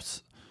have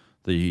popped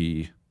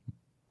the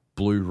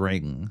blue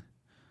ring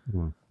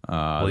that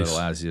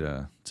allows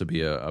you to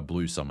be a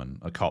blue summon,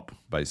 a cop,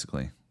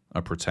 basically,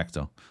 a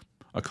protector,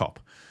 a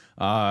cop.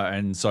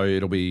 And so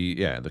it'll be,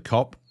 the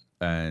cop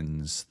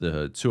and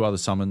the 2 other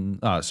summon,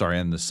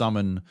 and the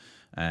summon,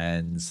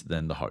 and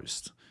then the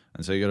host.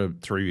 And so you got a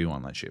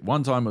 3v1 that shit.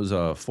 One time it was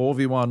a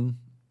 4v1,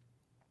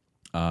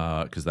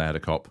 because they had a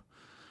cop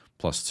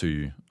plus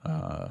 2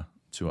 other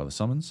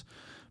summons.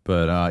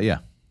 But yeah,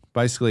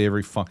 basically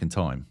every fucking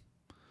time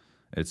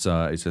it's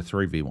a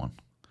 3v1.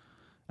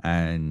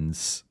 And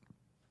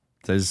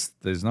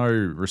there's no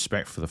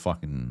respect for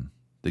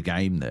the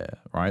game there,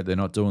 right? They're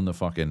not doing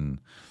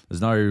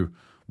there's no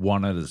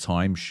one at a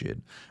time shit.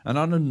 And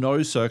under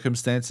no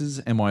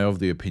circumstances am I of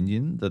the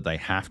opinion that they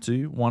have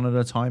to one at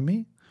a time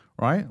me,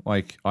 right?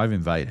 Like, I've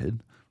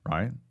invaded,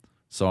 right?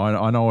 So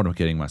I know what I'm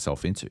getting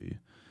myself into.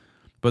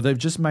 But they've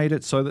just made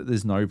it so that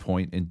there's no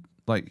point in,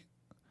 like,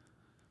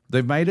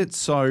 they've made it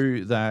so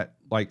that,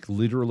 like,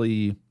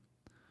 literally,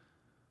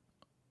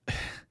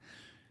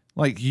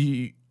 like,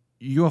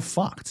 you're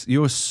fucked.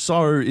 It's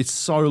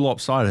so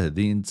lopsided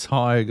the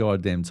entire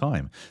goddamn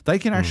time. They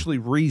can actually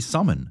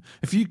re-summon.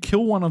 If you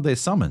kill one of their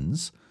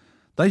summons,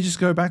 they just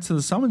go back to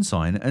the summon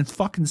sign and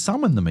fucking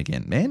summon them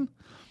again, man.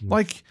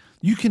 Like,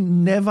 you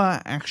can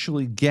never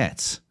actually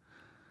get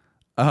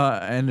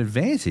an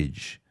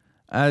advantage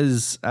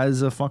as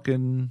a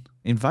fucking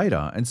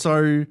invader. And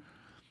so,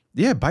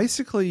 yeah,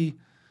 basically,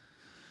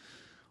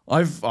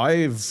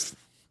 I've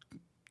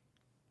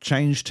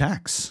changed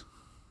tacks.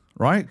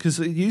 Right, because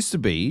it used to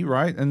be,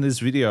 right, and there's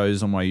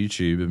videos on my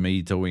YouTube of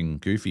me doing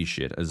goofy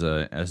shit as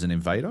an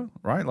invader,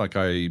 right? Like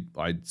I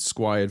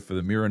squired for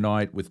the Mirror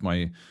Knight with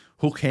my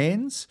hook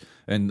hands,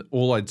 and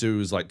all I'd do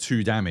was like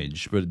 2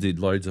 damage, but it did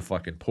loads of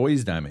fucking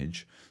poise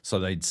damage. So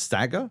they'd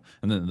stagger,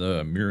 and then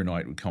the Mirror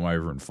Knight would come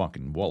over and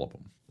fucking wallop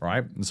them,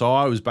 right? And so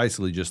I was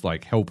basically just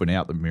like helping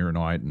out the Mirror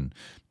Knight and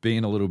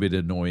being a little bit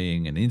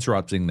annoying and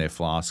interrupting their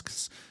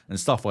flasks and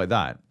stuff like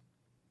that,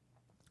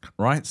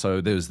 right?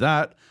 So there's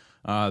that.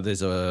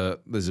 There's a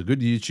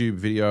good YouTube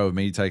video of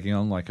me taking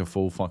on like a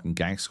full fucking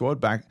gang squad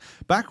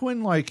back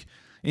when, like,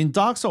 in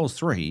Dark Souls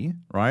 3,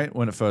 right,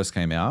 when it first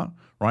came out,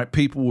 right,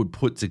 people would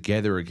put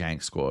together a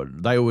gang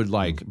squad. They would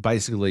like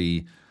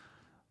basically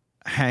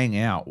hang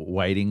out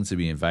waiting to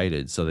be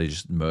invaded, so they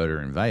just murder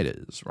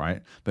invaders,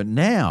 right? But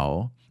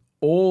now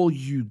all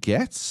you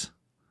get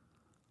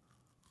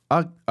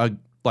are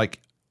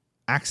like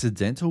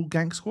accidental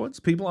gang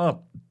squads. People are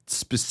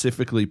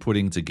specifically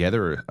putting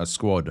together a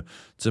squad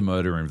to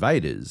murder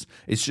invaders.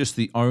 It's just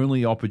the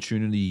only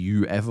opportunity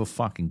you ever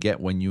fucking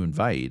get when you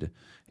invade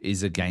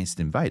is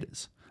against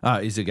invaders.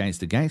 Is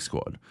against a gang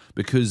squad,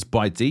 because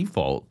by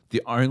default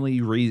the only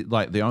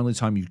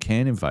time you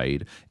can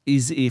invade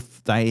is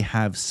if they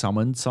have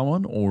summoned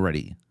someone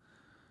already.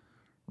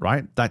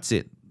 Right? That's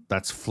it.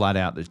 That's flat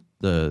out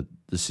the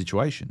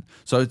situation.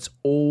 So it's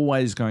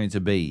always going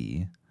to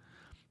be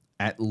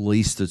at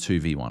least a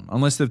 2v1,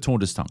 unless they've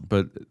torn his tongue,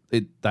 but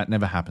that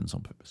never happens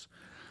on purpose.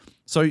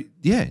 So,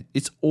 yeah,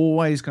 it's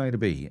always going to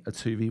be a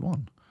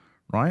 2v1,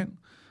 right?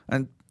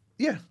 And,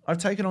 yeah, I've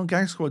taken on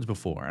gang squads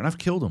before, and I've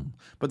killed them,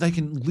 but they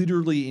can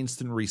literally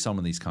instant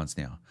resummon these cunts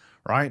now,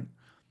 right?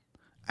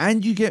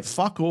 And you get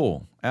fuck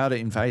all out of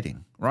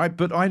invading, right?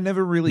 But I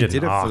never really did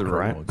it for the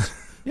rewards. Right?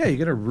 Yeah, you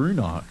get a rune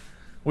arc,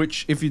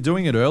 which, if you're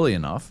doing it early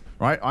enough,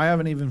 right? I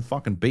haven't even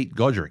fucking beat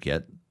Godric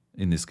yet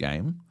in this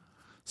game,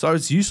 so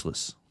it's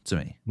useless to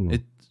me.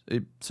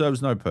 It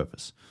serves no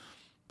purpose.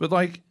 But,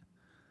 like,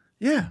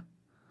 yeah,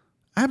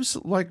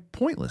 absolutely, like,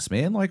 pointless,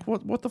 man. Like,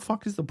 what the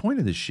fuck is the point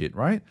of this shit,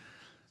 right?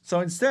 So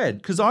instead,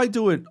 because I don't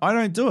do it. I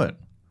don't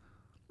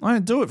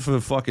do it for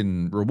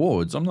fucking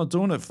rewards. I'm not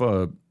doing it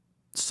for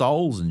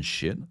souls and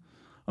shit.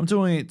 I'm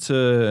doing it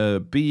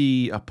to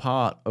be a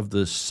part of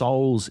the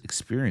Souls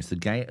experience,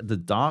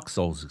 the Dark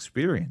Souls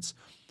experience.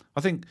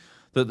 I think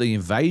that the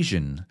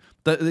invasion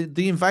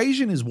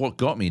is what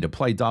got me to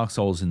play Dark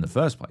Souls in the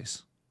first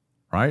place.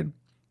 Right?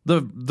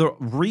 The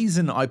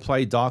reason I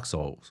played Dark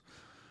Souls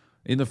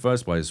in the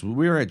first place,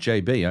 we were at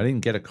JB. I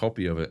didn't get a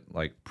copy of it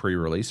like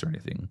pre-release or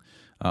anything,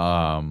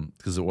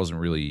 because it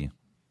wasn't really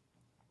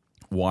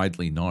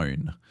widely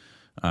known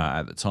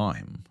at the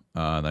time.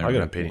 I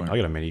got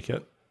a mini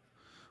kit.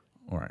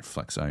 All right,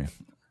 Flexo.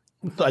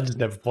 I just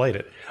never played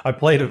it.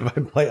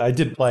 I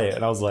did play it,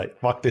 and I was like,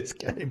 "Fuck this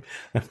game!"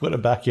 I put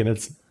it back in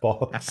its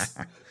box.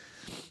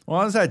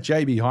 Well, I was at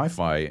JB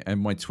Hi-Fi, and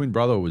my twin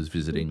brother was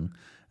visiting.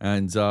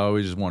 And we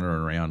were just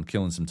wandering around,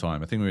 killing some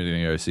time. I think we were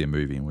going to go see a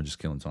movie, and we're just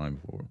killing time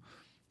before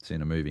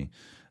seeing a movie.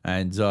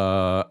 And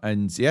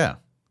yeah,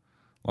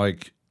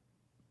 like,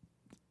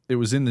 it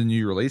was in the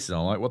new release, and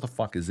I'm like, what the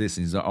fuck is this?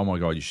 And he's like, oh my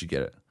God, you should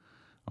get it.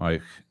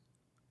 Like,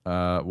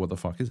 what the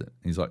fuck is it?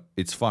 And he's like,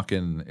 it's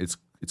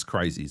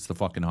crazy. It's the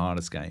fucking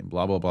hardest game.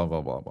 Blah, blah, blah,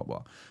 blah, blah, blah,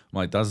 blah. I'm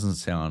like, doesn't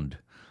sound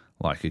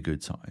like a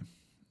good time.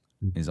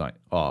 He's like,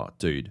 oh,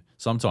 dude,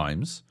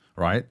 sometimes,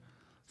 right?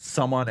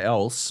 Someone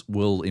else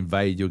will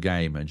invade your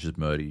game and just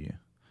murder you.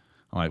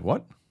 I'm like,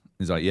 what?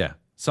 He's like, yeah.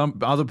 Some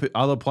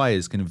other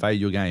players can invade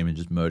your game and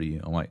just murder you.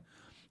 I'm like,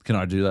 can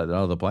I do that to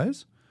other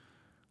players?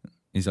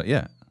 He's like,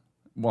 yeah.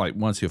 Well, like,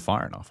 once you're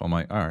fire enough. I'm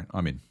like, all right,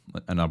 I'm in.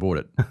 And I bought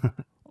it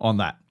on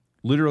that.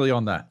 Literally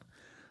on that.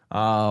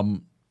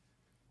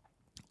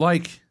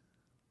 Like,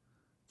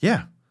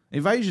 yeah,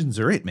 invasions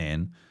are it,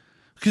 man.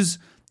 Because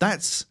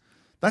that's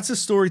a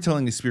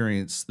storytelling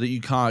experience that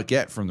you can't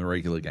get from the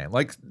regular game.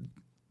 Like,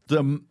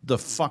 the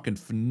fucking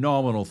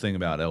phenomenal thing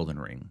about Elden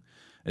Ring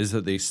is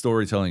that the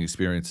storytelling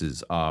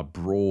experiences are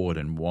broad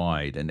and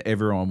wide, and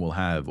everyone will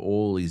have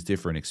all these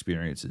different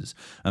experiences,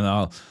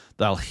 and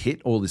they'll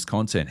hit all this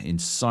content in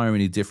so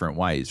many different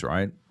ways,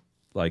 right?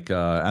 Like,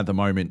 at the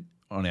moment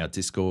on our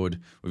Discord,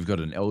 we've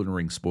got an Elden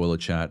Ring spoiler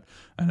chat,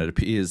 and it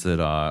appears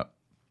that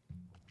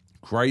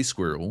Grey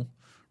Squirrel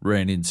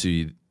ran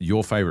into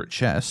your favorite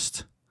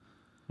chest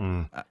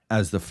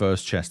as the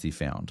first chest he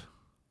found.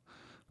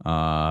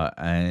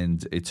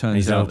 And it turns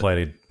He's out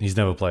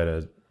never played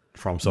a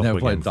From Software never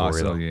played game Dark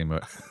before Souls either. game,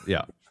 but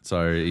yeah.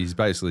 So he's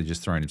basically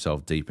just thrown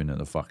himself deep into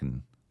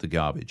the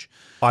garbage.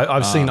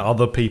 I've seen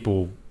other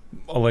people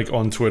like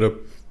on Twitter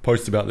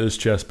post about this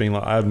chest being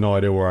like, I have no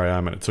idea where I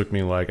am, and it took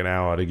me like an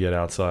hour to get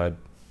outside.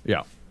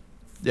 Yeah.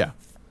 Yeah.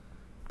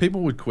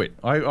 People would quit.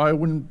 I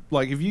wouldn't,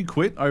 like, if you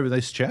quit over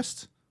this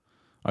chest,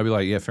 I'd be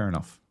like, yeah, fair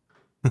enough.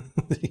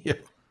 Yeah.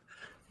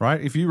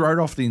 Right? If you wrote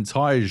off the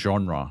entire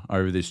genre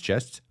over this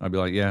chest, I'd be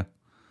like, yeah,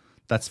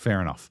 that's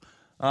fair enough.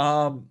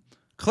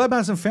 Kleb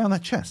hasn't found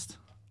that chest,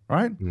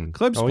 right?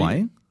 Kleb's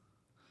playing.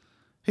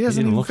 He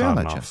hasn't didn't even look found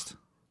hard that enough. chest.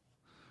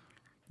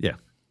 Yeah.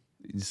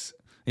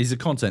 He's a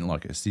content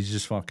locust. He's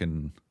just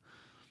fucking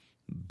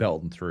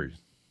belting through,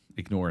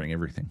 ignoring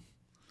everything.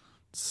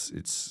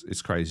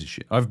 It's crazy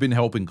shit. I've been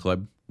helping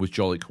Kleb with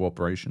Jolly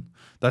Cooperation.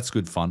 That's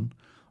good fun.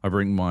 I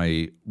bring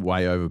my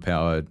way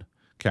overpowered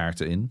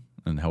character in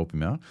and help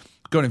him out.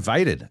 Got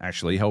invaded,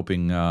 actually,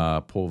 helping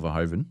Paul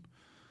Verhoeven.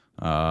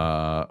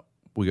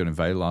 We got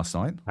invaded last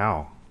night.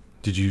 How?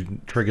 Did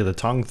you trigger the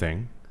tongue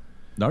thing?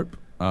 Nope.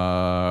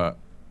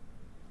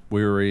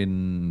 We were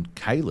in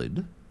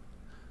Caelid,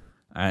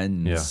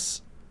 and Yeah.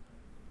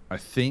 I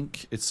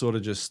think it's sort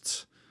of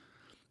just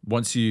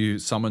once you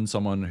summon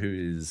someone who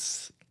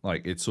is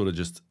like, it sort of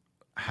just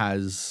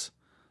has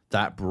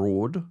that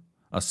broad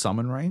a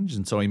summon range,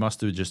 and so he must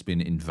have just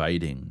been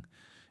invading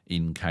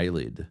in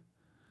Caelid,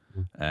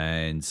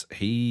 and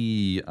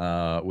he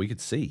we could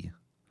see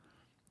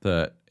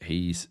that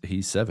he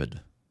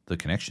severed the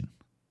connection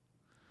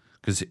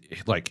because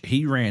like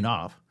he ran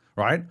up,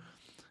 right?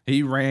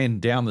 He ran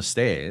down the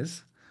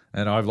stairs,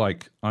 and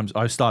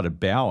I started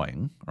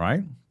bowing,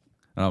 right?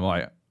 And I'm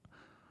like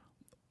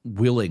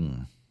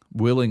willing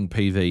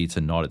PV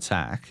to not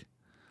attack,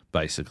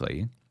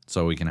 basically,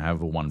 so we can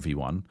have a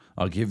 1v1.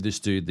 I'll give this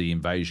dude the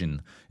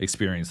invasion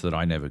experience that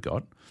I never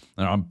got.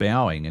 And I'm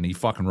bowing, and he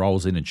fucking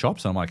rolls in and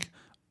chops. And I'm like,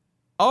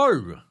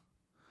 oh,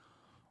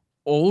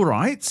 all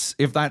right,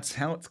 if that's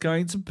how it's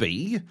going to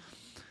be.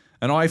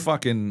 And I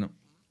fucking,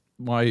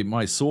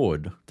 my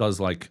sword does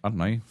like, I don't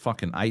know,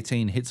 fucking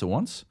 18 hits at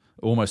once.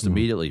 Almost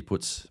immediately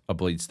puts a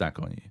bleed stack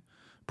on you.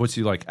 Puts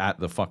you like at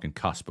the fucking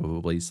cusp of a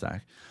bleed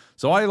stack.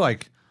 So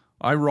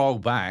I roll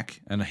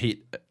back and hit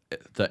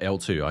the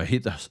L2. I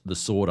hit the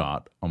sword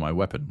art on my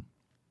weapon.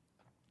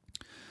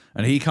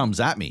 And he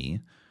comes at me,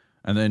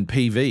 and then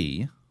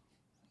PV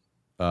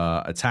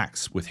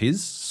attacks with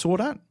his sword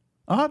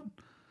art.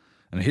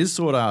 And his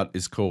sword art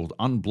is called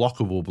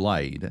Unblockable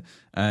Blade.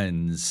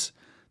 And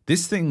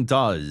this thing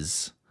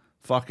does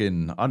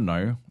fucking, I don't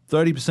know,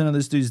 30% of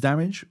this dude's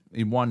damage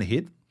in one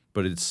hit,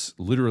 but it's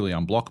literally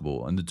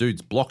unblockable. And the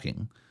dude's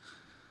blocking.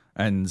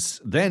 And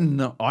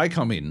then I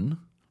come in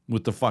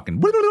with the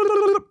fucking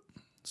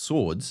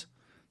swords,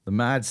 the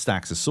mad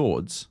stacks of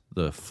swords,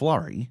 the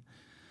flurry,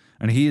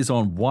 and he is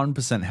on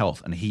 1%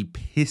 health, and he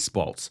piss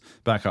bolts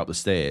back up the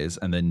stairs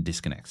and then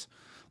disconnects.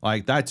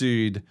 Like, that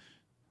dude,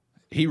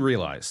 he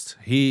realized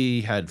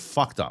he had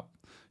fucked up.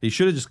 He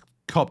should have just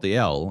copped the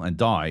L and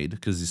died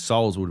because his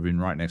souls would have been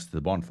right next to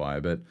the bonfire.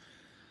 But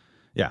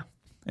yeah,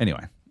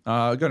 anyway,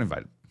 got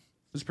invaded.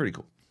 It was pretty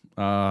cool.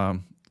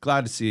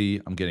 Glad to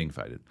see I'm getting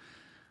invaded.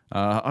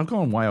 I've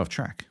gone way off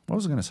track. What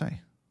was I going to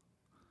say?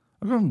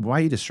 I've gone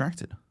way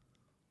distracted.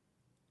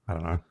 I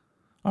don't know.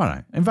 I don't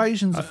know.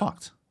 Invasions are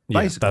fucked.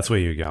 Yeah, Basically, that's where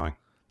you're going.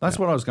 that's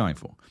what I was going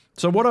for.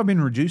 So what I've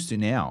been reduced to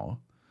now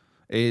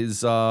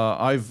is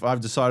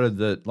I've decided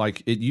that,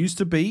 like, it used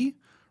to be,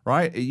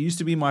 right? It used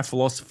to be my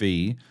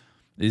philosophy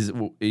is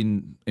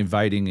in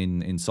invading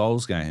in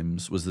Souls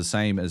games was the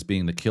same as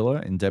being the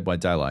killer in Dead by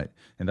Daylight,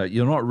 and that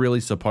you're not really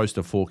supposed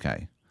to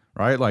 4K,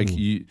 right? Like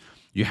you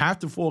have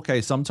to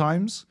 4K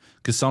sometimes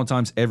because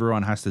sometimes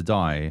everyone has to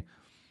die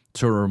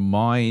to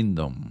remind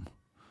them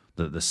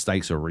that the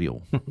stakes are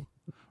real,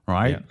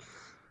 right? Yeah.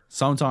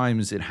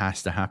 Sometimes it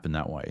has to happen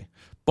that way.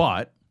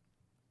 But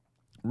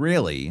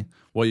really,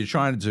 what you're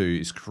trying to do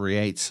is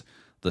create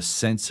the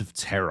sense of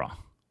terror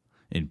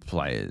in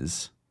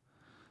players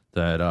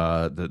that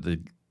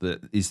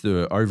that is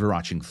the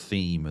overarching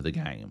theme of the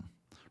game,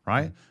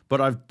 right?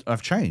 But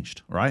I've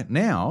changed, right?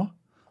 Now,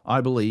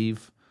 I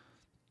believe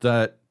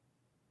that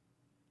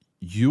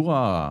you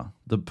are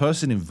the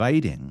person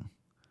invading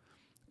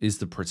is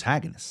the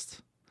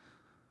protagonist,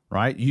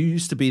 right? You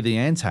used to be the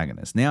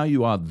antagonist. Now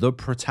you are the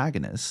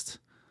protagonist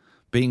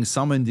being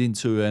summoned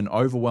into an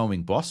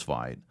overwhelming boss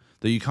fight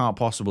that you can't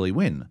possibly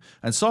win.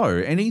 And so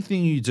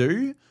anything you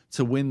do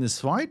to win this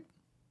fight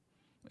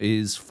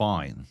is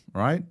fine,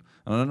 right?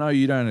 And I know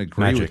you don't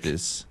agree Magic. with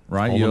this,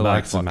 right? Hold You're them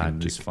like back to fucking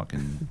magic. this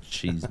fucking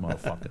cheese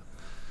motherfucker.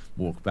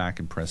 Walk back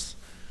and press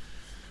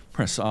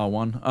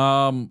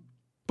R1.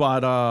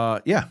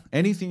 But yeah,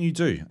 anything you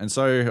do. And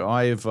so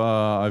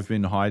I've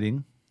been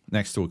hiding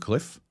next to a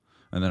cliff,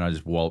 and then I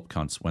just wallop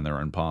cunts when they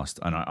run past,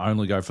 and I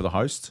only go for the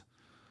host.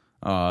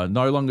 I'm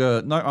no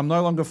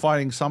longer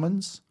fighting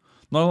summons.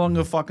 No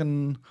longer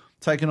fucking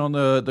taking on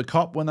the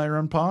cop when they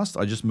run past.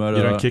 I just murder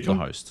You don't kick the 'em?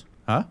 host.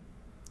 Huh?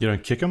 You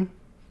don't kick him?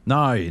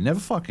 No, it never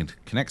fucking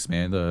connects,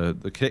 man.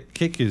 The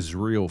kick is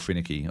real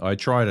finicky. I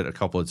tried it a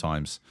couple of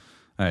times.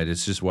 And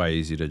it's just way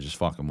easier to just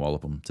fucking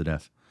wallop them to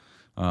death.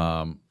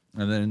 And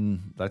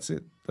then that's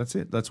it. That's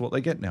it. That's what they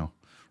get now,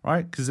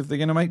 right? Because if they're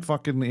going to make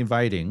fucking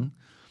invading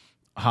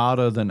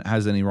harder than it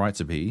has any right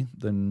to be,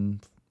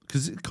 then...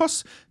 Because it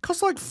costs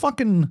like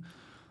fucking...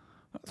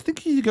 I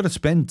think you got to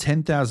spend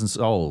 10,000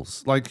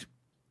 souls. Like,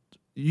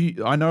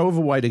 I know of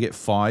a way to get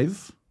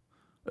 5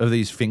 of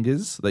these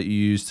fingers that you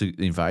use to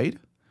invade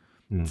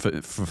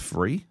for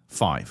free.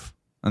 5.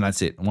 And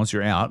that's it. And once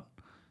you're out,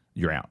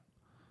 you're out.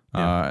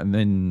 Yeah. And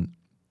then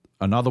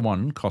another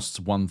one costs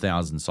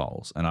 1,000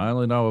 souls. And I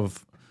only know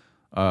of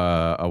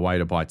a way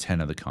to buy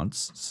 10 of the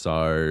cunts.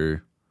 So,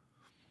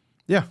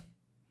 yeah.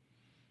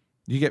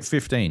 You get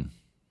 15.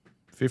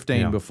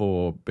 15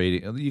 before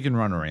beating. You can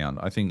run around.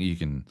 I think you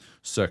can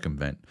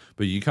circumvent.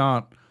 But you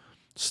can't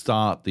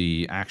start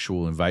the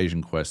actual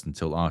invasion quest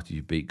until after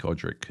you beat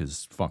Godric,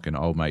 because fucking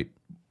old mate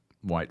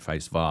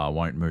Whiteface Var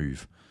won't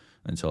move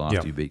until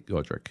after you beat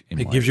Godric.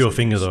 It gives you a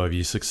finger, though, if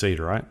you succeed,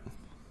 right?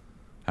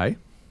 Hey?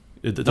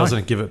 It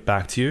doesn't give it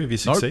back to you if you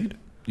succeed?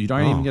 You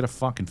don't even get a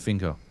fucking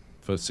finger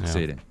for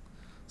succeeding.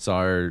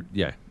 So,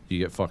 yeah, you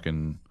get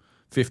fucking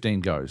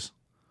 15 goes.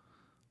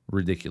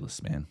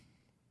 Ridiculous, man.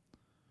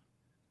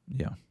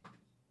 Yeah.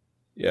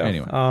 Yeah.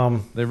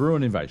 Anyway, they've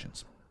ruined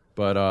invasions.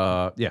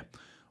 But, yeah.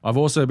 I've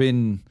also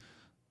been...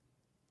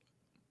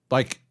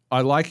 Like,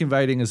 I like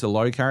invading as a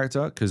low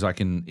character because I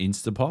can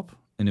insta-pop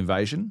an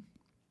invasion.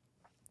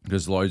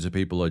 Because loads of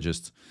people are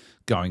just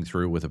going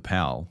through with a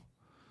pal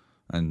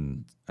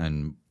and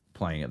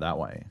playing it that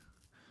way.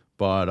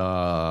 But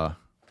I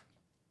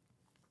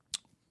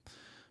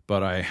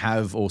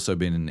have also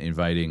been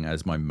invading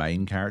as my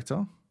main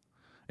character.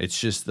 It's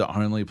just the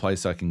only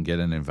place I can get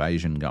an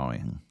invasion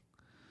going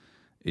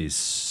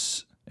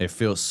is... It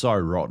feels so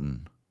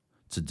rotten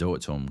to do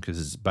it to them because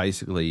it's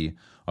basically...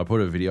 I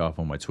put a video up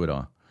on my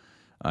Twitter.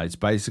 It's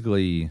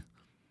basically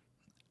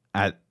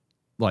at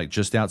like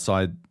just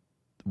outside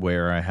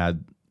where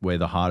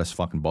the hardest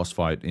fucking boss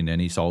fight in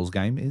any Souls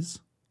game is.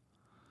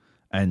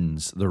 And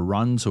the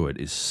run to it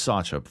is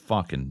such a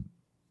fucking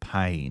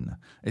pain.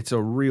 It's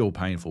a real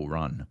painful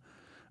run.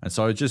 And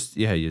so it just,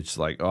 yeah, you're just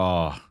like,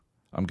 oh,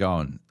 I'm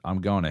going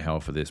to hell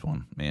for this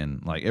one,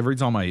 man. Like every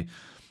time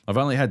I've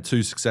only had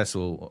 2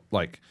 successful,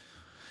 like,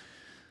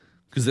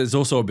 because there's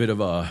also a bit of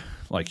a,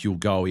 like, you'll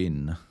go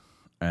in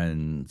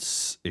and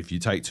if you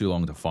take too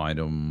long to find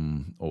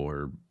them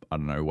or I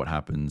don't know what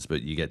happens,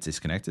 but you get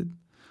disconnected.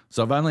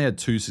 So I've only had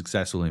 2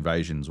 successful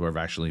invasions where I've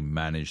actually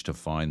managed to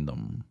find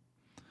them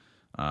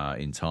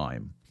in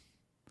time.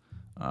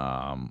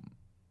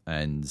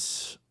 And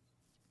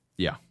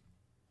yeah,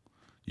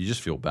 you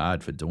just feel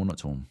bad for doing it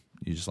to them.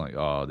 You're just like,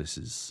 oh, this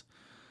is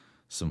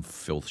some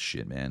filth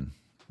shit, man.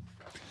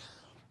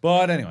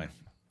 But anyway,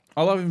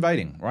 I love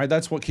invading, right?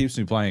 That's what keeps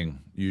me playing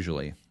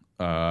usually.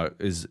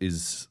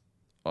 Is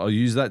I'll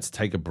use that to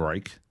take a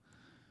break,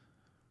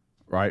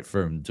 right?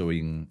 From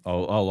doing,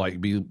 I'll like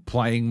be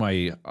playing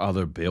my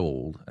other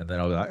build, and then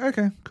I'll be like,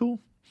 okay, cool.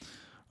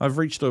 I've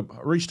reached a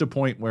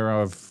point where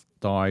I've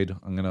died.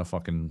 I'm gonna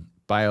fucking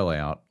bail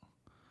out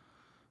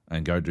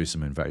and go do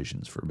some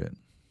invasions for a bit.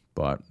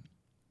 But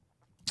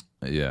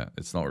yeah,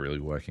 it's not really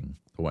working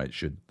the way it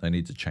should. They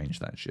need to change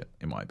that shit,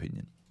 in my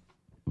opinion.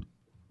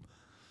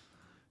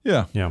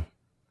 Yeah. Yeah.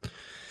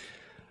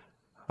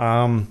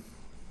 All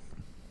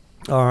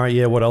right.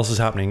 Yeah. What else is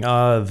happening?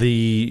 I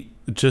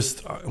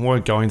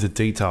won't go into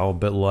detail,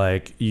 but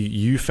like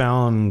you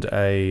found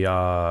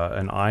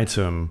an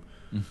item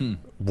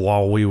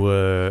while we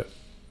were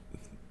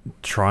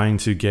trying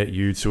to get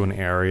you to an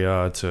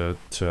area to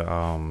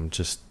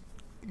just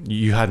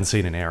you hadn't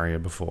seen an area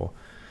before.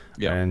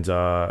 Yeah. And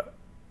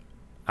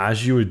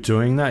as you were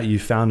doing that, you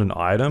found an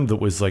item that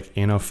was like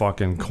in a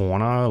fucking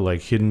corner,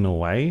 like hidden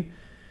away.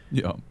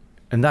 Yeah.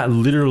 And that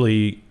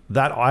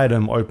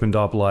item opened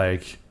up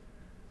like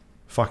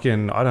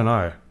fucking, I don't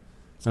know,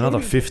 another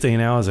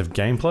 15 hours of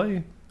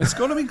gameplay. It's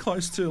got to be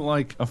close to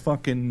like a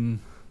fucking...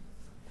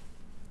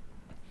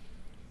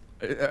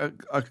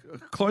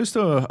 close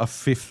to a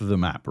fifth of the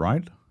map,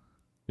 right?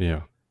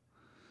 Yeah.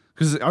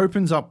 Because it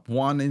opens up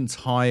one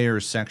entire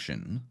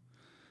section.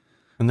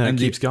 And then it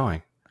keeps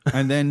going.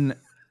 And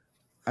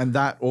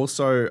that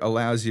also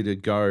allows you to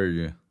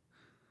go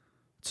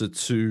to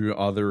 2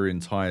 other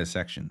entire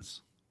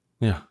sections.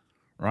 Yeah.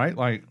 Right?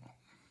 Like,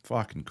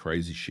 fucking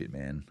crazy shit,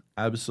 man.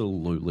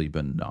 Absolutely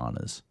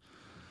bananas.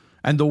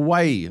 And the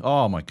way,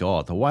 oh my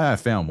God, the way I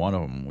found one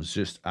of them was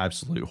just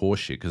absolute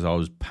horseshit because I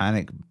was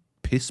panic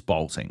piss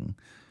bolting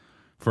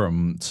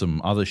from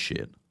some other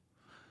shit.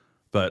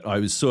 But I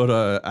was sort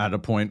of at a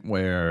point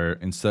where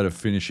instead of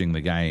finishing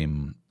the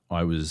game,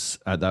 I was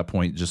at that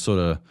point just sort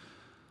of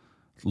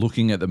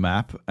looking at the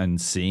map and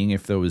seeing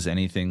if there was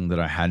anything that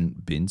I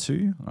hadn't been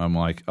to. I'm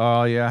like,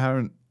 oh yeah, I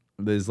haven't,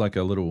 there's like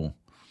a little,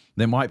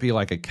 there might be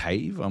like a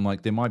cave. I'm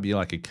like, there might be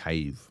like a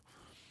cave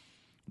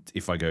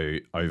if I go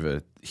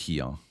over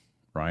here,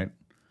 right?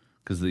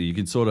 because you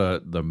can sort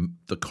of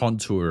the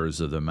contours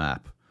of the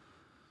map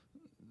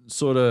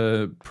sort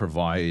of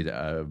provide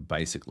a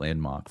basic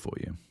landmark for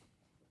you.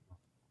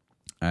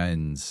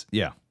 And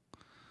yeah,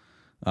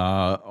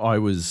 I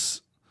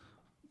was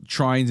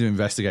trying to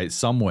investigate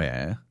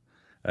somewhere,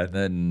 and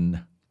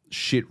then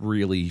shit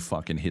really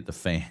fucking hit the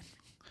fan.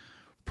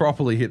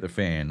 Properly hit the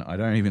fan. I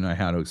don't even know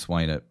how to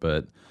explain it,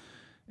 but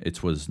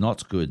it was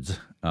not good.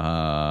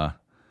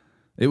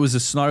 It was a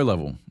snow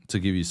level, to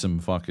give you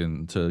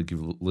to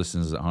give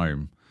listeners at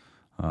home.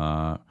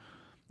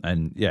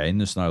 And yeah, in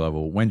the snow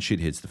level, when shit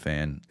hits the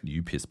fan,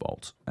 you piss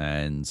bolt.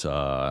 And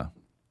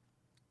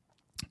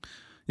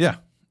yeah,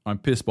 I'm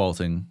piss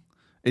bolting.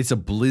 It's a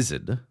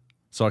blizzard,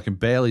 so I can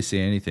barely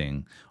see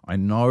anything. I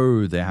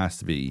know there has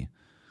to be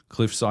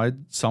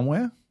cliffside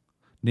somewhere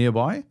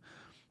nearby.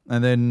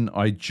 And then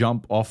I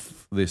jump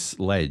off this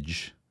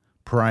ledge,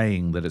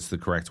 praying that it's the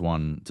correct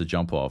one to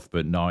jump off,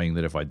 but knowing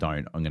that if I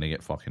don't, I'm going to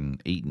get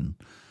fucking eaten.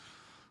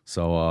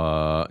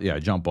 So, yeah, I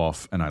jump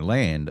off and I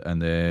land,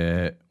 and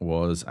there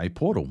was a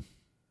portal.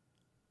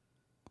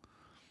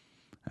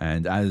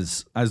 And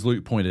as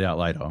Luke pointed out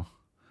later,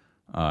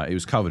 it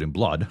was covered in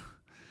blood.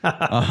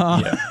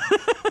 Yeah.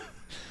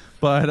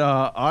 But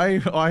I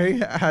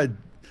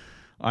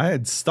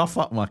had stuff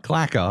up my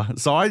clacker,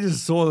 so I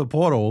just saw the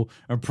portal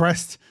and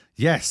pressed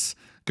yes,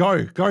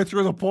 go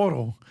through the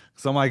portal.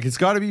 So I'm like, it's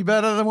got to be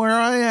better than where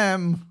I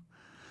am.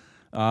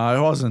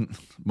 It wasn't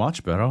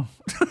much better.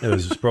 It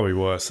was probably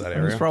worse, that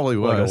area. It was probably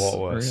worse. Like a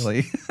lot worse.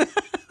 Really.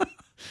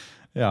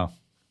 Yeah.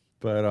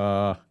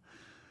 But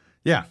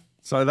yeah.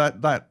 So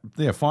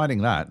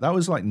finding that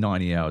was like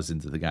 90 hours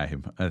into the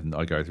game, and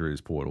I go through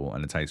this portal,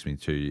 and it takes me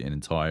to an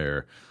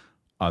entire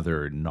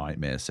other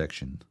nightmare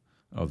section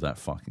of that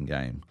fucking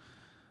game.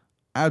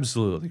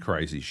 Absolutely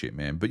crazy shit,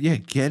 man. But yeah,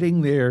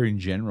 getting there in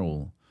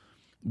general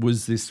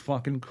was this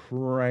fucking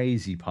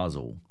crazy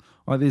puzzle.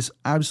 Like, this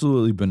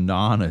absolutely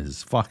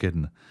bananas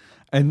fucking,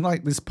 and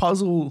like this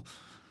puzzle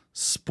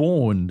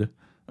spawned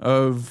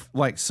of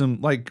like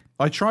some, like,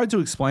 I tried to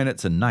explain it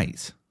to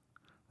Nate,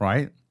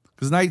 right?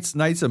 Because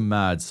Nate's a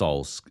mad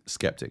soul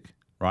skeptic,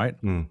 right?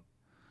 And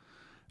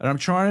I'm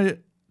trying,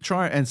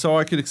 and so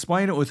I could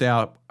explain it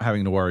without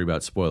having to worry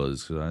about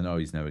spoilers, because I know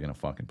he's never going to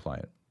fucking play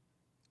it.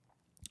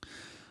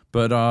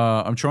 But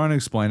I'm trying to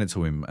explain it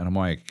to him, and I'm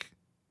like,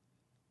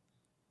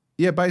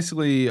 yeah,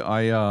 basically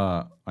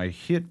I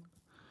hit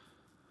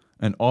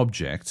an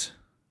object,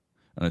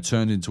 and it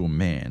turned into a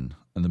man,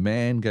 and the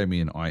man gave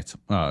me an item,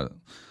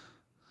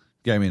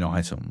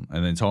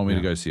 and then told me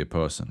to go see a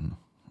person.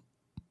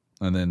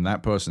 And then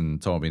that person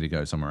told me to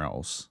go somewhere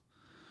else.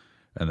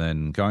 And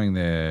then going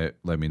there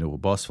led me to a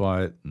boss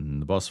fight.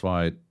 And the boss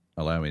fight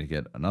allowed me to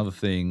get another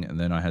thing. And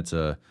then I had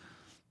to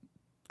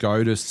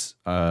go to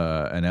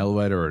an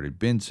elevator I already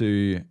been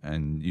to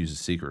and use a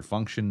secret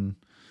function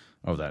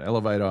of that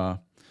elevator.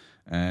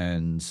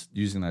 And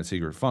using that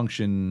secret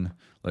function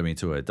led me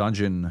to a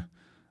dungeon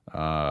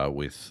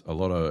with a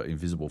lot of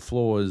invisible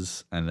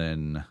floors. And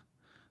then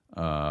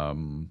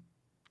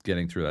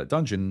getting through that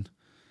dungeon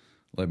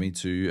led me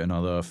to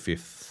another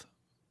fifth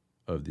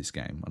of this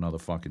game. Another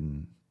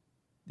fucking,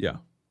 yeah,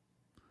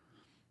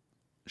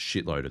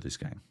 shitload of this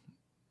game.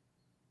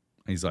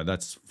 And he's like,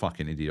 that's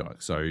fucking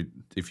idiotic. So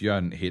if you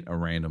hadn't hit a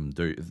random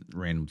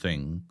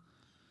thing,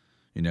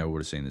 you never would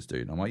have seen this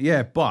dude. And I'm like,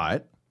 yeah,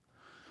 but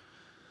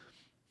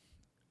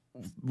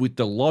with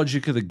the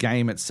logic of the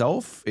game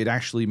itself, it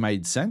actually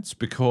made sense,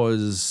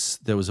 because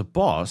there was a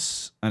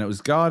boss and it was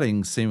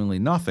guarding seemingly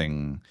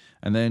nothing.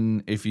 And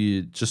then if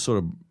you just sort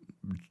of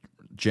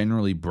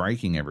generally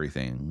breaking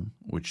everything,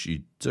 which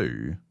you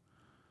do,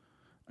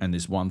 and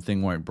this one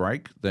thing won't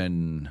break,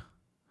 then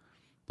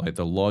like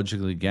the logic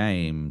of the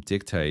game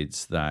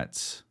dictates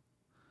that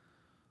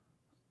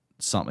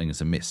something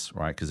is amiss,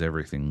 right? Because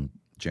everything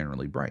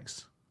generally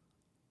breaks.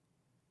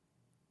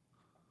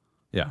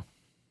 Yeah.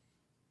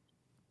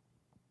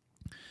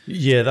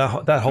 Yeah,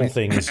 that whole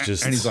thing is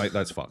just... And he's like,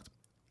 that's fucked.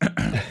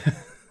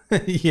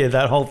 Yeah,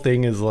 that whole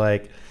thing is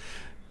like...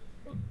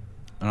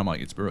 And I'm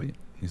like, it's brilliant.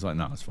 He's like,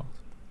 no, it's fucked.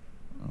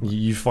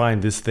 You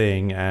find this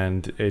thing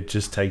and it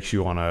just takes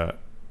you on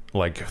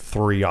like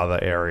 3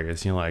 other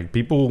areas. You're like,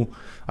 people,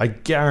 I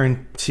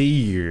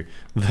guarantee you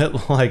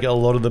that like a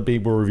lot of the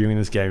people reviewing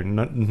this game,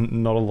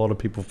 not a lot of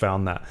people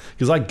found that.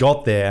 Because I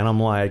got there and I'm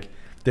like,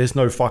 there's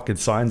no fucking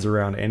signs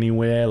around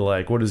anywhere.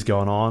 Like, what is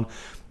going on?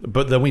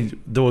 But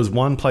then there was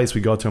one place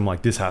we got to, I'm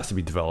like, this has to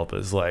be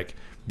developers. Like,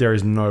 there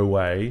is no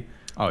way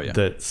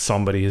that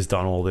somebody has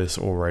done all this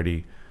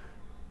already.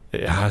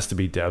 It has to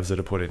be devs that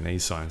are putting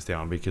these signs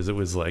down, because it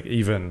was like,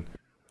 even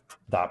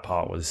that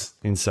part was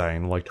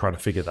insane. Like, trying to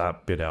figure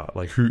that bit out.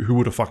 Like, who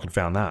would have fucking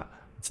found that?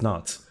 It's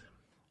nuts.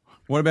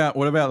 What about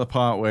the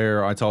part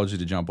where I told you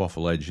to jump off a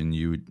ledge and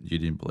you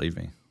didn't believe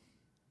me?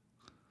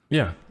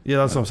 Yeah,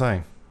 that's what I'm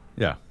saying.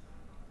 Yeah.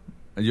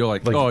 And you're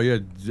like, oh yeah,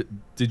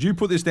 did you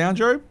put this down,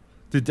 Joe?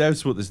 Did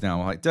Devs put this down?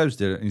 I'm like, Devs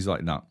did it. And he's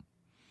like, no.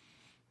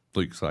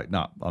 Luke's like,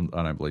 no,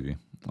 I don't believe you.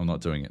 I'm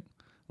not doing it.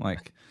 I'm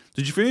like,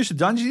 did you finish the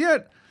dungeon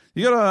yet?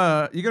 you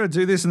gotta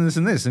do this and this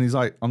and this. And he's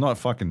like, I'm not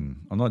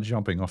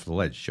jumping off the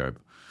ledge, Job.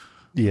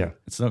 Yeah.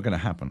 It's not going to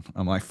happen.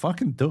 I'm like,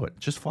 fucking do it.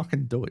 Just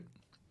fucking do it.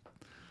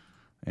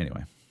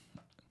 Anyway.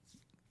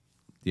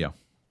 Yeah.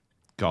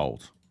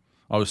 Gold.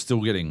 I was still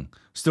getting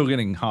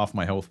half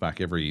my health back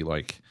every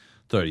like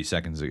 30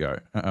 seconds ago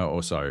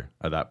or so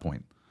at that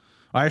point.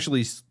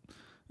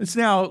 It's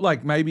now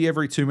like maybe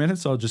every 2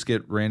 minutes I'll just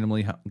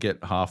randomly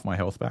get half my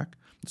health back.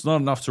 It's not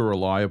enough to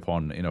rely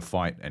upon in a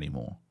fight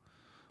anymore.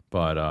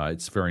 But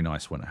it's very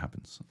nice when it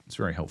happens. It's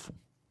very helpful.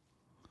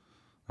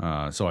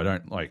 So I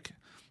don't like...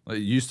 It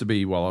used to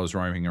be while I was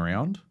roaming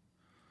around,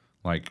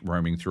 like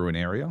roaming through an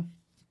area,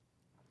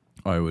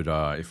 I would,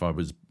 if I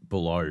was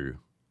below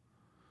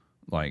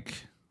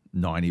like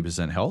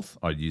 90% health,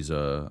 I'd use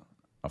a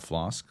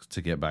flask to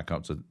get back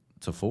up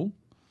to full.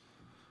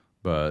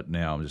 But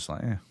now I'm just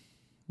like,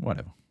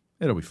 whatever.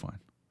 It'll be fine.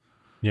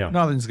 Yeah.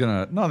 Nothing's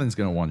gonna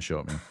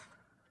one-shot me,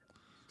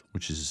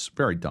 which is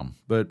very dumb,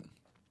 but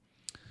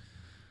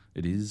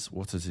it is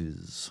what it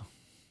is.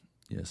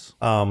 Yes.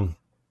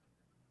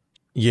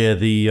 Yeah,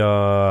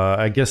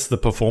 I guess the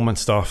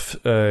performance stuff,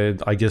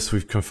 I guess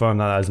we've confirmed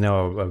that as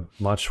now a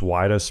much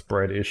wider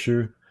spread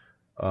issue.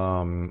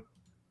 I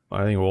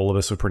think all of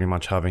us were pretty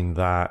much having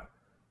that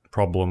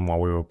problem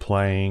while we were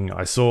playing.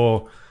 I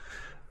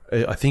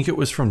think it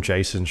was from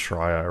Jason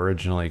Schreier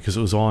originally, because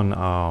it was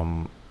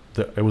on,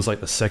 it was like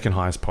the second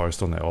highest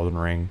post on the Elden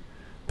Ring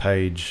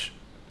page,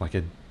 like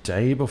a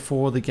day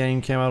before the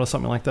game came out or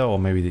something like that, or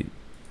maybe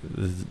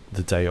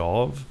the day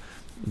of.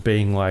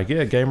 Being like,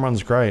 yeah, game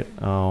runs great.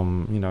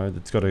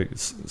 It's got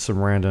some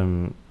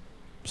random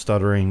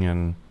stuttering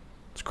and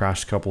it's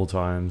crashed a couple of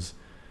times.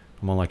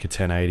 I'm on like a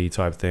 1080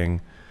 type thing.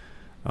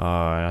 And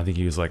I think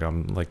he was like,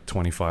 I'm like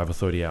 25 or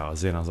 30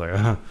 hours in. I was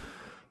like,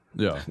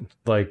 Yeah.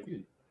 like,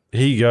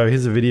 here you go.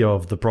 Here's a video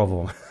of the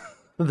problem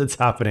that's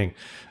happening.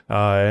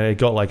 And it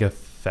got like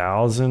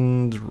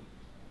 1,000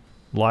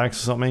 likes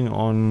or something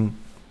on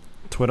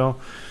Twitter.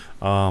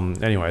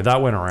 Anyway,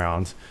 that went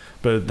around.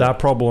 But that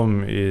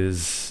problem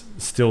is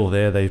still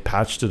there. They've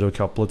patched it a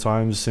couple of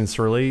times since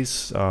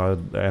release,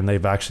 and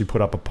they've actually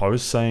put up a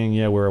post saying,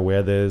 yeah, we're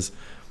aware there's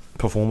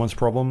performance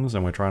problems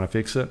and we're trying to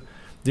fix it.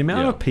 The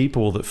amount of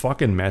people that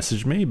fucking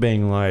message me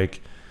being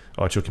like,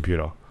 oh, it's your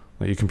computer,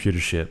 like your computer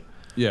shit.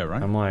 Yeah,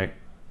 right. I'm like,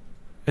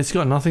 it's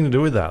got nothing to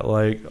do with that.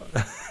 Like,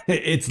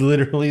 it's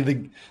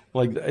literally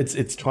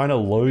it's trying to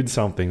load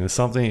something. There's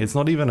something. It's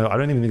not even. I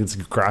don't even think it's a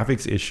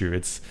graphics issue.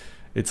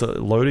 It's a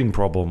loading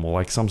problem or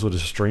like some sort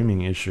of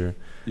streaming issue.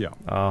 Yeah.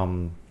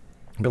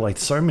 But like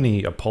so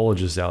many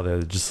apologists out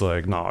there, just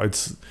like, no,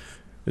 it's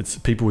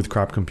people with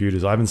crap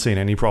computers. I haven't seen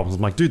any problems.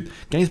 I'm like, dude,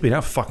 game's been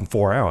out for fucking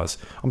 4 hours.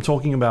 I'm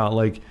talking about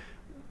like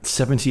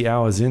 70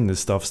 hours in, this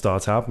stuff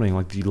starts happening.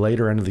 Like the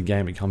later end of the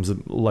game, it becomes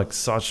like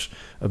such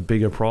a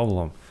bigger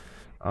problem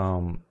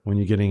when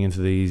you're getting into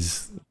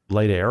these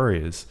later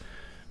areas.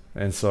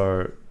 And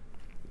so,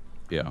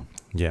 yeah.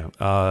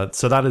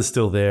 So that is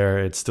still there.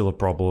 It's still a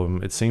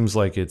problem. It seems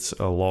like it's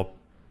a lot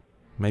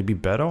maybe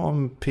better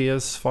on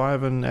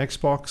PS5 and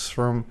Xbox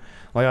from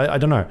like I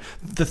don't know.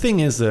 The thing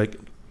is that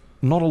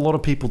not a lot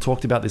of people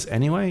talked about this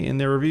anyway in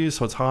their reviews,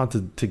 so it's hard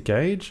to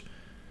gauge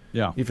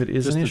if it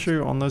is an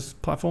issue on those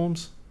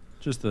platforms.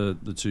 Just the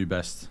two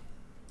best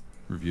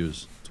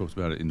reviewers talked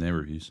about it in their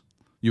reviews.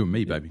 You and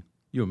me, baby.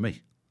 You and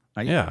me.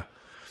 Hey? Yeah.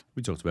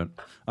 We talked about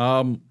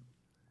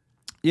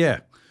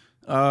it.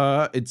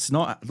 It's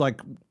not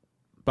like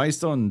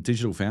based on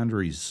Digital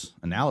Foundry's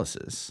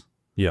analysis.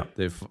 Yeah.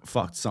 They've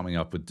fucked something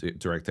up with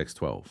DirectX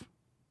 12.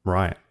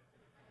 Right.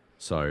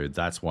 So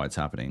that's why it's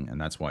happening,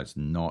 and that's why it's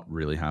not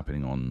really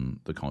happening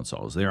on the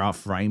consoles. There are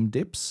frame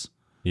dips.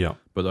 Yeah.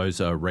 But those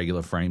are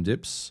regular frame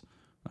dips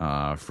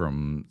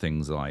from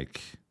things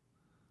like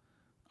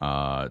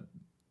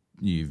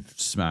you've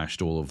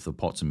smashed all of the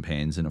pots and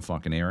pans in a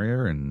fucking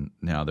area, and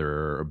now there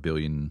are a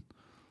billion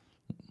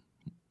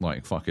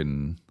like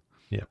fucking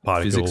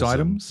physics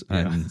items,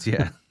 and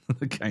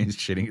the game's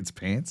shitting its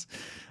pants.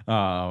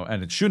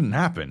 And it shouldn't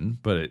happen,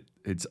 but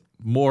it's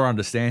more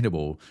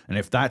understandable. And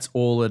if that's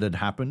all that had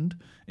happened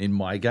in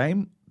my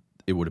game,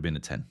 it would have been a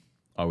 10.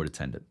 I would have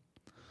 10'd it.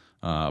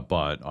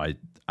 But I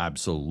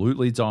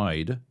absolutely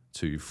died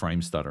to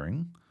frame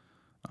stuttering.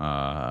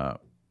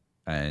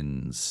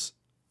 And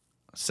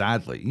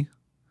sadly,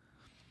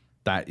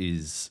 that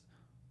is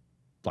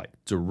like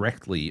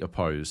directly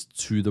opposed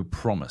to the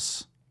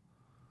promise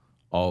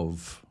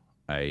of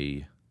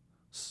a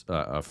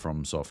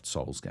FromSoft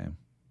Souls game.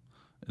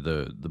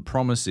 The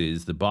promise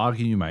is, the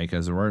bargain you make,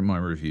 as I wrote in my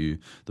review,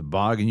 the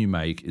bargain you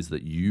make is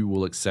that you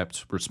will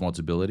accept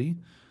responsibility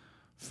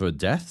for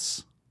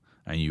deaths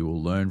and you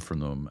will learn from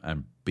them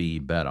and be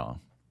better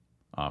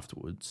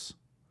afterwards.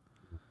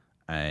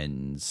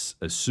 And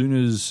as soon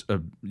as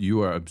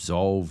you are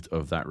absolved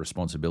of that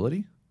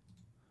responsibility,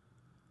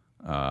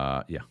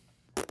 the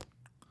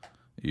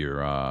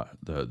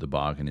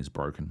bargain is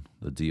broken.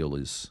 The deal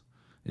is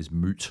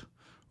moot,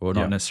 or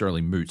not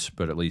necessarily moot,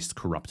 but at least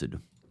corrupted.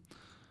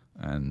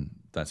 And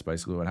that's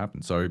basically what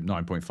happened. So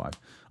 9.5.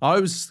 I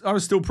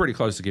was still pretty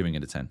close to giving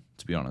it a 10,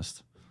 to be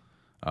honest.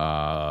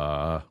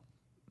 No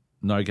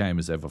game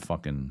has ever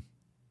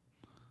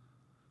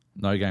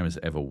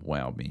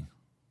wowed me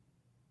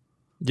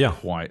Yeah.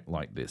 quite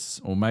like this.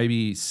 Or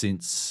maybe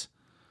since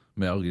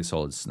Metal Gear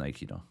Solid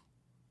Snake Eater,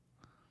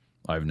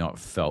 I've not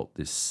felt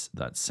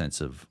that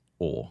sense of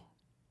awe,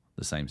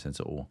 the same sense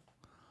of awe.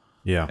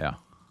 Yeah.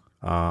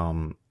 Yeah.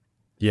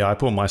 Yeah, I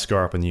put my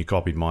score up and you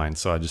copied mine,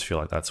 so I just feel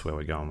like that's where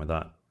we're going with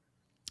that.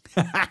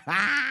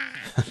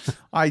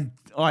 I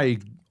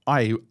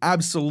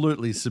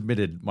absolutely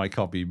submitted my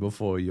copy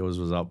before yours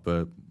was up,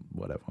 but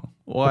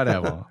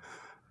whatever.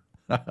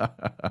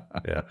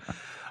 Yeah.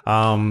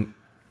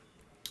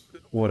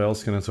 What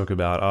else can I talk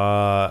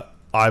about?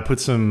 I put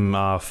some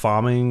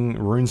farming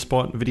rune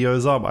spot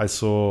videos up. I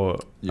saw,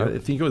 Yep. I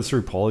think it was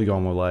through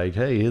Polygon, were like,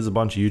 hey, here's a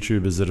bunch of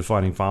YouTubers that are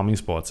finding farming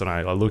spots. And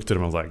I looked at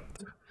them, I was like,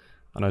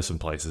 I know some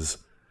places.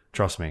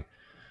 Trust me.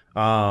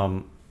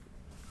 Because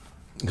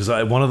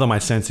one of them I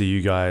sent to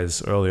you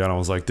guys early on, I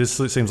was like, this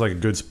seems like a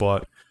good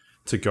spot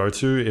to go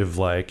to if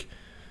like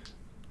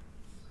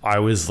I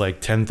was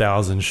like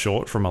 10,000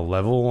 short from a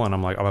level and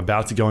I'm like, I'm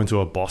about to go into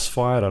a boss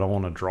fight. I don't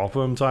want to drop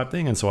him type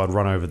thing. And so I'd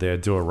run over there,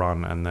 do a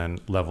run and then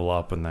level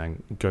up and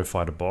then go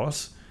fight a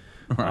boss.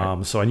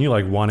 Right. So I knew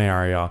like one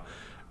area.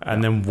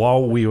 And then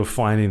while we were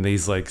finding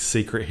these like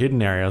secret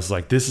hidden areas,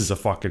 like this is a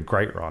fucking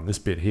great run, this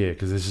bit here.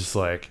 Cause it's just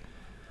like,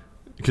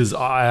 because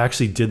I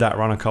actually did that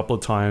run a couple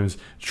of times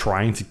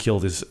trying to kill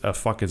this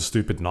fucking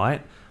stupid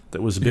knight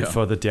that was a bit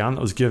further down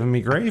that was giving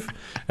me grief.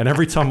 And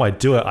every time I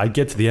do it, I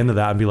get to the end of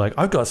that and be like,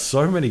 I've got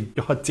so many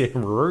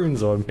goddamn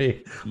runes on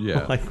me.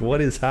 Yeah. Like, what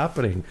is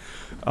happening?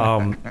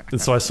 And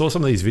so I saw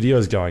some of these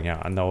videos going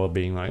out and they were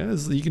being like,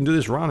 you can do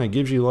this run. It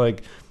gives you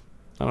like,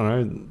 I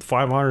don't know,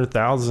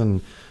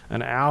 500,000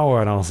 an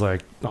hour. And I was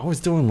like, I was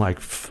doing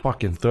like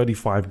fucking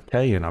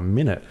 35K in a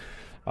minute.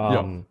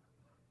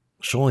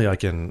 Surely I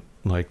can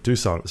like do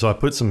something. So I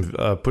put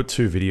put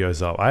 2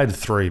 videos up. I had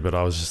 3, but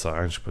I was just like,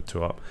 I should put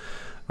 2 up.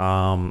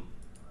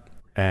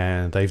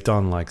 And they've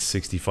done like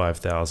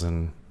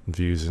 65,000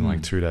 views in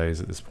like 2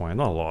 days at this point.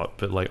 Not a lot,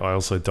 but like I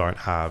also don't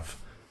have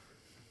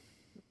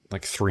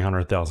like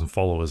 300,000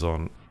 followers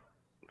on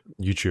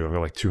YouTube. I've got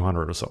like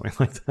 200 or something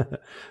like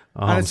that.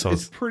 And So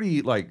it's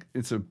pretty like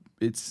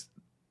it's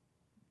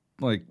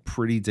like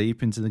pretty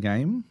deep into the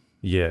game.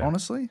 yeah,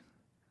 Honestly.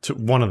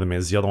 one of them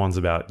is. The other one's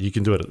about you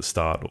can do it at the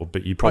start,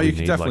 but you Oh, probably you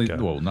can need definitely. like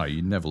a, Well, no,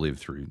 you never live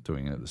through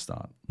doing it at the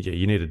start. yeah,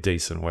 you need a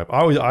decent web.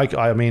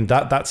 I mean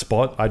that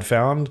spot I'd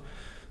found.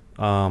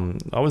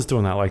 I was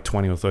doing that like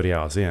 20 or 30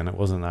 hours in. It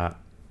wasn't that.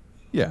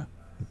 Yeah,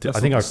 I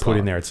think I put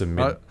in there. It's a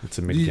mid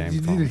game.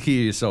 You didn't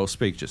hear yourself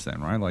speak just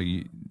then, right? Like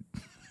you.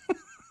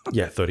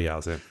 Yeah, 30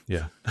 hours in.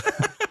 Yeah.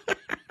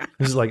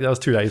 This is like, that was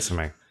 2 days for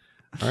me.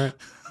 All right.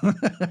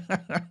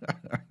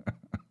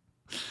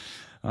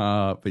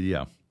 But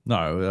yeah,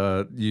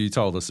 no. You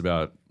told us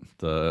about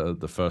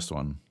the first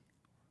one.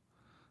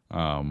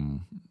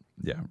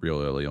 Yeah,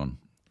 real early on,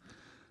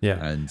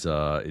 Yeah. and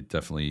it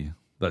definitely.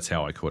 That's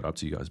how I caught up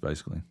to you guys,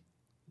 basically.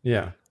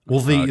 Yeah. Well,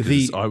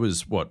 'Cause I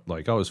was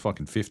I was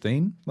fucking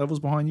 15 levels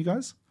behind you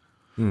guys.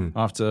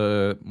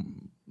 After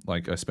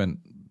like I spent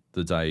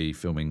the day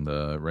filming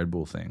the Red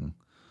Bull thing.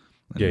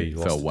 And Yeah, you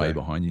fell lost the way day.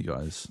 behind you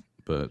guys.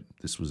 But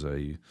this was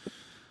a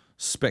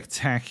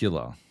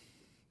spectacular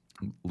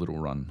little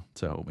run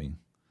to help me.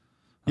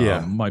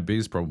 Yeah. My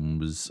biggest problem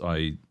was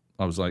I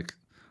was like,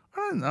 I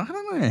don't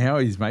know how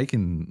he's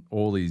making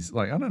all these,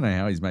 like, I don't know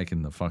how he's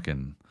making the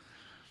fucking,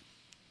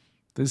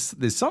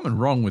 there's something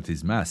wrong with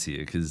his maths here,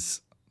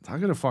 because I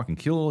got to fucking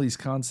kill all these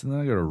cunts and then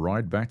I got to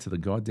ride back to the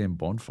goddamn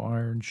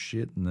bonfire and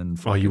shit. And then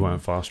Oh, fucking, you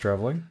weren't fast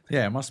traveling?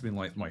 yeah, it must have been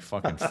like my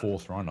fucking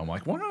 4th run. I'm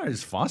like, why not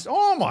just fast?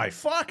 Oh my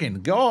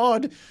fucking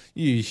God,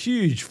 you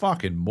huge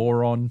fucking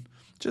moron.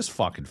 Just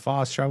fucking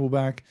fast travel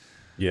back.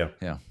 Yeah.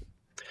 Yeah.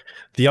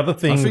 The other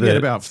thing I forget that,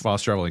 about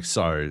fast traveling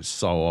so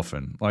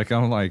often. Like,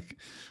 I'm like,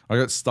 I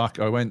got stuck.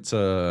 I went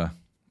to,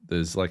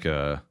 there's like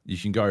you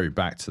can go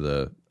back to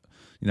the,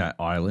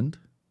 island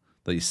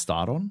that you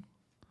start on.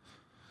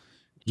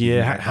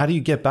 yeah, how do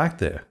you get back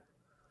there?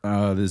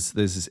 There's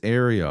this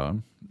area,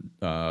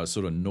 sort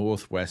of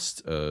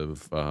northwest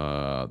of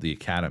the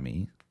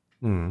academy.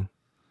 You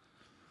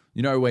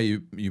know where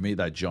you meet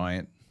that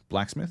giant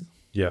blacksmith?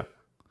 Yeah.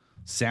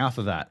 South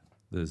of that,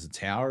 there's a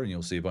tower, and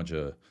you'll see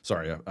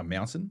a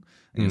mountain,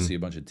 and you'll see a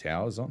bunch of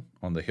towers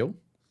on the hill.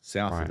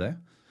 South Right. of there,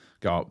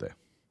 go up there.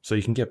 So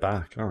you can get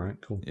back. All right,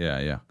 cool.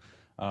 Yeah.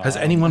 Has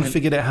anyone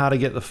figured out how to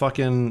get the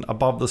fucking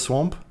above the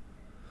swamp?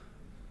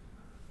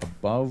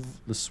 Above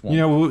the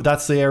swamp.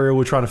 That's the area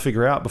we're trying to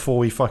figure out before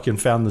we fucking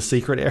found the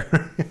secret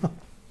area.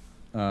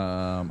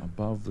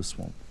 Above the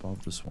swamp.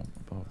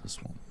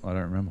 I don't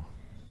remember.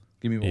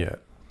 Give me more. Yeah.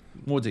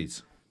 More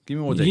deets. Give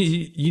me more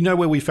deets. You know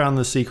where we found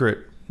the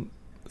secret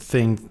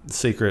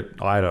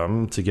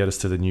item to get us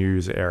to the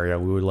news area?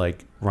 We were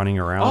like running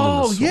around.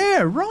 in the swamp.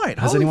 yeah, right.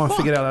 Has anyone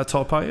figured out that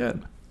top part yet?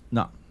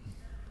 No.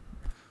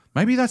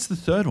 Maybe that's the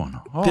third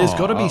one. Oh, There's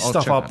got to be I'll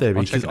stuff check up it. there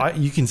I'll check because it out.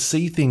 you can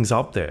see things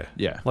up there.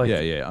 Yeah, Like-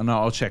 yeah. No,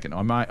 I'll check it.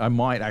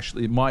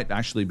 It might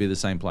actually be the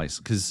same place,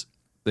 because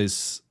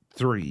there's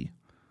 3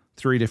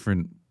 3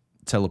 different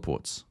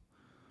teleports,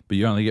 but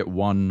you only get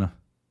 1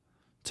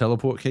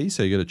 teleport key,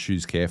 so you got to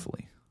choose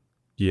carefully.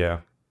 Yeah.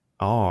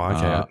 Oh,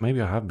 okay.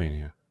 Maybe I have been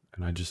here,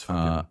 and I just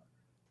fucking.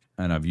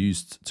 And I've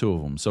used 2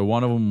 of them. So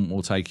one of them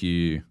will take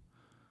you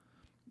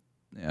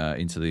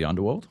into the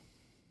underworld.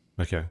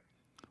 Okay.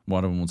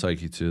 One of them will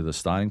take you to the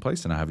starting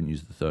place, and I haven't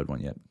used the 3rd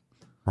one yet.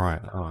 Right.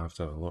 Oh, I have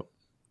to have a look.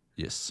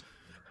 Yes.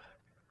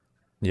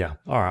 Yeah.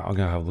 All right. I'm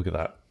gonna have a look at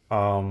that.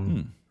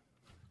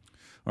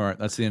 All right,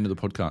 that's the end of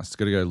the podcast.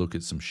 Got to go look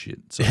at some shit.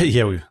 So.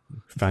 Yeah, we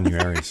found new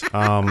areas.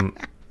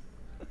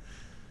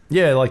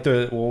 Yeah, like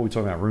what were we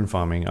talking about? Rune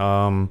farming.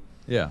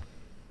 Yeah.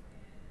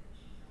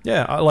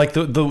 Yeah, like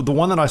the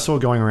one that I saw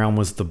going around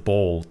was the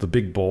ball, the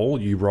big ball.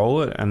 You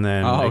roll it and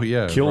then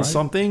it kills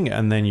something,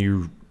 and then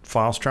you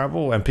fast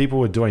travel. And people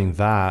were doing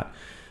that,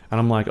 and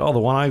I'm like, oh, the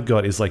one I've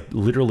got is like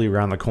literally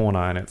around the corner,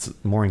 and it's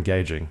more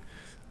engaging,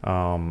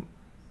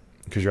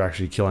 because you're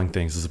actually killing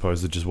things as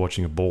opposed to just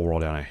watching a ball roll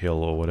down a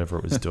hill or whatever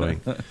it was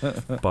doing.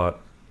 But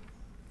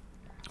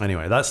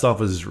anyway, that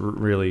stuff is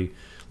really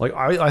like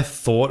I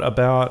thought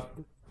about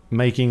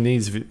making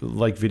these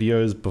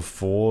videos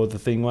before the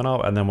thing went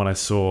up, and then when I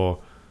saw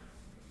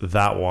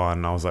that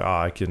one, I was like,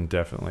 I can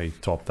definitely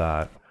top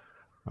that,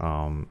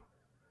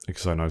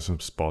 because I know some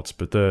spots.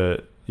 But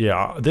there's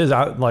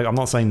like, I'm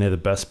not saying they're the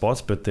best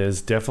spots, but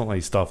there's definitely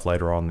stuff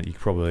later on that you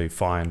could probably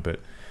find. But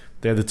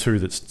they're the 2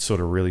 that sort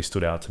of really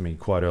stood out to me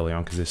quite early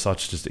on because they're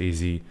such just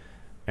easy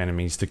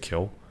enemies to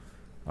kill.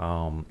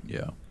 So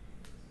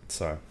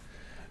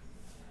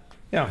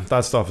yeah,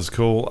 that stuff is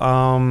cool.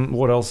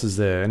 What else is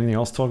there? Anything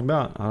else to talk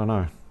about? I don't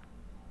know.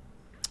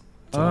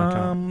 I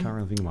can't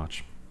really think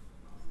much.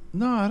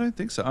 No, I don't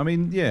think so. I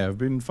mean, yeah, I've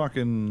been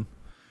fucking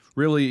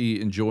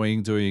really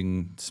enjoying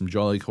doing some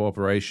jolly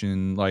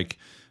cooperation. Like,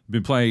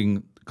 been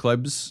playing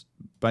Klebs,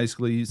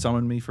 basically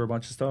summoned me for a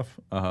bunch of stuff.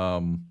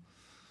 And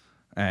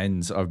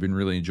I've been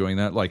really enjoying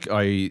that. Like,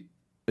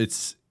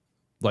 it's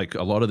like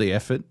a lot of the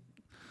effort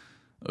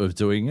of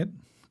doing it,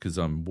 because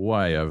I'm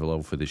way over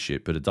level for this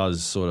shit, but it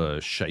does sort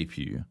of shapes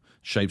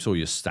all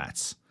your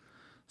stats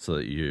so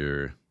that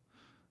you're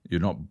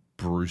not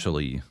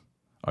brutally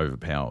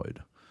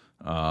overpowered.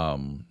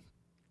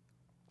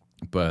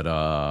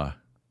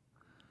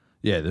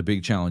 Yeah, the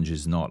big challenge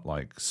is not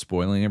like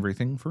spoiling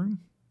everything for him.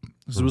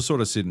 So we'll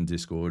sort of sit in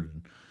Discord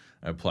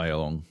and play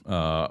along.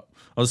 I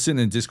was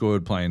sitting in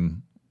Discord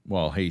playing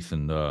while Heath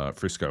and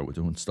Frisco were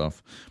doing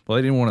stuff, but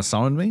they didn't want to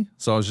summon me,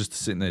 so I was just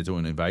sitting there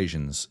doing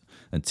invasions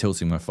and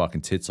tilting my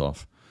fucking tits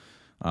off.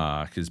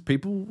 Because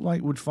people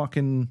like would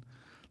fucking,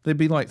 there'd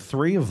be like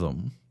 3 of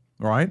them,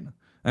 right?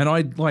 And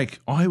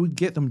I would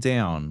get them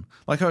down.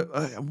 Like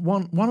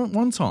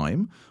one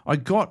time, I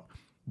killed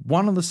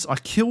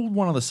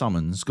one of the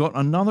summons, got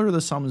another of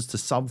the summons to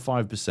sub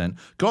 5%,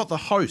 got the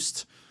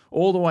host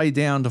all the way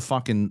down to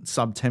fucking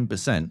sub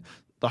 10%.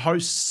 The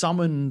host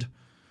summoned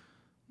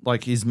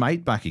like his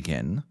mate back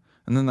again,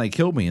 and then they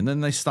killed me, and then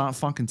they start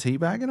fucking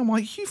teabagging. I'm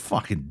like, you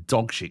fucking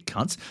dog shit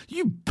cunts.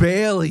 You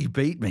barely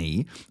beat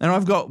me, and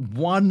I've got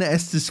 1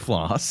 Estus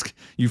flask.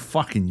 You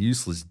fucking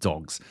useless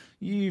dogs.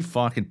 You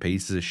fucking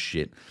pieces of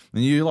shit.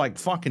 And you like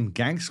fucking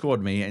gang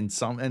squad me and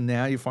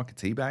now you're fucking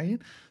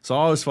teabagging. So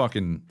I was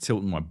fucking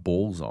tilting my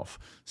balls off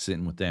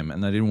sitting with them,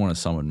 and they didn't want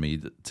to summon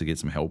me to get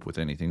some help with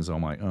anything. So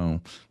I'm like,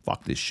 oh,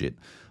 fuck this shit.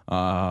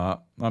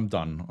 I'm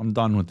done. I'm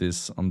done with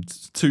this. I'm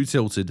too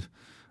tilted.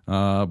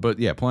 But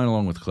yeah, playing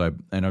along with Kleb,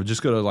 and I've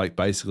just got to like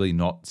basically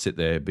not sit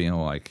there being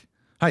like,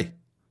 hey,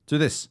 do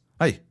this.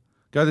 Hey,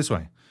 go this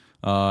way.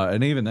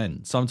 And even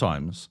then,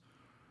 sometimes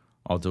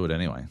I'll do it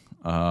anyway.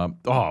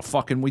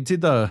 We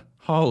did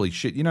holy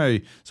shit,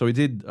 so we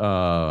did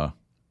the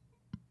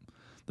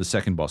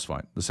second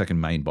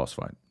main boss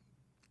fight.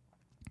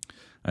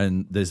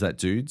 And there's that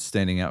dude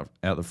standing out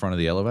the front of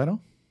the elevator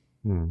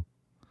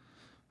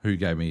who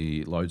gave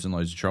me loads and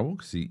loads of trouble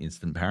because he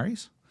instant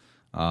parries.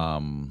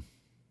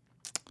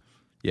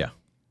 Yeah,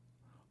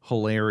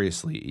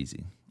 hilariously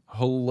easy,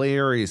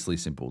 hilariously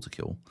simple to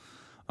kill.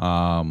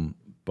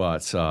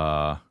 But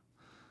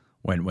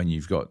when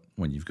you've got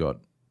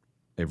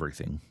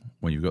everything,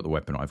 when you've got the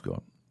weapon I've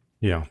got,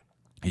 yeah,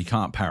 he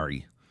can't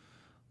parry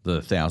the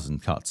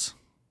 1,000 cuts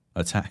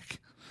attack.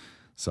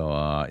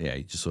 So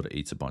he just sort of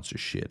eats a bunch of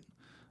shit.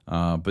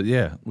 But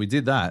yeah, we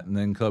did that, and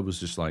then Club was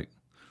just like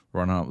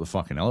running up the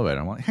fucking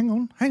elevator. I'm like, hang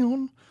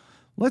on,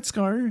 let's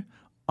go.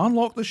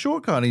 Unlock the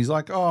shortcut. And he's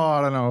like, oh, I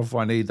don't know if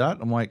I need that.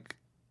 I'm like,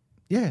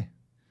 yeah,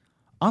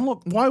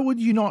 unlock. Why would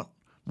you not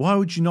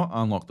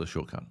unlock the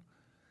shortcut?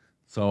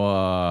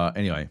 So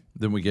anyway,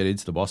 then we get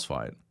into the boss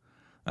fight,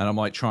 and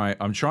I'm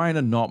trying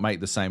to not make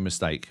the same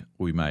mistake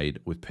we made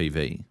with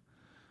PV,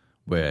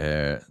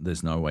 where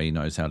there's no way he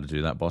knows how to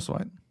do that boss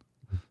fight.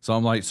 So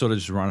I'm like sort of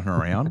just running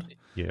around,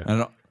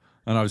 yeah,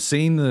 and I've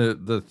seen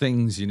the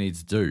things you need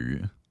to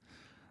do.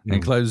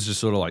 And Clove's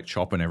just sort of like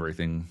chopping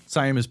everything,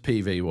 same as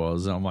PV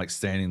was. And I'm like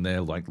standing there,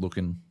 like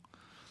looking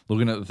at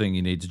the thing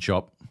you need to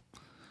chop. And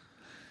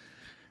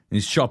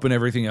he's chopping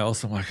everything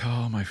else. I'm like,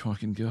 oh my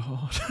fucking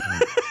god,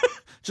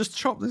 just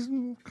chop this.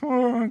 Come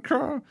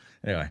on.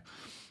 Anyway,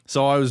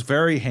 so I was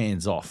very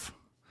hands off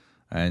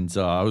And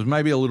I was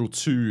maybe a little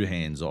too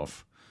hands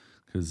off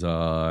because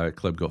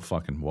Kleb got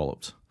fucking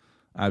walloped,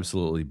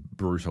 absolutely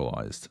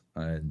brutalized.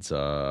 And it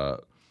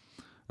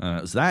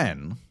was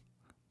then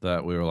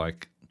that we were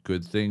like,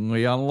 good thing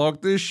we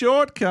unlocked this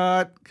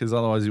shortcut because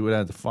otherwise you would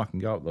have to fucking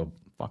go up the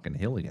fucking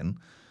hill again.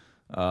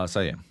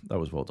 So yeah, that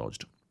was well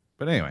dodged.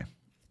 But anyway,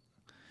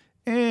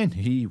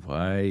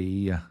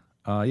 yeah.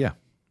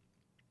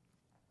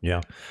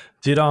 Yeah.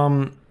 Did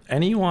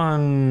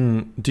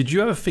anyone? Did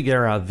you ever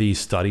figure out the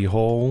study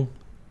hall?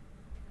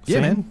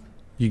 Yeah, thing? man.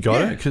 You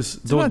got Yeah. it because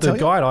Didn't I the tell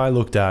you? guide I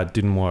looked at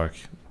didn't work.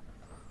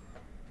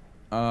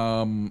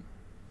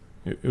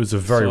 It was a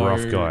very So-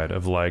 rough guide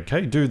of like,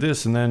 hey, do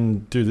this and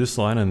then do this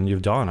line and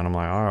you've done. And I'm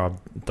like, oh,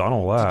 I've done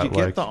all that. Did you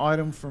get Like, the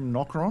item from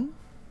Nokron?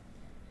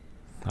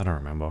 I don't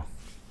remember.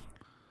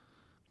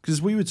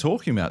 Because we were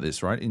talking about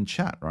this, right, in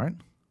chat, right?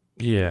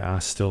 Yeah,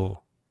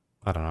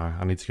 I don't know.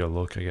 I need to go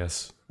look, I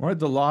guess. Right,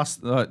 the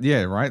last,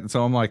 yeah, right.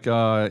 So I'm like,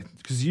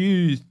 because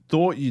you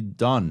thought you'd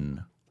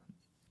done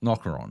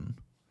Knockeron,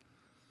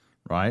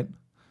 right?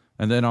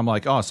 And then I'm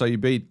like, oh, so you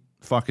beat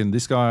fucking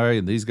this guy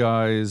and these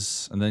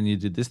guys, and then you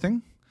did this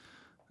thing,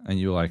 and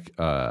you were like,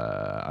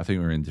 I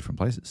think we're in different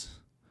places,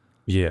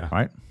 Yeah.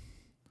 right?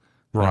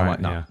 Right. I'm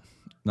like, no. Yeah.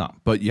 No,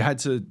 but you had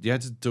to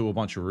do a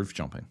bunch of roof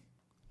jumping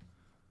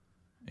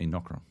in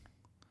Knockeron,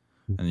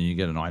 and then you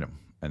get an item,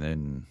 and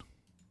then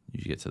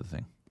you get to the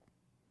thing.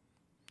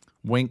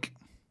 Wink.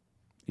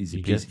 Easy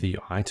You peasy. get the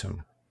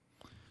item.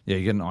 Yeah,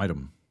 you get an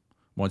item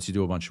once you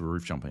do a bunch of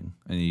roof jumping,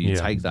 and you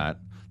Yeah. take that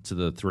to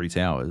the 3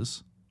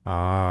 towers,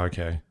 Ah,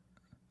 okay.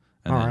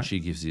 and then Alright. she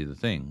gives you the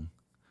thing,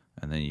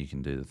 and then you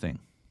can do the thing.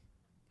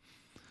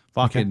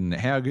 Fucking,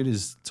 how good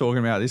is talking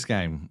about this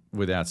game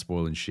without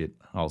spoiling shit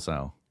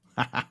wholesale?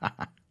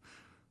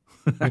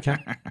 Okay.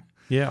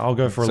 Yeah, I'll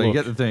go for a So you look.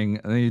 get the thing,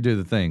 and then you do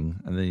the thing,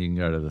 and then you can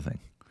go to the thing.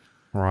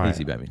 Right.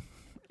 Easy, baby.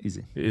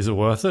 Easy. Is it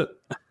worth it?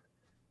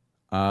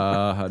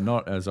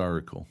 Not as I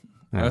recall.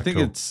 Yeah, I think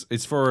cool.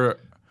 it's for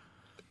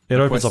It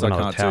opens quests up I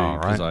another can't tower, do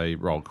because right? I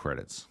roll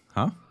credits.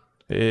 Huh?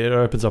 It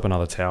opens up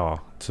another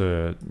tower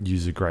to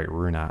use a great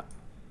rune at.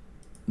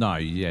 No,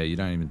 yeah, you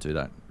don't even do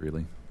that,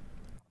 really.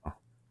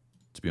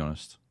 To be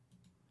honest.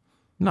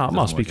 No, it Doesn't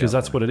must work because out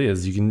that's that what it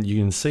is. You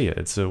can see it.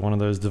 It's one of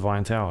those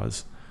divine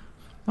towers.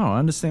 No, I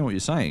understand what you're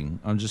saying.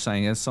 I'm just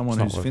saying, as someone It's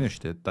not who's worth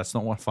finished it, that's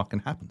not what fucking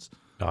happens.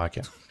 Oh,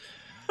 okay.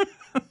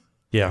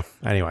 Yeah.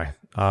 Anyway,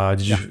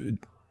 did you?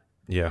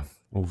 Yeah,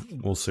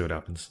 we'll see what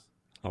happens.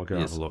 I'll go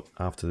Yes. have a look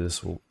after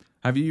this.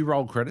 Have you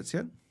rolled credits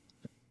yet?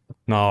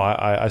 No,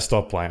 I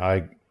stopped playing.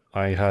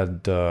 I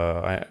had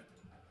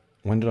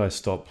when did I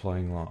stop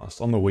playing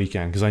last? On the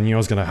weekend because I knew I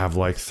was gonna have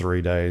like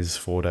 3 days,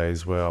 4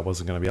 days where I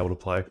wasn't gonna be able to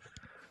play.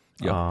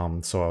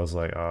 Yep. So I was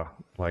like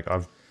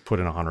I've put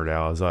in 100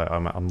 hours.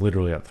 I'm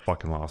literally at the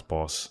fucking last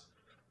boss.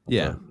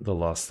 Yeah. The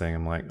last thing.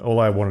 I'm like, all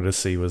I wanted to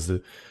see was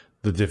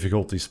the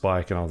difficulty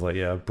spike, and I was like,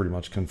 yeah, I've pretty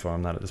much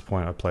confirmed that at this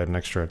point. I played an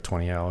extra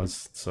 20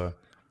 hours, so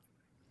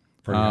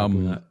pretty happy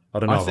with that. I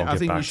don't know if I'll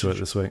get back to it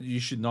this week. You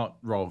should not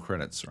roll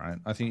credits, right?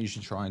 I think you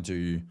should try and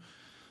do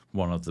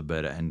one of the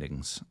better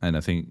endings. And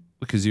I think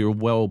because you're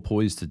well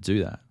poised to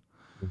do that,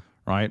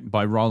 right?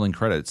 By rolling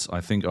credits,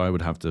 I think I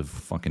would have to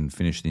fucking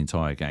finish the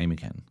entire game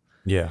again.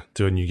 Yeah,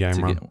 do a new game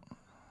to run. get-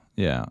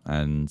 yeah,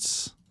 and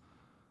it's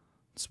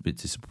a bit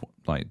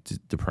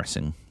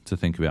depressing to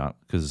think about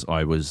because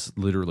I was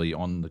literally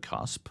on the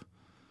cusp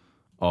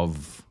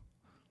of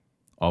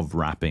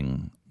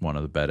wrapping one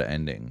of the better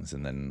endings,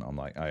 and then I'm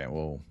like, okay,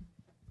 well,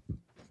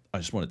 I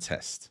just want to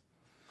test.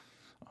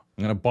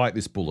 I'm going to bite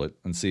this bullet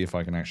and see if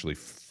I can actually,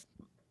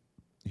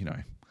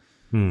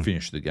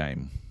 finish the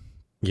game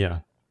Yeah,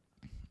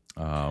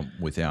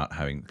 without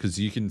having, because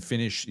you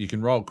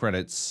can roll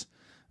credits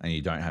and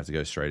you don't have to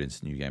go straight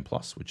into New Game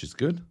Plus, which is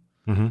good.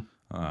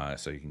 Mm-hmm.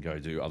 So you can go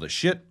do other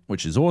shit,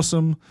 which is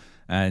awesome.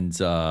 And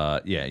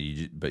but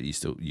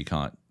you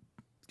can't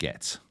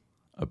get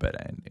a better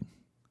ending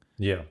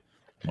yeah.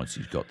 once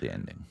you've got the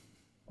ending.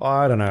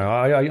 I don't know.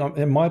 I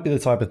it might be the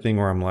type of thing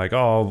where I'm like,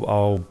 oh,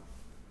 I'll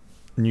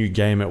new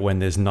game it when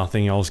there's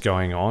nothing else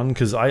going on.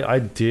 Because I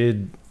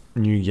did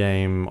new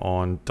game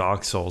on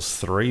Dark Souls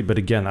 3, but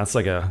again, that's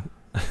like a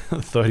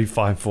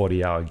 35,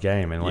 40 hour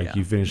game, and like Yeah.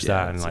 you finish Yeah,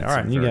 that and it's- like, it's all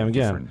a right, new very game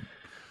again. different-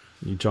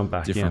 You jump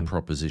back Different in.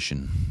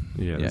 proposition.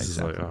 Yeah, this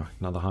exactly. is like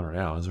another 100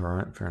 hours. All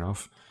right, fair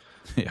enough.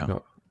 Yeah.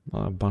 Got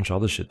a bunch of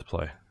other shit to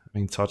play. I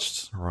mean,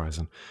 touched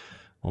Horizon.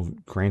 Well,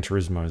 Gran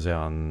Turismo's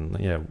out, and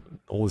yeah,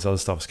 all this other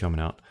stuff's coming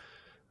out.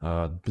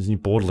 There's a new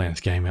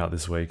Borderlands game out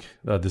this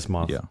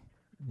month. Yeah.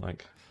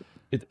 Like,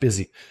 it's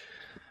busy.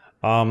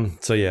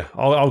 So yeah,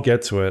 I'll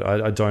get to it.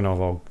 I don't know if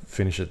I'll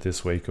finish it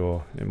this week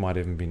or it might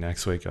even be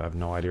next week. I have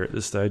no idea at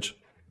this stage.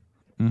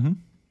 Mm-hmm.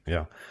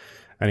 Yeah.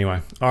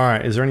 Anyway, all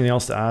right. Is there anything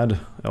else to add?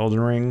 Elden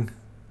Ring?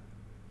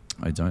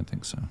 I don't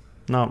think so.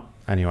 No.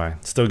 Anyway,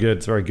 still good.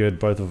 It's very good.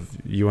 Both of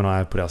you and I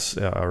have put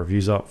our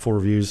reviews up, 4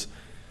 reviews.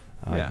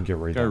 You can go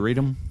read them. read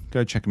them.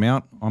 Go check them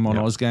out. I'm on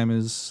Yep.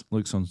 OzGamers.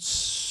 Luke's on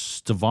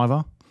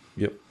Stevivor.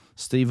 Yep.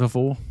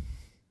 Stevivor.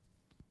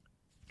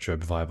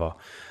 Job Viber.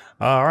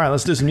 All right,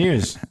 let's do some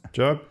news.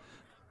 Job?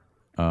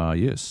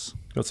 Yes.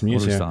 Got some What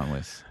news are we here. starting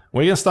with?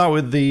 We're going to start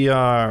with the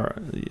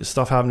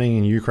stuff happening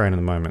in Ukraine at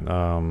the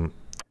moment.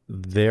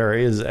 There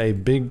is a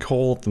big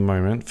call at the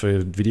moment for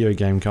video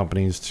game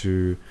companies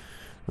to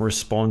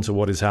respond to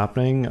what is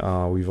happening.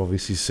 We've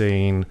obviously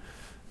seen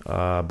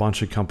a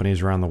bunch of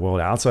companies around the world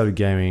outside of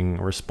gaming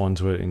respond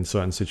to it in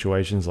certain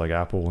situations, like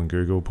Apple and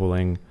Google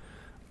pulling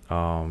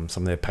some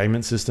of their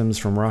payment systems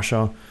from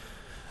Russia.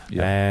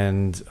 Yeah.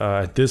 And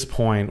at this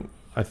point,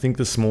 I think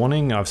this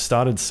morning I've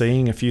started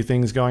seeing a few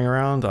things going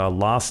around.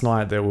 Last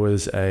night there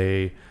was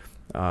I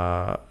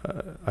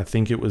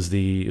think it was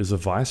a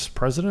vice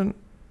president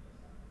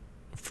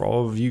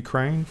of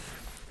Ukraine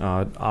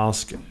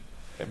ask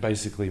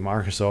basically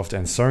Microsoft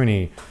and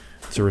Sony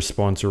to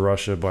respond to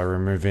Russia by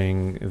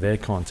removing their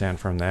content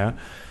from there.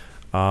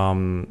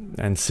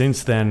 And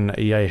since then,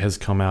 EA has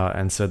come out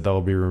and said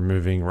they'll be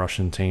removing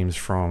Russian teams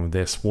from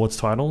their sports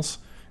titles,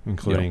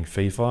 including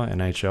FIFA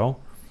and NHL.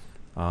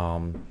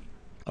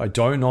 I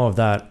don't know if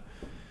that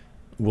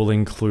will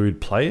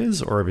include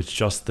players or if it's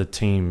just the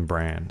team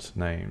brand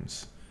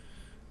names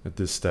at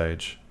this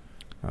stage.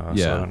 So I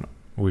don't know.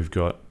 We've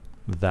got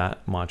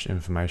that much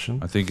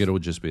information. I think it'll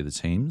just be the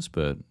teams,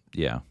 but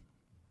yeah.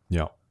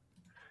 Yeah.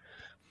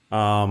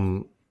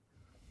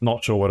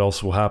 Not sure what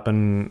else will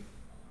happen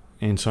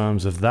in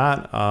terms of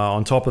that.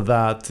 On top of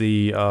that,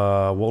 the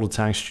World of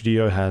Tanks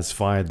studio has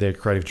fired their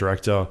creative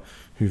director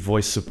who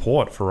voiced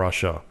support for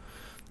Russia.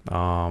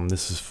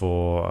 This is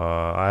for,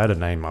 I had a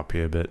name up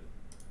here, but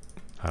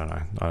I don't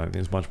know. I don't think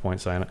there's much point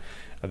saying it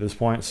at this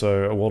point.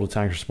 So World of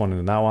Tanks responded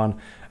to that one.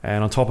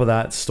 And on top of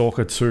that,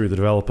 Stalker 2, the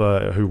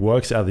developer who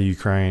works out of the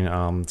Ukraine,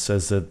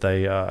 says that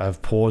they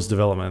have paused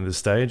development at this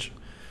stage.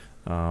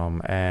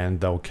 And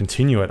they'll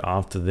continue it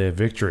after their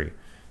victory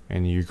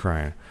in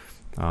Ukraine.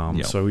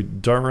 So we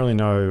don't really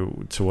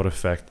know to what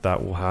effect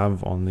that will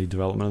have on the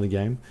development of the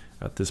game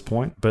at this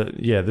point. But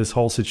yeah, this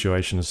whole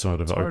situation has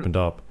sort of opened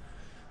up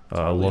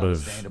a lot of...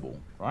 understandable,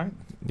 right?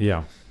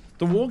 Yeah.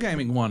 The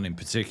Wargaming one in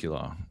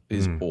particular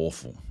is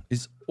awful.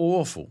 Is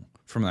awful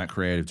from that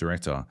creative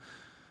director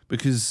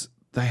because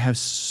they have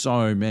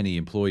so many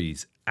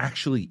employees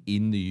actually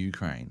in the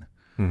Ukraine,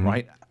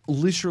 right?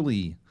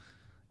 Literally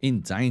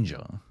in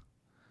danger.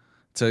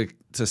 To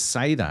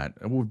say that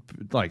it would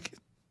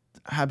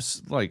have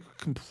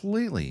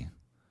completely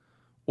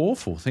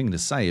awful thing to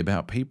say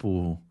about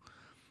people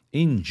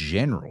in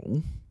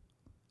general.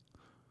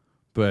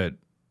 But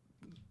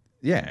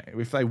yeah,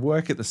 if they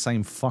work at the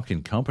same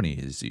fucking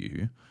company as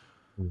you,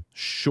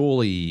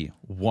 surely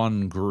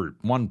one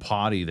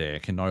party there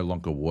can no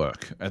longer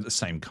work at the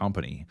same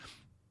company.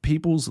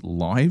 People's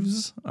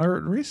lives are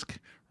at risk,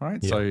 right?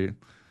 Yeah. So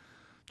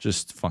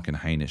just fucking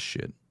heinous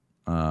shit.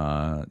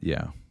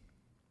 Yeah.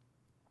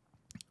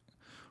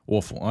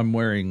 Awful. I'm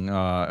wearing,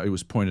 it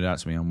was pointed out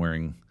to me, I'm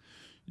wearing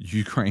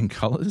Ukraine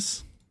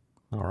colors.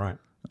 All right.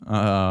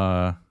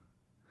 I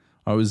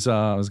was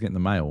getting the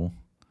mail,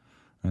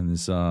 and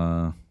this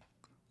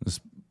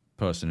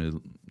person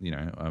who,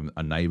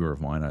 a neighbor of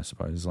mine, I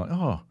suppose, is like,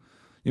 "Oh,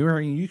 you're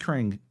wearing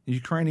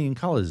Ukrainian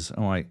colors."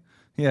 I'm like,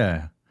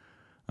 "Yeah."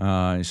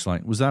 She's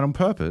like, "Was that on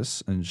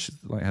purpose?" And she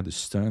had this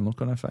stern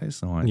look on her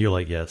face. I'm like, You're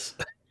like, yes.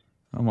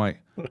 I'm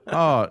like,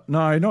 "Oh,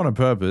 no, not on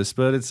purpose,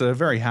 but it's a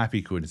very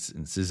happy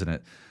coincidence, isn't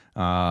it?"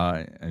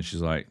 And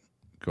she's like,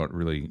 got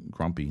really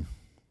grumpy.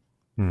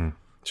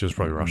 She was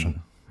probably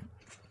Russian.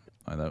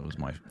 That was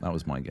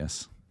my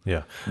guess.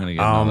 Yeah. I'm gonna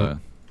get another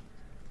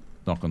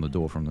knock on the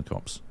door from the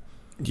cops.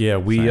 Yeah,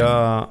 we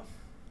I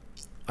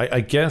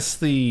guess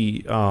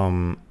the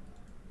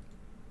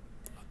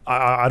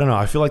I don't know.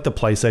 I feel like the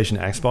PlayStation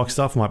Xbox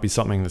stuff might be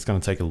something that's going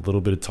to take a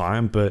little bit of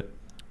time, but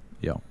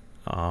Yeah.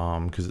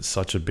 because it's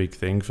such a big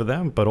thing for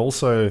them. But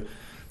also,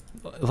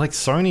 like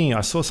Sony,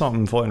 I saw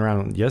something floating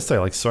around yesterday.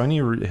 Like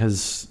Sony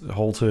has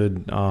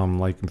halted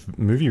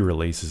movie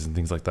releases and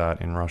things like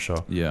that in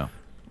Russia. Yeah.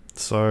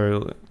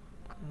 So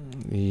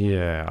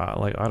yeah,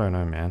 I don't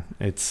know, man.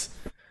 It's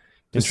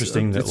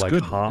interesting that it's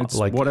good. It's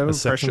whatever a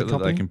second pressure that they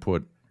company- can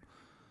put.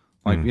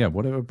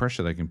 Whatever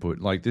pressure they can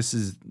put. Like this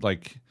is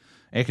like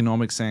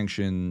economic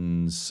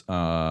sanctions,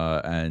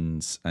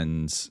 and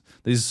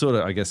these are sort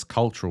of, I guess,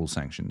 cultural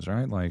sanctions,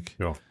 right? Like,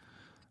 Yeah.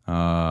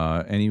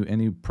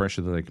 any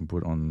pressure that they can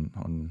put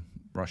on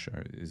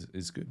Russia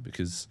is good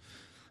because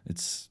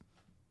it's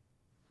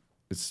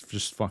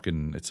just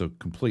fucking, it's a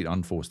complete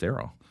unforced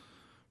error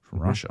from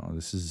Russia.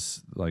 This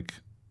is like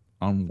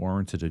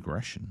unwarranted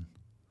aggression.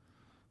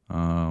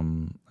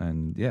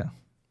 And yeah,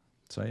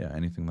 so yeah,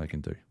 anything they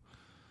can do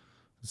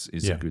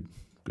is a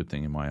good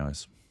thing in my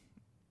eyes.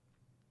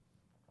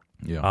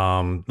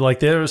 Yeah.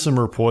 There are some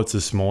reports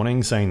this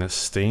morning saying that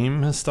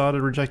Steam has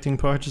started rejecting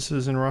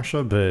purchases in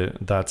Russia, but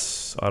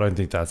I don't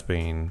think that's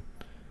been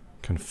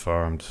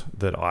confirmed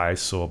that I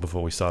saw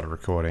before we started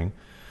recording.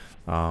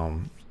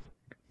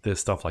 There's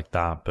stuff like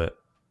that, but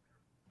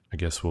I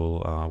guess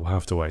we'll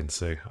have to wait and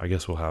see. I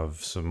guess we'll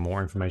have some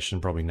more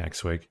information probably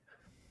next week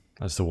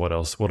as to what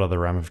other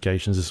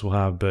ramifications this will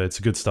have, but it's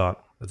a good start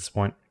at this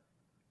point.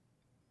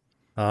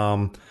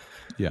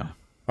 Yeah.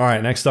 All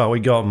right, next up, we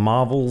got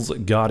Marvel's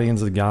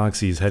Guardians of the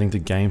Galaxy is heading to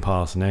Game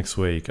Pass next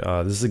week.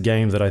 This is a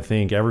game that I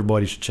think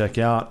everybody should check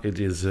out. It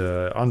is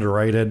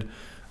underrated.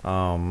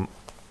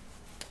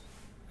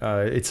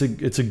 It's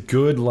a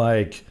good,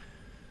 like,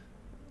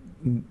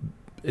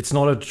 it's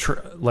not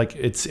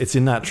it's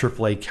in that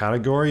AAA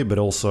category, but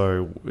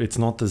also it's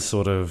not the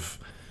sort of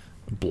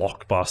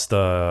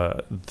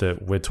blockbuster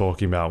that we're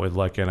talking about with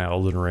like an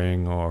Elden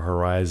Ring or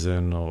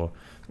Horizon or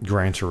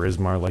Gran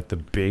Turismo, like the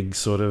big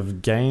sort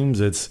of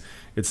games. It's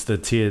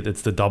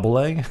the double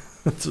A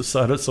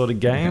sort of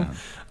game.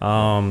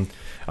 Yeah.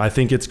 I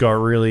think it's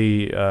got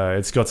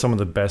it's got some of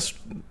the best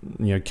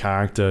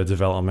character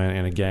development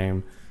in a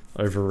game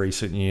over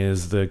recent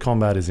years. The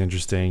combat is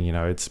interesting.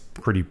 It's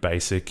pretty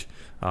basic.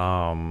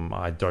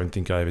 I don't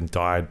think I even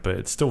died, but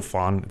it's still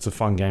fun. It's a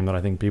fun game that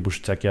I think people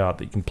should check out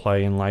that you can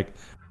play in like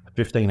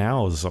 15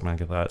 hours or something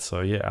like that. So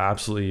yeah,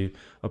 absolutely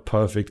a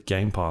perfect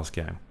Game Pass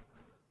game.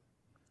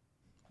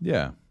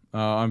 Yeah,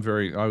 I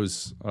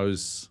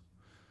was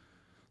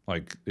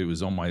like,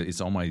 it's on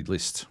my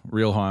list,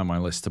 real high on my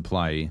list to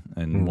play,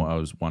 and I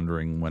was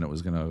wondering when it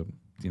was gonna,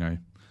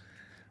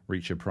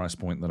 reach a price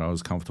point that I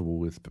was comfortable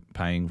with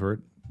paying for it,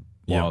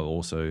 while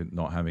also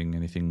not having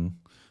anything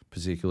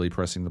particularly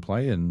pressing to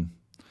play, and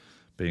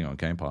being on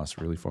Game Pass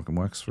really fucking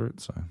works for it.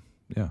 So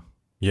yeah.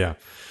 Yeah.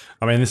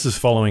 I mean, this is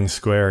following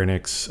Square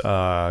Enix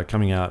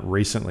coming out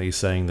recently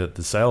saying that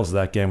the sales of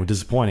that game were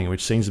disappointing,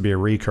 which seems to be a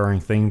recurring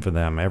theme for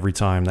them. Every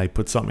time they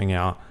put something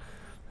out,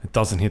 it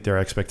doesn't hit their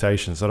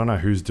expectations. I don't know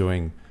who's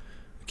doing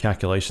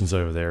calculations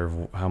over there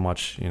of how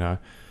much,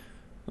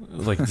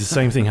 like the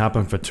same thing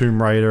happened for Tomb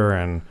Raider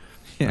and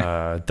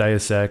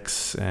Deus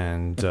Ex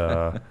and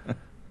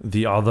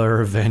the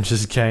other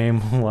Avengers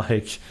game.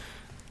 Like,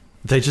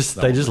 they just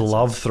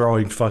love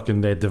throwing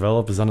fucking their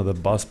developers under the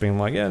bus, being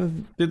like, yeah,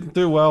 didn't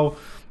do well.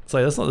 It's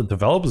like, that's not the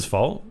developer's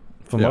fault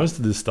for most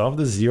of this stuff.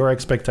 This is your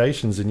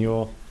expectations and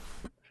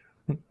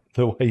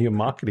the way you're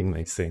marketing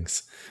these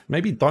things.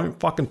 Maybe don't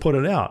fucking put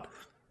it out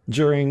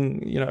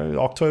during,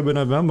 October,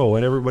 November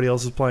when everybody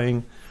else is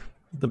playing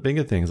the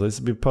bigger things. This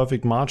would be a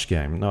perfect March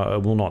game. No,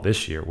 well, not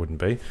this year, it wouldn't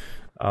be.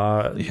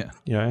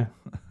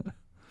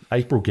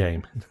 April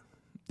game.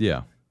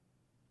 Yeah.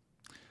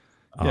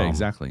 Yeah,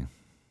 exactly.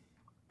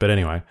 But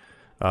anyway,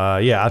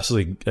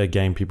 absolutely a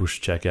game people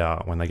should check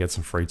out when they get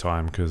some free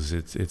time, because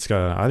it's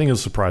gonna, I think it'll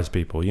surprise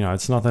people.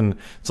 It's not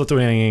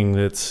doing anything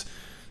that's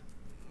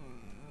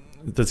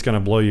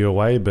gonna blow you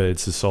away, but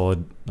it's a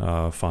solid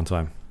fun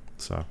time.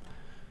 So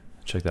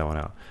check that one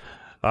out.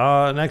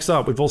 Next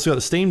up, we've also got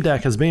the Steam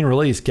Deck has been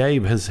released.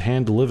 Gabe has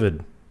hand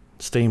delivered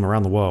Steam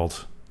around the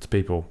world to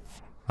people.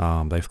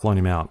 They've flown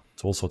him out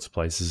to all sorts of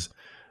places.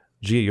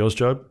 Did you get yours,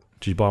 Job?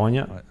 Did you buy one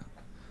yet?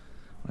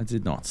 I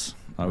did not.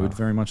 I would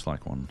very much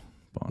like one.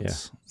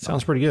 But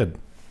sounds pretty good.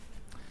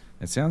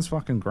 It sounds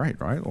fucking great,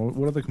 right?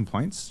 What are the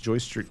complaints?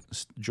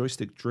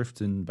 Joystick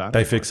drift and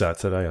battery. They fixed that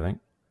today, I think.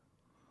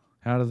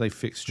 How do they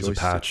fix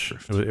joystick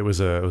drift? It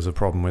was a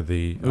problem with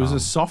the. It was a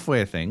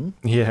software thing.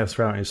 Yeah, it's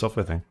apparently a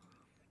software thing.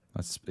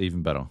 That's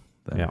even better.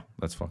 Yeah,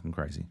 that's fucking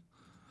crazy.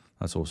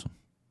 That's awesome.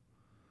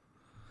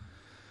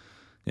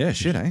 Yeah,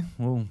 shit, eh?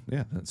 Well,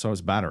 yeah. So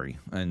it's battery,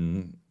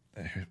 and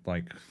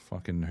like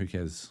fucking who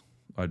cares?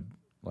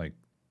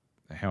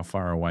 How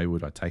far away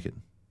would I take it?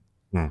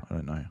 I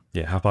don't know.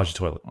 Yeah, how far's your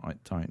toilet? I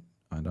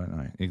don't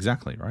know.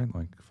 Exactly, right?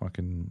 Like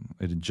fucking,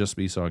 it'd just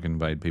be so I can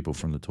invade people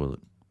from the toilet.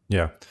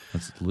 Yeah.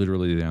 That's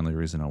literally the only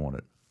reason I want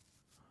it.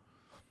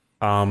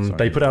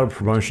 They put out a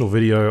promotional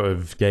video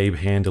of Gabe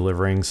hand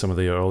delivering some of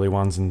the early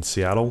ones in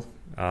Seattle.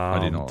 I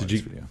did not like this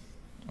video.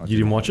 You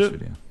didn't watch it?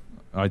 Video.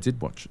 I did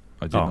watch it.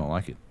 I did not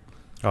like it.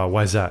 Oh,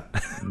 why is that?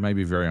 It made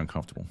me very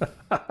uncomfortable.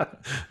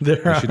 They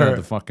should have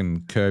the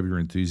fucking Curb Your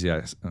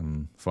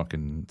Enthusiasm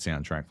fucking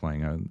soundtrack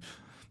playing.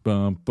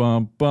 Bum,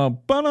 bum, bum,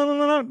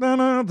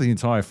 the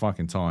entire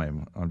fucking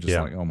time. I'm just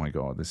like, oh my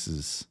God, this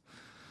is...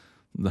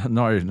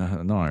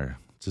 No.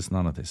 Just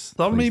none of this.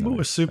 Some people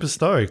were super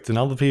stoked, and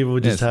other people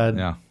just had...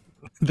 Yeah.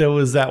 There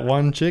was that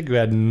one chick who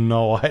had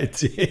no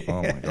idea.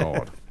 Oh my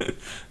God.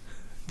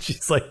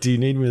 She's like, do you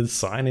need me to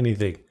sign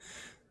anything?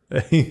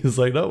 And he was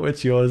like, no,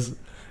 it's yours.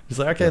 He's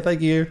like, okay,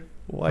 thank you.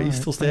 Why are you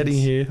still standing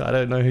here? I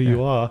don't know who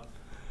you are.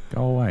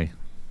 Go away.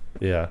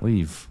 Yeah.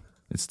 Leave.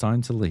 It's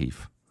time to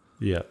leave.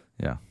 Yeah.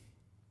 Yeah.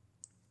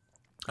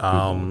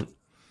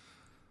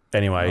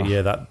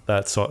 Anyway,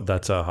 that's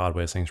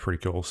hardware seems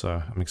pretty cool.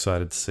 So I'm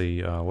excited to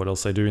see what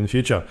else they do in the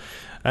future.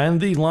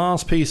 And the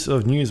last piece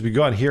of news we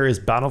got here is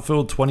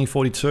Battlefield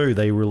 2042.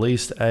 They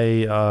released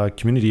a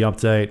community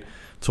update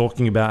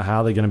talking about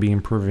how they're going to be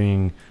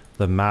improving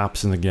the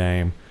maps in the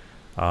game.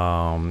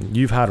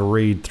 You've had a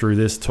read through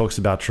this. It talks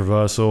about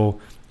traversal,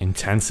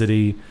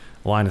 intensity,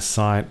 line of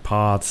sight,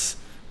 parts,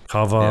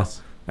 cover,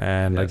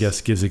 and I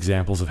guess gives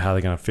examples of how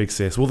they're going to fix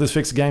this. Will this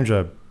fix the game,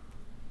 Job?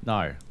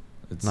 No,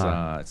 it's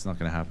not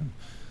going to happen.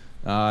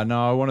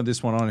 No, I wanted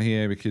this one on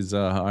here because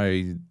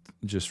I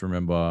just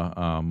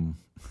remember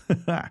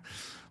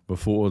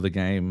before the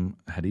game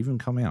had even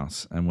come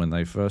out, and when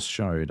they first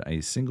showed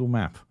a single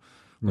map,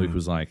 Luke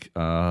was like,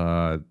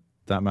 that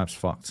that map's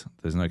fucked.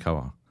 There's no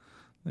cover.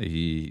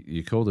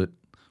 You called it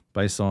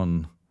based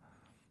on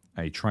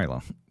a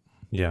trailer,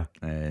 Yeah.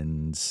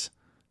 and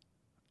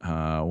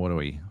what are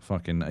we?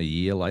 Fucking a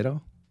year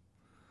later,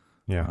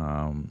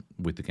 Yeah.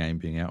 with the game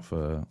being out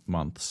for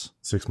months,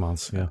 6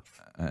 months. Yeah.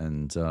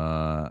 and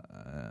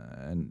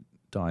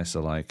DICE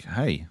are like,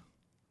 hey,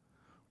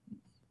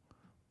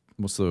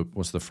 what's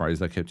the phrase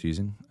they kept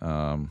using?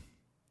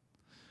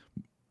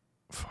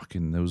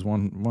 Fucking, there was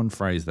one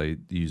phrase they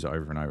use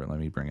over and over. Let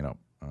me bring it up.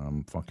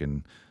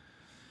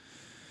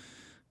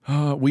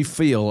 We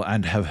feel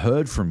and have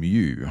heard from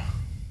you.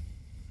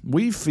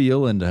 We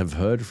feel and have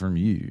heard from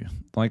you.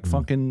 Like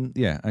fucking,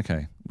 yeah,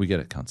 okay, we get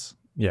it, cunts.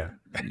 Yeah.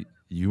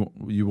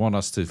 You want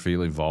us to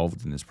feel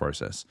involved in this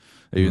process,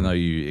 even though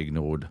you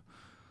ignored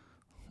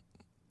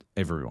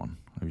everyone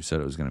who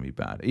said it was going to be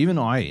bad. Even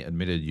I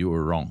admitted you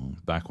were wrong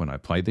back when I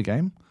played the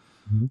game,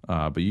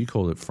 but you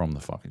called it from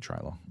the fucking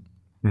trailer.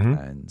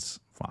 And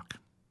fuck,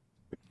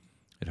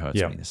 it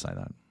hurts me to say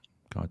that.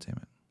 God damn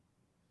it.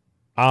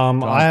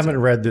 I haven't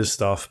read this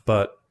stuff,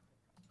 but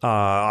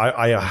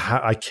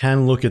I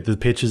can look at the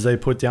pictures they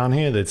put down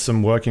here. There's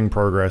some work in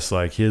progress.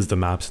 Like, here's the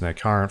maps in their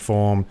current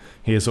form.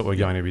 Here's what we're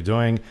going to be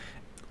doing.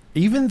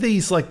 Even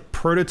these like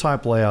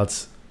prototype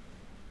layouts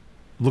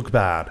look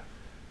bad.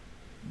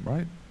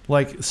 Right?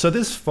 Like, so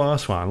this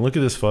first one, look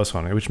at this first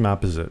one. Which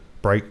map is it?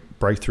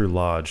 Breakthrough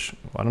Large.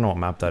 I don't know what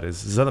map that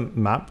is. Is that a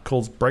map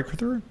called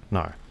Breakthrough?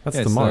 No, that's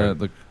the mode.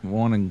 The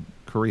one in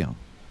Korea.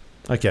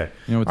 Okay.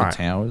 You know, with All the right.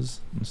 towers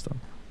and stuff.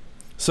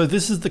 So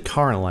this is the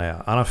current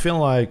layout, and I feel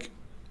like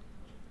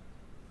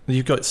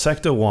you've got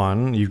Sector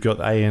 1, you've got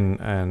A and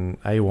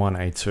A1,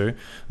 A2.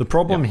 The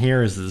problem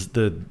here is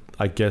the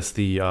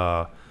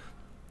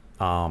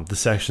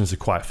sections are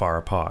quite far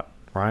apart,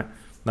 right?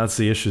 That's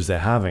the issues they're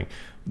having.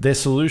 Their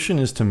solution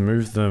is to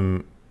move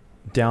them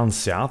down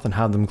south and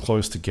have them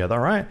close together,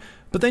 right?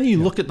 But then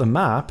you look at the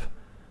map,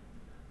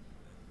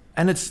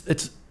 and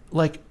it's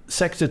like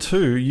Sector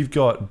 2, you've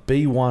got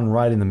B1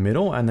 right in the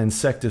middle, and then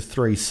Sector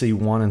 3,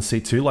 C1 and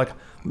C2. Like,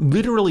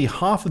 literally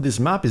half of this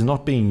map is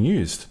not being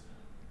used.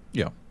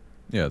 Yeah.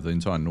 Yeah, the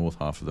entire north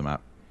half of the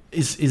map.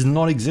 Is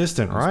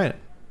non-existent, right?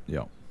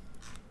 Yeah.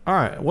 All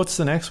right, what's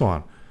the next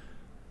one?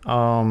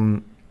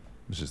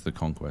 This is the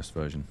Conquest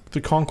version.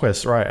 The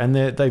Conquest, right? And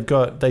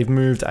they've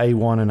moved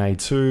A1 and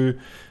A2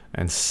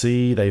 and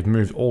C. They've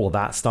moved all of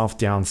that stuff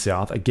down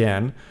south.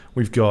 Again,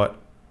 we've got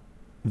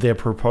their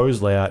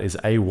proposed layout is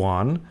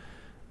A1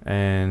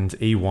 and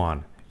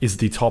E1 is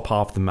the top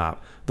half of the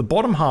map. The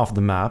bottom half of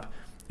the map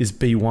is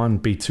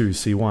B1, B2,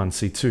 C1,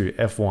 C2,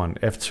 F1,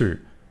 F2.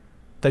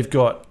 They've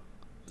got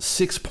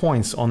 6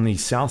 points on the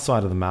south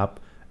side of the map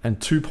and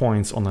 2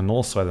 points on the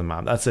north side of the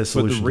map. That's their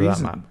solution to that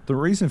map. The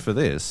reason for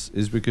this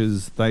is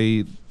because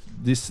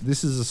this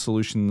is a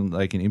solution that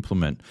they can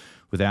implement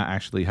without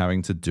actually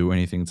having to do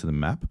anything to the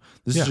map.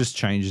 This just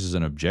changes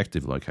an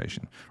objective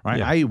location, right?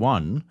 Yeah.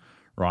 A1,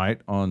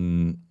 right,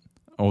 on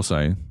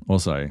also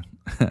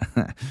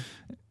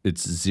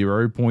it's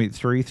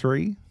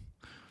 0.33,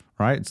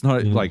 right? It's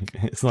not like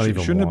it's not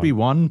even shouldn't one. it be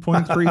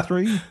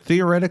 1.33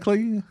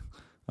 theoretically?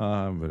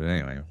 But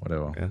anyway,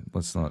 whatever. Yeah.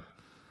 Let's not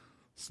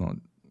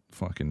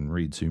fucking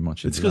read too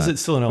much. It's into because that.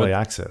 it's still in early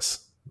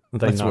access.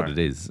 That's know. what it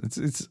is.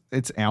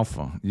 It's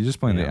alpha. You're just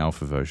playing the Yeah.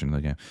 alpha version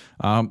of the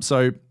game.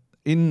 So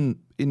in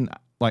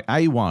like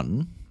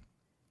A1,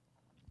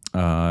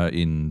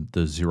 in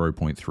the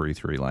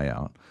 0.33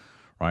 layout,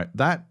 right?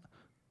 That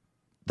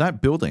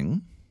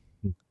building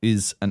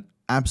is an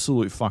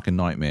absolute fucking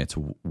nightmare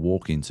to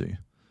walk into,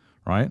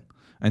 right?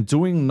 And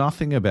doing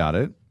nothing about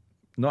it,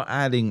 not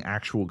adding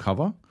actual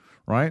cover,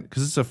 right?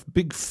 Because it's a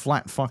big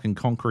flat fucking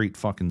concrete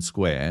fucking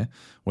square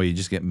where you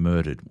just get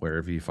murdered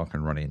wherever you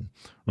fucking run in,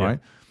 right?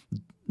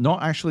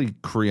 Not actually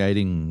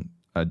creating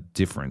a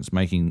difference,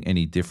 making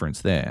any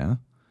difference there,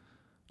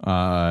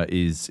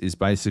 is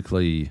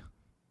basically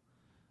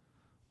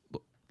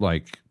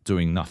like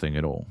doing nothing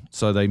at all.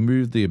 So they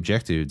moved the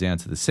objective down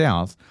to the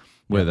south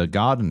where the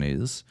garden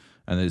is,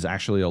 and there's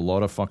actually a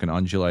lot of fucking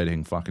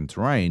undulating fucking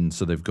terrain,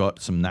 so they've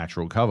got some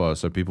natural cover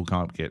so people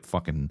can't get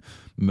fucking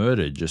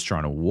murdered just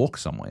trying to walk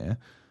somewhere.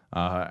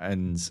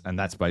 And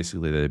that's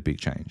basically their big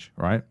change,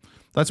 right?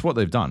 That's what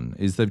they've done,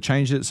 is they've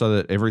changed it so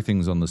that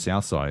everything's on the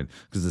south side,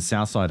 because the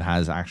south side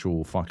has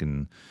actual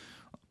fucking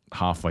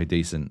halfway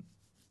decent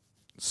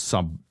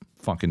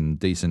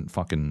decent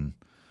fucking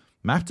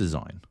map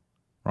design,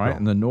 right? Oh.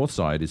 And the north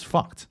side is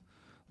fucked.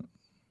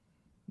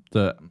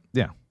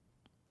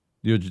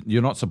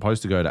 You're not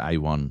supposed to go to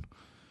A1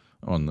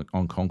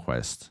 on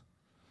Conquest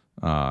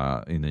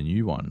in the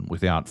new one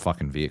without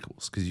fucking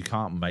vehicles, because you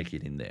can't make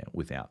it in there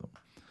without them.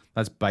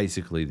 That's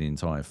basically the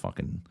entire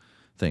fucking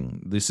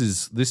thing. This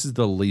is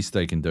the least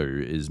they can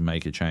do, is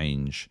make a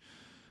change.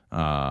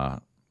 It's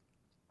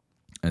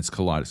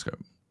Kaleidoscope,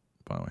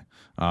 by the way.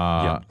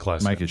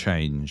 Kaleidoscope. Make a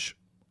change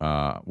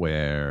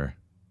where,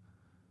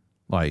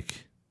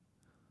 like,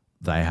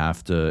 they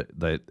have to.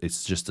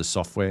 It's just a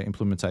software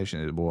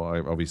implementation.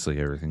 Well, obviously,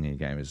 everything in the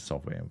game is a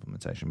software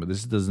implementation, but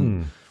this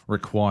doesn't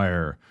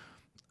require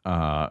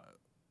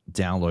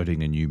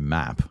downloading a new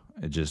map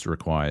It just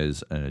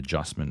requires an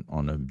adjustment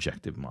on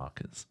objective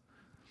markers.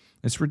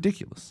 It's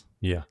ridiculous.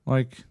 Yeah.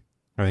 Like,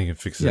 I think it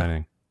fixes Yeah.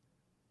 anything.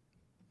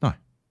 no,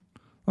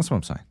 that's what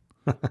I'm saying.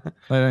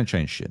 They don't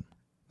change shit.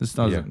 This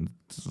doesn't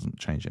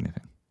change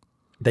anything.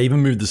 They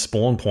even moved the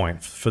spawn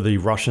point for the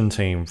Russian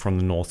team from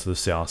the north to the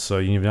south. So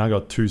you've now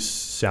got two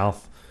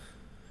south.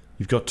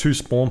 You've got 2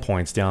 spawn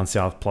points down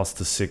south plus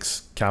the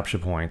 6 capture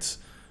points,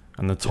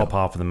 and the top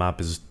half of the map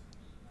is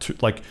two.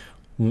 Like,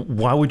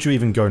 why would you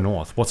even go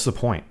north? What's the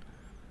point?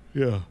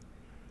 Yeah.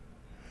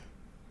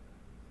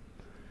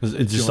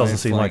 It just doesn't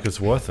seem like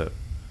it's worth it.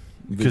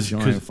 Because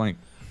giant flank.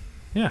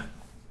 Yeah.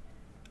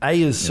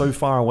 A is so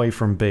far away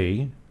from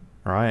B,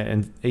 right?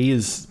 And E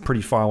is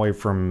pretty far away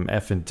from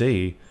F and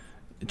D.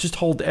 Just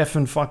hold F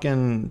and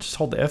just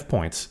hold the F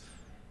points.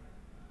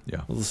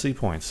 Yeah. Or the C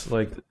points.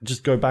 Like,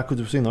 just go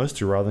backwards between those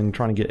two rather than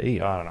trying to get E.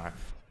 I don't know.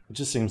 It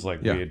just seems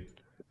like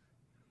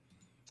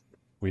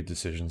weird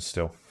decisions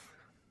still.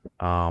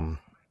 No,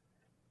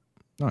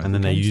 And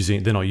then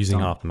they're not using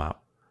half the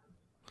map.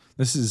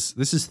 This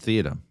is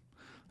theater.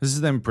 This is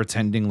them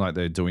pretending like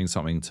they're doing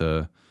something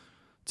to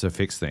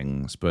fix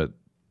things, but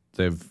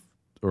they've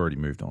already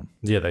moved on.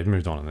 Yeah, they've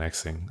moved on to the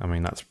next thing. I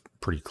mean, that's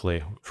pretty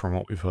clear from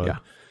what we've heard. Yeah.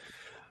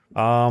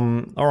 All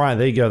right,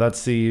 there you go.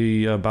 That's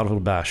the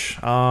Battlefield Bash.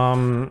 Are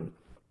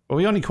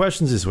we got any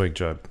questions this week,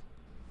 Job,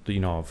 that you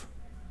know of?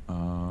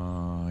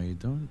 I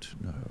don't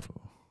know.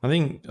 I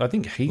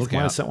think Heath Look might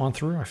have out. sent one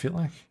through. I feel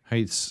like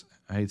Heath's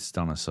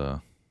done us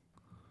a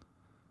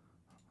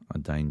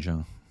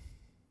danger.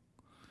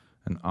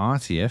 An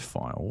RTF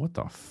file. What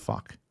the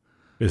fuck?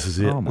 this is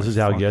it. Oh my This is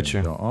how it fucking gets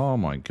you. God. Oh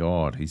my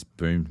God, he's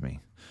boomed me.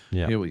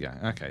 Yeah. Here we go.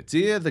 Okay.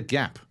 Dear The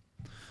Gap,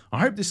 I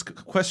hope this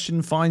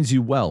question finds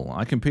you well.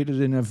 I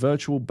competed in a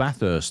virtual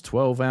Bathurst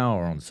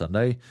 12-hour on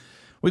Sunday.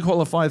 We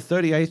qualified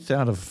 38th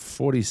out of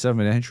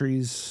 47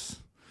 entries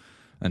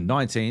and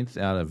 19th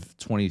out of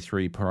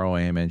 23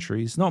 Pro-Am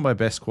entries. Not my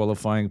best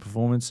qualifying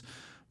performance,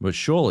 but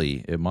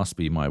surely it must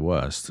be my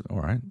worst. All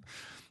right.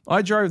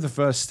 I drove the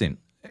first stint.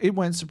 It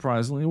went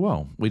surprisingly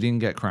well. We didn't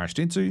get crashed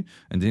into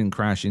and didn't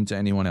crash into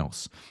anyone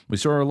else. We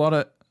saw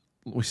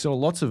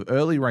lots of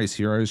early race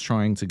heroes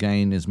trying to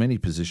gain as many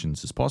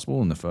positions as possible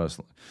in the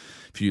first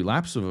few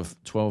laps of a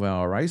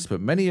 12-hour race,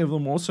 but many of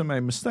them also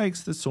made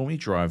mistakes that saw me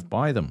drive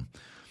by them.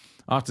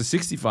 After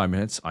 65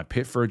 minutes, I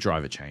pit for a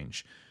driver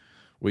change.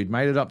 We'd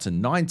made it up to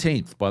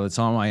 19th by the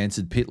time I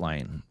entered pit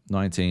lane.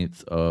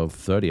 19th of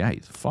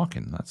 38th.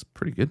 Fucking, that's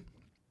pretty good.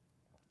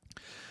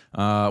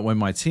 When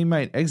my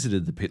teammate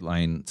exited the pit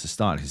lane to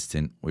start his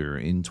stint, we were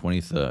in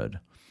 23rd.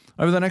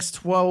 Over the next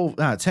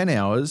 10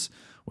 hours,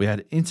 we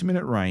had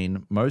intermittent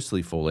rain,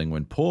 mostly falling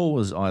when Paul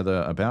was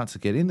either about to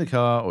get in the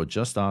car or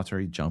just after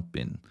he jumped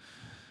in.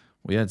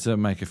 We had to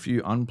make a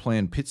few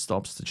unplanned pit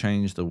stops to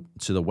change to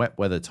the wet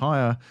weather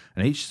tire,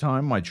 and each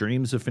time my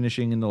dreams of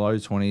finishing in the low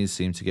 20s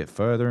seemed to get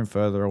further and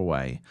further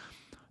away.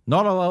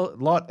 Not a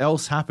lot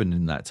else happened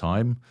in that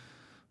time.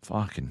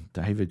 Fucking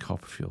David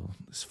Copperfield,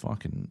 this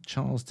fucking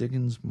Charles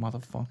Dickens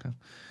motherfucker.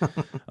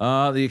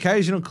 The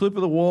occasional clip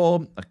of the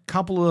wall, a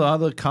couple of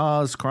other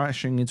cars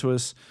crashing into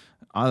us,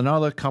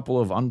 another couple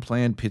of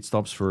unplanned pit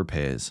stops for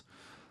repairs.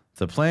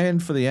 The plan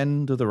for the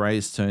end of the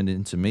race turned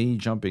into me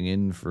jumping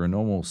in for a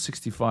normal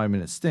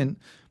 65-minute stint,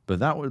 but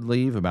that would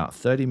leave about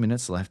 30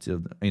 minutes left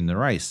in the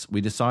race. We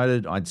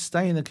decided I'd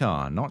stay in the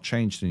car, not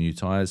change to new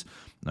tires,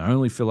 and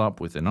only fill up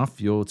with enough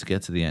fuel to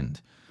get to the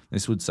end.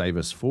 This would save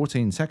us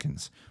 14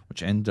 seconds,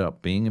 which ended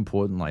up being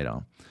important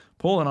later.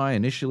 Paul and I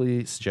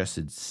initially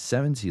suggested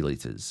 70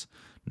 litres.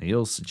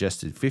 Neil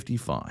suggested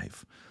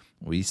 55.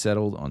 We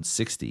settled on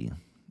 60.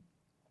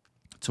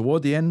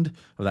 Toward the end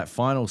of that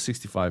final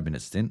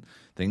 65-minute stint,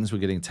 things were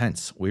getting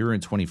tense. We were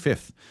in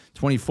 25th.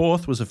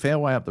 24th was a fair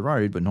way up the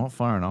road, but not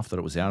far enough that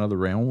it was out of the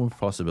realm of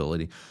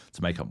possibility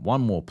to make up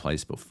one more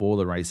place before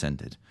the race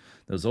ended.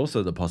 There was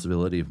also the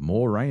possibility of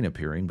more rain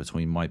appearing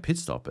between my pit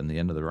stop and the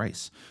end of the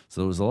race.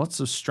 So there was lots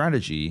of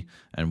strategy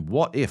and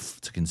what if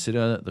to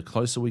consider the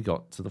closer we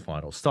got to the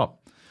final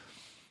stop.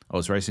 I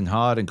was racing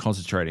hard and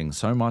concentrating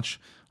so much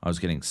I was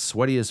getting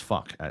sweaty as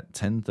fuck at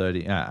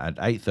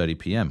 8:30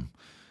 p.m.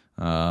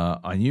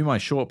 I knew my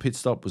short pit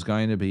stop was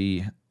going to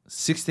be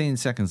 16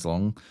 seconds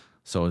long,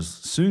 so as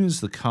soon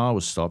as the car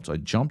was stopped, I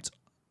jumped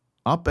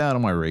up out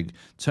of my rig,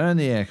 turned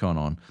the aircon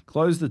on,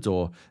 closed the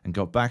door, and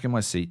got back in my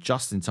seat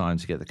just in time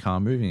to get the car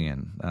moving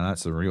in. And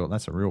that's a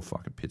real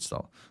fucking pit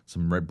stop.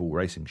 Some Red Bull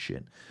racing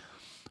shit.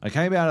 I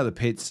came out of the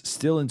pits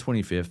still in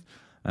 25th,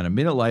 and a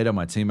minute later,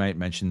 my teammate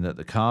mentioned that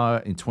the car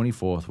in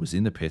 24th was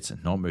in the pits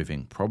and not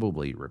moving,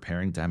 probably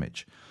repairing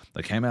damage.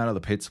 They came out of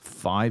the pits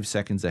 5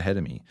 seconds ahead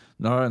of me.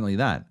 Not only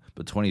that,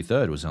 but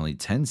 23rd was only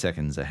 10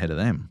 seconds ahead of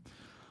them.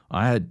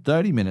 I had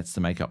 30 minutes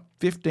to make up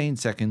 15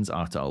 seconds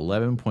after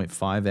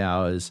 11.5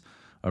 hours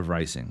of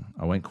racing.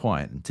 I went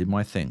quiet and did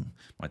my thing.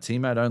 My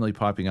teammate only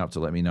piping up to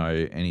let me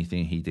know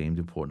anything he deemed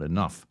important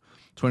enough.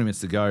 20 minutes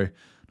to go, and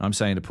I'm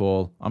saying to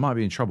Paul, I might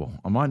be in trouble.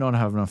 I might not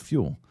have enough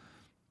fuel.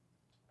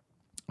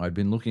 I'd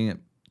been looking at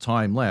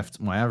time left,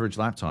 my average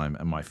lap time,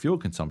 and my fuel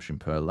consumption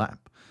per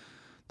lap.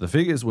 The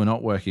figures were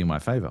not working in my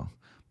favor.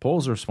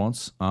 Paul's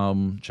response,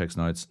 checks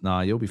notes.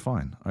 Nah, you'll be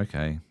fine.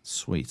 Okay,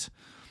 sweet.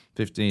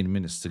 15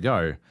 minutes to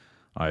go.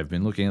 I've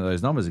been looking at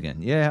those numbers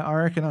again. Yeah, I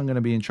reckon I'm going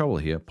to be in trouble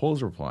here.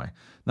 Paul's reply.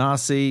 Nah,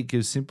 see,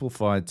 gives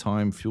simplified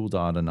time fuel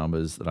data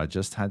numbers that I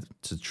just had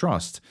to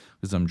trust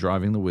because I'm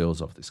driving the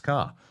wheels off this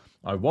car.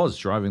 I was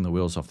driving the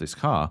wheels off this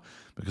car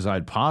because I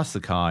had passed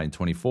the car in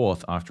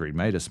 24th after he'd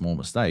made a small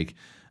mistake,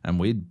 and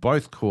we'd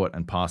both caught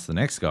and passed the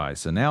next guy.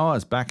 So now I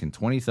was back in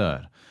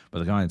 23rd, but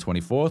the guy in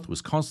 24th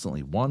was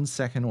constantly 1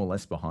 second or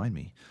less behind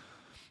me.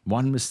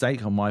 One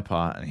mistake on my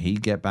part, and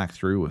he'd get back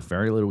through with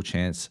very little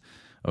chance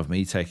of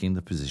me taking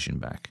the position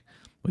back.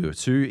 We were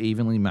too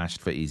evenly matched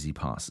for easy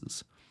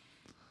passes.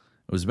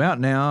 It was about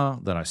now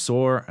that I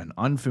saw an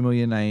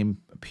unfamiliar name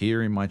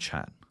appear in my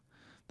chat.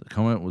 The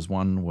comment was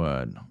one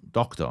word,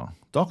 Doctor.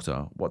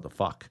 Doctor? What the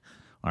fuck?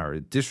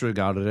 I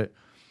disregarded it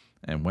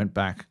and went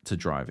back to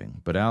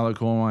driving. But out of the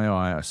corner of my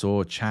eye, I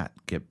saw chat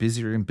get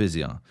busier and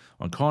busier.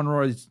 On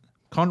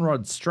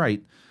Conrod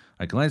Strait,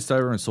 I glanced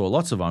over and saw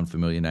lots of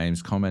unfamiliar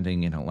names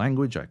commenting in a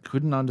language I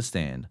couldn't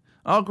understand.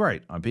 Oh,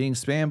 great. I'm being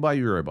spammed by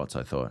Eurobots,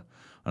 I thought.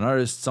 I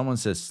noticed someone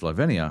said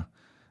Slovenia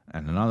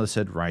and another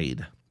said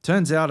Raid.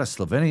 Turns out a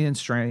Slovenian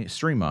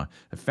streamer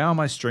had found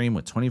my stream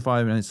with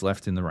 25 minutes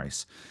left in the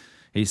race.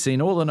 He's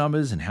seen all the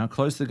numbers and how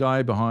close the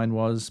guy behind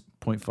was,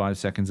 0.5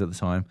 seconds at the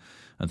time,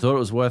 and thought it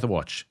was worth a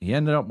watch. He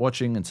ended up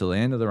watching until the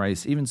end of the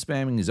race, even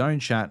spamming his own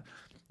chat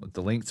with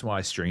the link to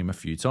my stream a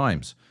few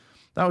times.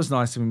 That was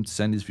nice of him to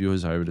send his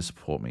viewers over to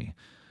support me.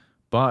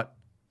 But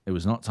it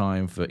was not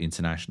time for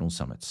international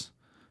summits.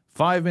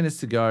 5 minutes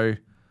to go.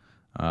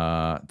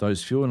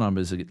 Those fuel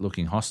numbers are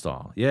looking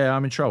hostile. Yeah,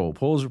 I'm in trouble.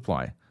 Paul's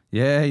reply.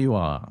 Yeah, you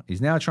are.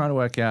 He's now trying to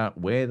work out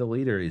where the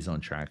leader is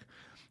on track,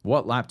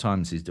 what lap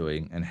times he's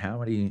doing, and how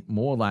many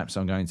more laps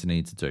I'm going to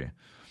need to do.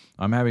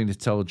 I'm having to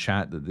tell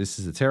chat that this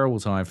is a terrible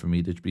time for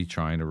me to be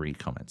trying to read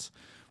comments.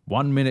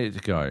 1 minute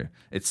to go.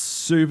 It's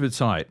super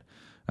tight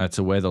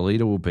to where the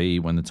leader will be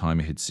when the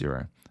timer hits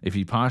 0. If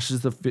he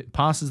passes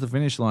the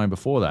finish line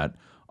before that,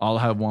 I'll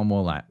have one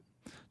more lap.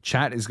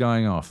 Chat is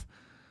going off.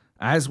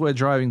 As we're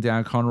driving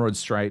down Conrod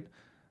Strait,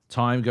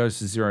 time goes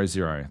to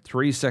 0-0.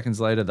 3 seconds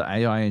later, the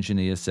AI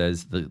engineer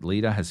says the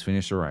leader has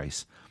finished the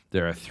race.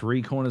 There are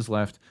 3 corners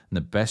left, and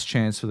the best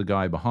chance for the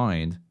guy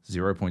behind,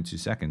 0.2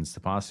 seconds, to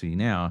pass me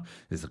now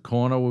is the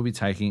corner we'll be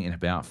taking in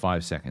about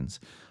 5 seconds.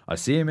 I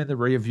see him in the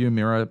rear view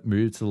mirror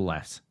move to the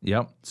left.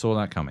 Yep, saw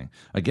that coming.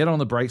 I get on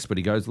the brakes, but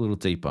he goes a little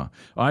deeper.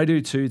 I do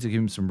too to give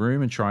him some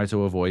room and try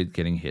to avoid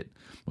getting hit,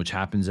 which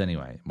happens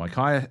anyway. My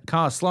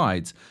car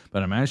slides,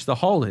 but I manage to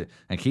hold it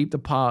and keep the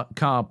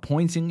car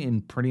pointing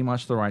in pretty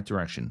much the right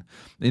direction.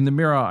 In the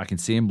mirror, I can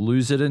see him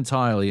lose it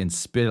entirely and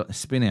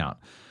spin out.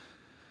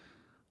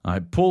 I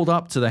pulled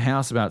up to the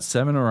house about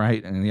 7 or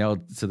 8 and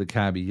yelled to the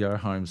cabbie, "Yo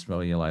home,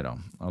 smell you later."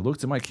 I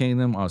looked at my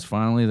kingdom. I was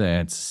finally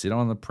there to sit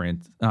on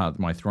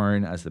my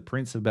throne as the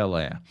Prince of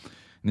Bel-Air.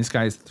 In this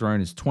case, the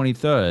throne is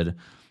 23rd,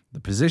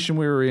 the position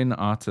we were in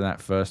after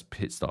that first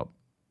pit stop,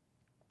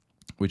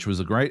 which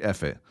was a great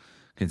effort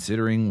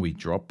considering we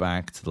dropped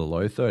back to the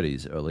low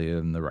 30s earlier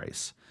in the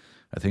race.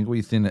 I think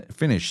we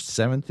finished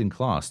 7th in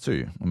class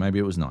too, or maybe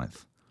it was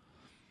 9th.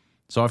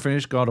 So I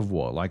finished God of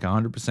War, like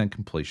 100%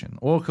 completion.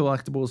 All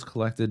collectibles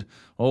collected,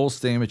 all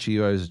Steam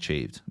achievos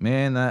achieved.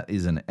 Man, that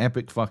is an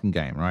epic fucking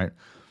game, right?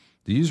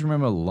 Do you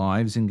remember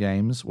lives in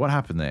games? What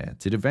happened there?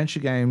 Did adventure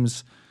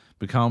games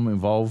become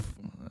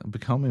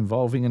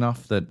involving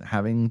enough that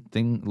having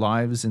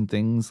lives in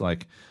things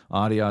like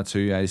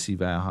RDR2, AC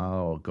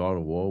Valhalla, or God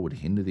of War would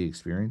hinder the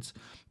experience?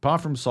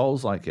 Apart from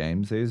Souls-like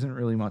games, there isn't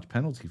really much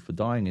penalty for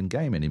dying in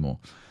game anymore.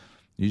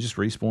 You just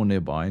respawn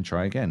nearby and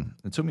try again.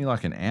 It took me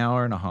like an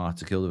hour and a half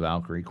to kill the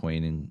Valkyrie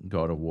Queen in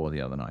God of War the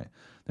other night.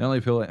 The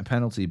only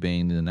penalty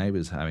being the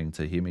neighbors having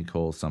to hear me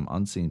call some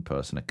unseen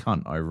person a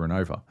cunt over and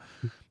over.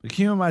 But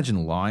can you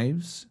imagine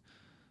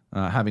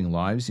having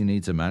lives you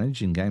need to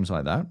manage in games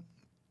like that?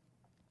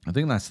 I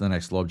think that's the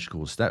next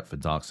logical step for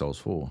Dark Souls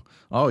 4.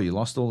 Oh, you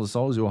lost all the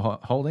souls you were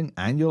holding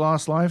and your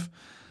last life?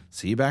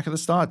 See you back at the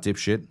start,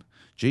 dipshit.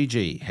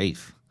 GG,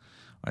 Heath.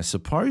 I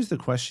suppose the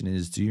question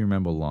is, do you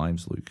remember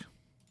lives, Luke?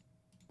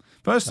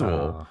 First of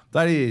all,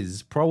 that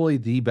is probably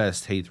the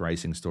best Heath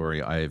racing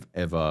story I've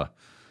ever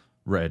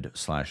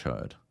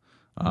read/heard.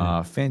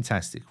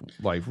 Fantastic.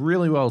 Like,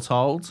 really well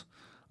told.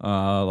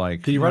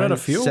 Did he run out of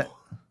fuel?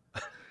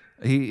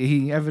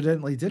 He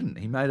evidently didn't.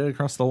 He made it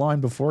across the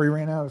line before he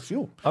ran out of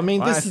fuel. I mean,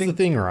 this is the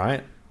thing,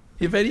 right?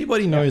 If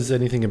anybody knows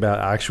anything about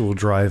actual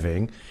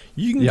driving,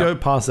 you can go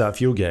past that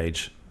fuel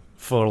gauge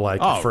for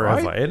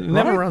forever. Right? It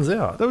never runs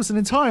out. There was an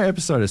entire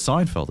episode of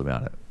Seinfeld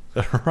about it.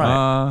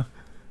 Right.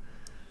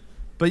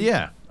 But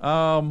yeah,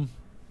 no,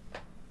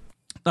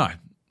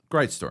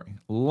 great story.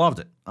 Loved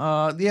it.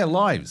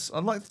 Lives.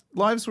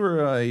 Lives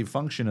were a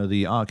function of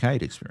the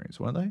arcade experience,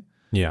 weren't they?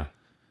 Yeah.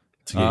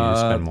 To get you to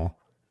spend more.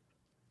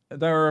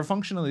 they're a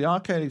function of the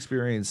arcade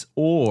experience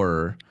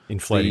or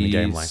Inflating the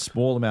game length.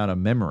 small amount of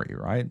memory,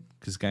 right?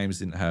 Because games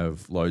didn't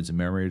have loads of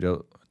memory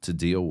to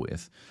deal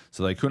with,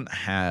 so they couldn't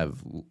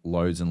have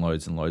loads and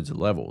loads and loads of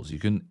levels. You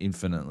couldn't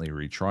infinitely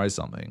retry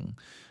something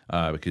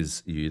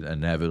because you'd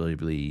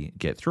inevitably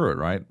get through it,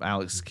 right?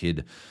 Alex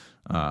Kidd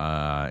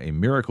in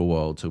Miracle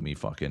World took me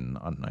fucking,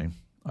 I don't know,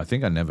 I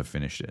think I never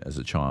finished it as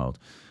a child.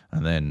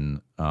 And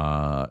then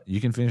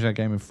you can finish that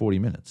game in 40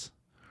 minutes,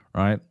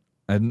 right?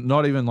 And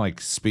not even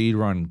like speed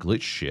run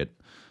glitch shit,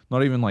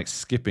 not even like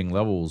skipping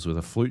levels with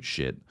a flute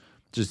shit.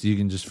 Just you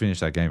can just finish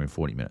that game in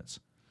 40 minutes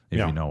if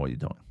you know what you're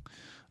doing.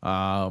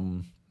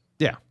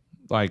 Yeah,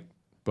 like,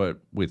 but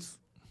with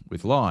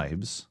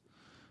lives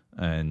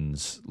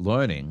and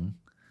learning,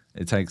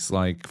 it takes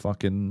like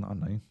fucking, I don't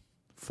know,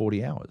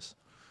 40 hours.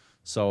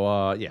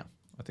 So yeah,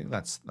 I think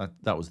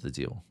that was the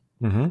deal.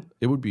 Mm-hmm.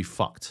 It would be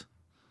fucked.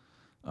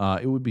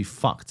 It would be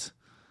fucked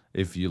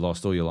if you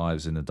lost all your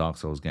lives in a Dark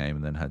Souls game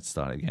and then had to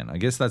start again. I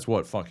guess that's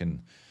what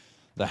fucking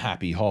the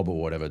Happy Hob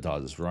or whatever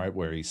does, right?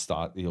 Where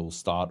he'll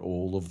start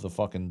all of the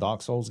fucking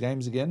Dark Souls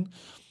games again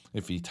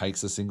if he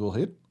takes a single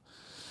hit.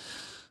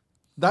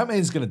 That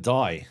man's gonna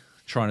die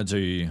trying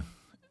to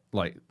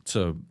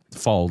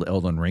fold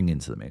Elden Ring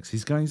into the mix.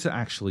 He's going to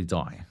actually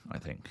die, I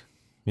think.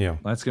 Yeah.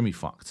 That's gonna be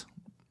fucked.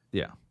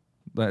 Yeah.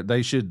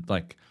 They should,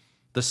 like,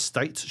 the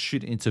state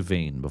should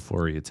intervene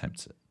before he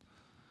attempts it.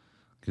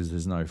 Because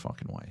there's no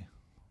fucking way.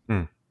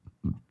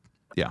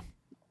 Yeah.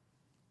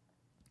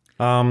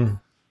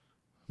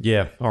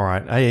 Yeah, all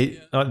right.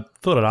 Hey, I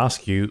thought I'd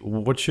ask you,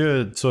 what's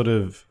your sort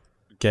of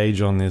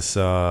gauge on this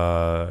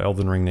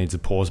Elden Ring needs a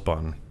pause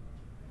button?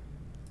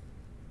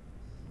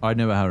 I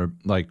never had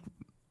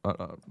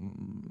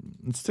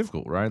it's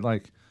difficult, right?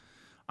 Like,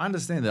 I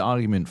understand the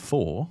argument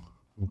for,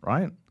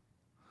 right?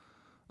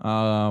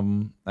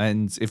 And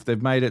if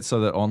they've made it so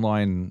that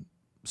online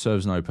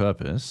serves no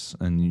purpose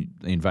and the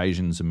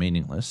invasions are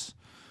meaningless,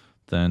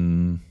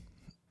 then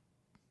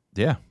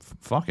yeah,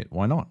 fuck it.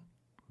 Why not?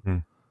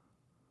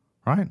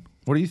 Right?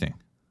 What do you think?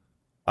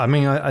 I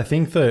mean, I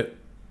think that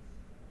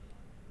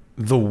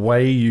the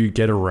way you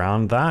get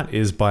around that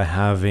is by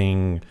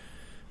having,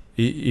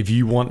 if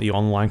you want the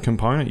online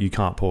component, you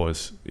can't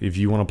pause. If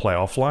you want to play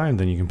offline,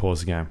 then you can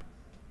pause the game.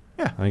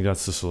 Yeah. I think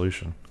that's the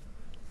solution.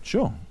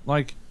 Sure.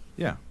 Like,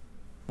 yeah.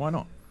 Why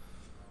not?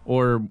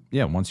 Or,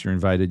 yeah, once you're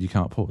invaded, you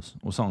can't pause.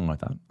 Or something like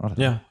that. I don't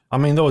know. Yeah. I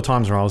mean, there were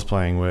times where I was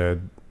playing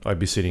where I'd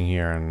be sitting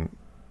here and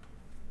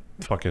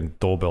fucking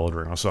doorbell would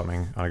ring or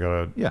something. I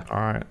gotta, all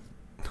right,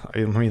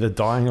 I'm either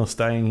dying or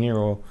staying here,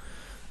 or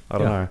I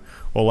don't know.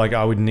 Or like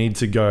I would need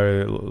to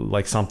go,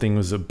 like something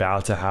was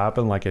about to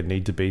happen, like I'd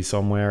need to be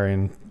somewhere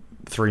in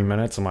 3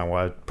 minutes. I'm like,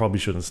 well, I probably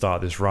shouldn't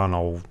start this run.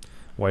 I'll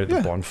wait at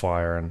the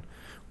bonfire,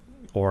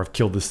 or I've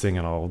killed this thing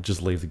and I'll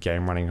just leave the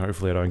game running.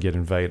 Hopefully I don't get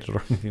invaded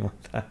or anything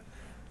like that.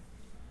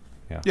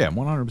 Yeah,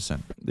 100%.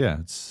 Yeah,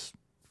 it's,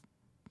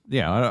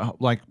 yeah,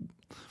 like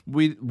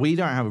we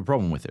don't have a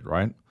problem with it,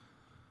 right?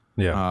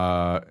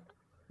 Yeah.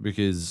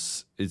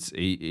 Because it's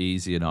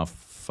easy enough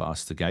for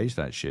us to gauge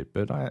that shit.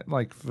 But I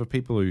like for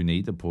people who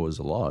need to pause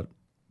a lot,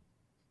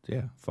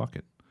 yeah, fuck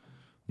it.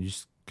 You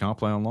just can't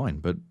play online.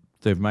 But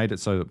they've made it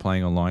so that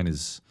playing online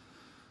is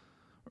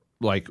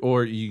like,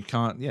 or you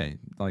can't,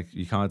 like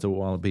you can't do it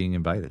while being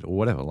invaded or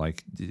whatever.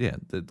 Like,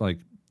 like,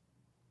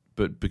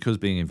 but because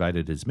being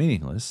invaded is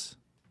meaningless,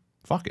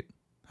 fuck it.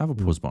 Have a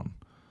pause button.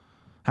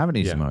 Have an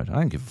easy mode. I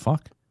don't give a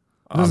fuck.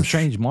 It doesn't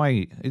change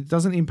it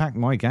doesn't impact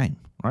my game,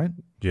 right?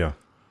 Yeah.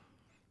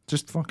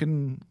 Just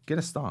fucking get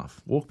a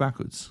staff, walk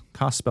backwards,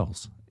 cast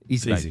spells.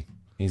 Easy.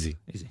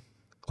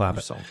 Clap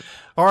it. Solved it.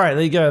 All right,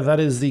 there you go. That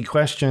is the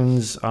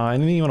questions.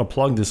 Anything you want to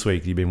plug this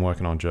week that you've been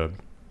working on, Job?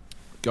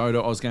 Go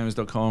to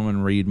ozgamers.com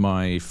and read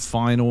my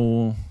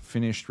final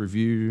finished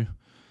review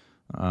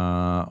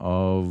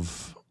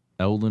of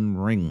Elden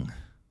Ring.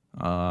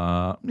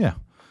 Yeah.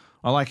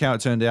 I like how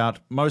it turned out.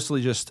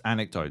 Mostly just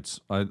anecdotes.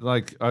 I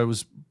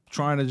was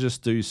trying to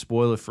just do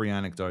spoiler-free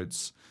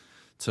anecdotes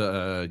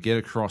to get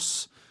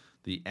across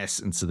the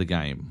essence of the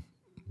game,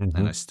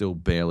 and I still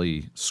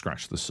barely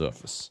scratched the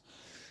surface.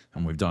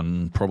 And we've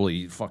done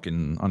probably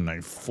fucking, I don't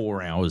know,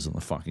 4 hours on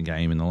the fucking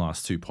game in the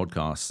last 2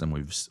 podcasts, and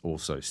we've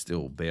also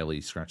still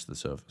barely scratched the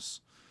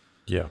surface.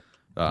 Yeah.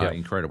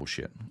 Incredible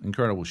shit.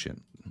 Incredible shit.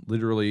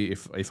 Literally,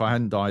 if I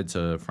hadn't died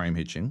to frame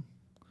hitching,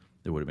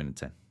 it would have been a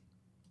 10.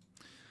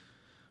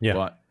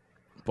 Yeah.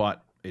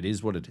 But it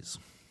is what it is.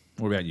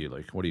 What about you,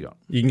 Luke? What do you got?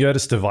 You can go to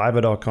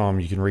Stevivor.com.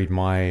 You can read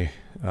my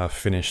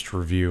finished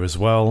review as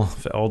well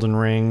for Elden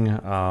Ring.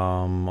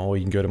 Or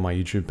you can go to my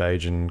YouTube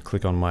page and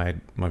click on my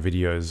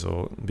videos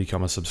or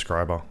become a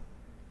subscriber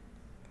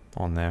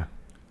on there.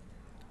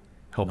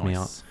 Help me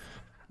out.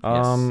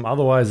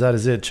 Otherwise, that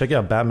is it. Check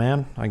out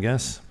Batman, I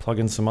guess. Plug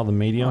in some other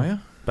media. Oh, yeah?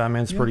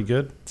 Batman's pretty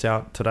good. It's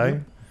out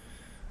today.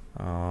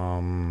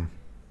 Last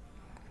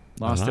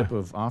step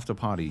of After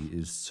Party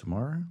is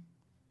tomorrow.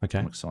 Okay.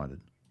 I'm excited.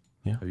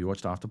 Yeah. Have you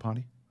watched After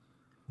Party?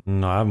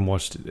 No, I haven't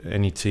watched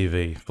any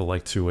TV for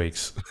like 2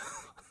 weeks.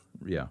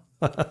 Yeah.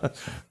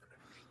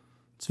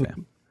 It's fair.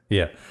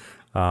 Yeah.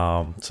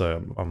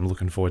 So I'm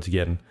looking forward to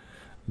getting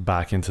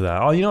back into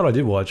that. Oh, you know what I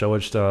did watch? I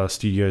watched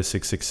Studio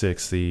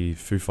 666, the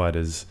Foo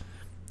Fighters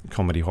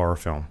comedy horror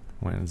film.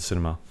 Went to the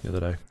cinema the other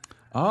day.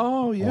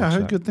 Oh, yeah, I Watch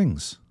heard that. good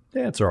things.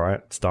 Yeah, it's all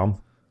right. It's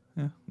dumb.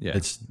 Yeah.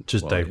 It's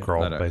just Well, Dave yeah,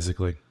 Grohl, that I-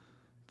 basically.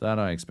 That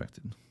I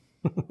expected.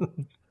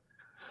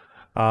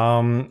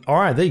 All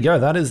right, there you go.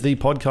 That is the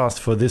podcast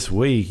for this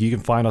week. You can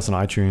find us on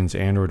iTunes,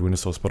 Android, Windows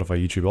Store, Spotify,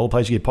 YouTube, all the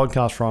places you get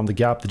podcasts from. The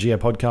Gap, the GA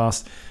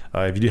podcast.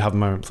 If you do have a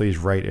moment, please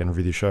rate and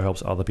review the show.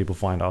 Helps other people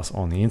find us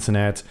on the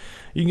internet.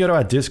 You can go to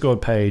our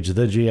Discord page,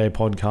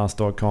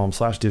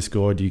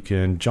 thegapodcast.com/Discord. You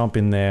can jump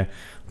in there,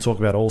 talk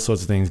about all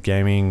sorts of things: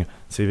 gaming,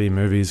 TV,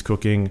 movies,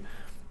 cooking,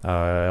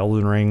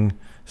 Elden Ring.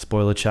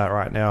 Spoiler chat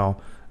right now.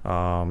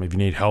 If you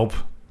need help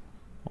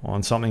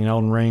on something in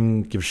Elden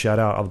Ring, give a shout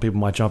out. Other people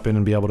might jump in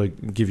and be able to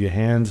give you a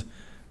hand.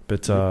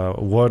 But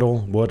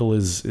Wordle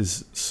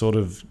is sort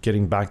of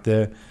getting back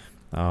there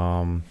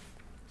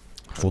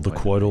for the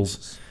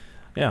Quodles.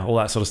 Yeah, all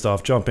that sort of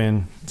stuff. Jump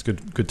in. It's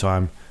good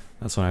time.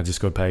 That's on our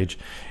Discord page.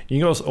 You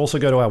can also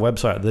go to our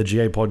website,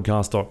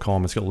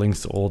 thegapodcast.com. It's got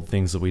links to all the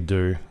things that we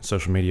do,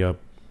 social media,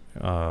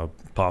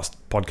 past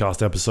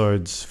podcast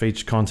episodes,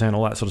 featured content,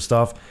 all that sort of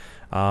stuff.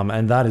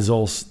 And that is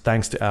all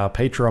thanks to our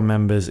Patreon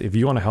members. If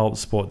you want to help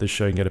support this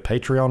show, you can go to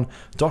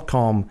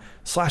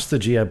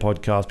patreon.com/thegapodcast,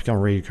 podcast, become a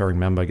recurring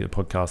member, get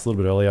the podcast a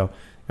little bit earlier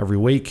every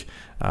week.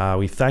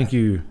 We thank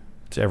you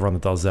to everyone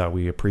that does that.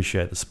 We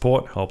appreciate the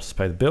support, helps us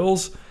pay the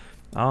bills.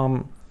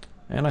 And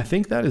I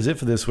think that is it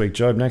for this week.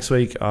 Job, next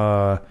week,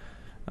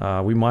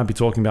 we might be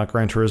talking about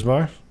Gran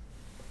Turismo.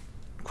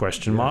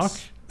 Question mark?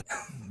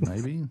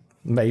 Maybe.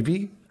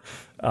 Maybe.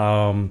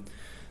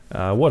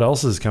 What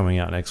else is coming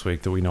out next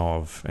week that we know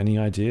of? Any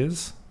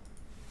ideas?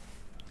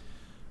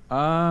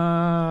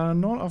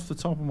 Not off the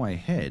top of my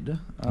head.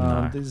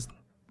 No.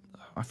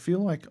 I feel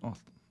like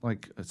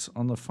it's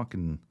on the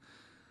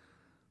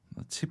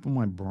tip of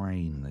my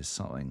brain. There's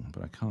something,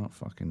 but I can't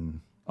fucking.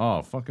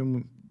 Oh,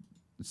 fucking!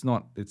 It's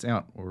not. It's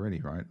out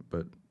already, right?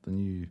 But the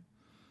new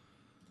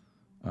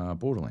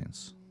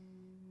Borderlands.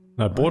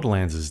 No,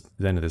 Borderlands is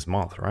the end of this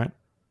month, right?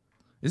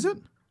 Is it?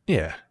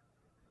 Yeah.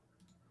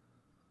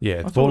 Yeah,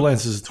 I thought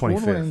Borderlands is the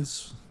 25th.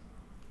 Borderlands.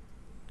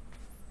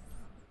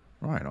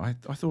 Right.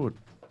 I thought.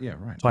 Yeah.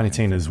 Right. Tiny okay.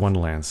 Tina's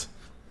Wonderlands.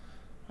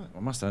 I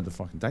must have had the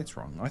fucking dates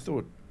wrong. I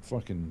thought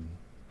fucking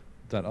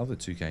that other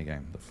 2K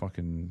game, the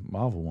fucking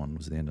Marvel one,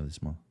 was the end of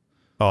this month.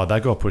 Oh,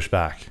 that got pushed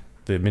back.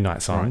 The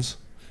Midnight Suns.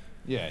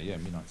 Yeah,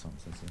 Midnight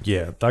Suns. That's it.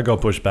 Yeah, that got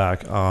pushed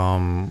back.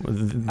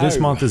 This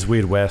month is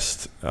Weird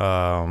West.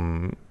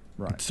 Right.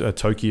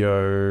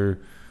 Tokyo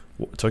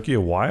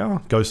Wire?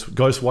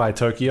 Ghostwire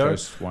Tokyo.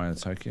 Ghostwire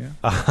Tokyo.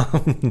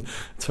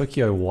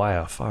 Tokyo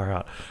Wire, far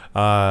out.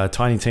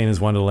 Tiny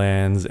Tina's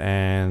Wonderlands,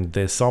 and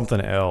there's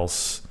something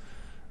else.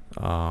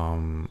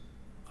 I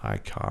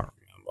can't remember.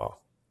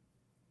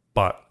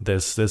 But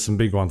there's some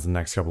big ones in the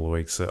next couple of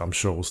weeks that I'm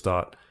sure we'll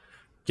start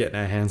getting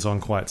our hands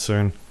on quite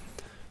soon.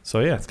 So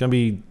yeah, it's gonna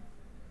be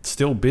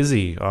still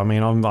busy. I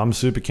mean, I'm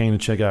super keen to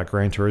check out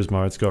Gran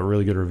Turismo. It's got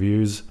really good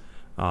reviews.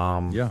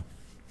 Yeah.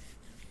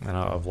 And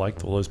I've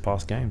liked all those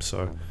past games,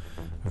 so I'm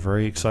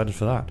very excited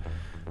for that.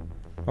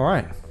 All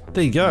right,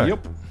 there you go.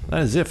 Yep.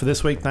 That is it for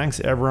this week. Thanks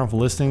everyone for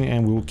listening,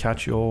 and we will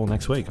catch you all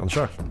next week on the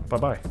show.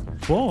 Bye-bye.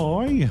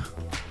 Bye.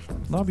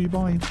 Love you.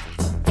 Bye.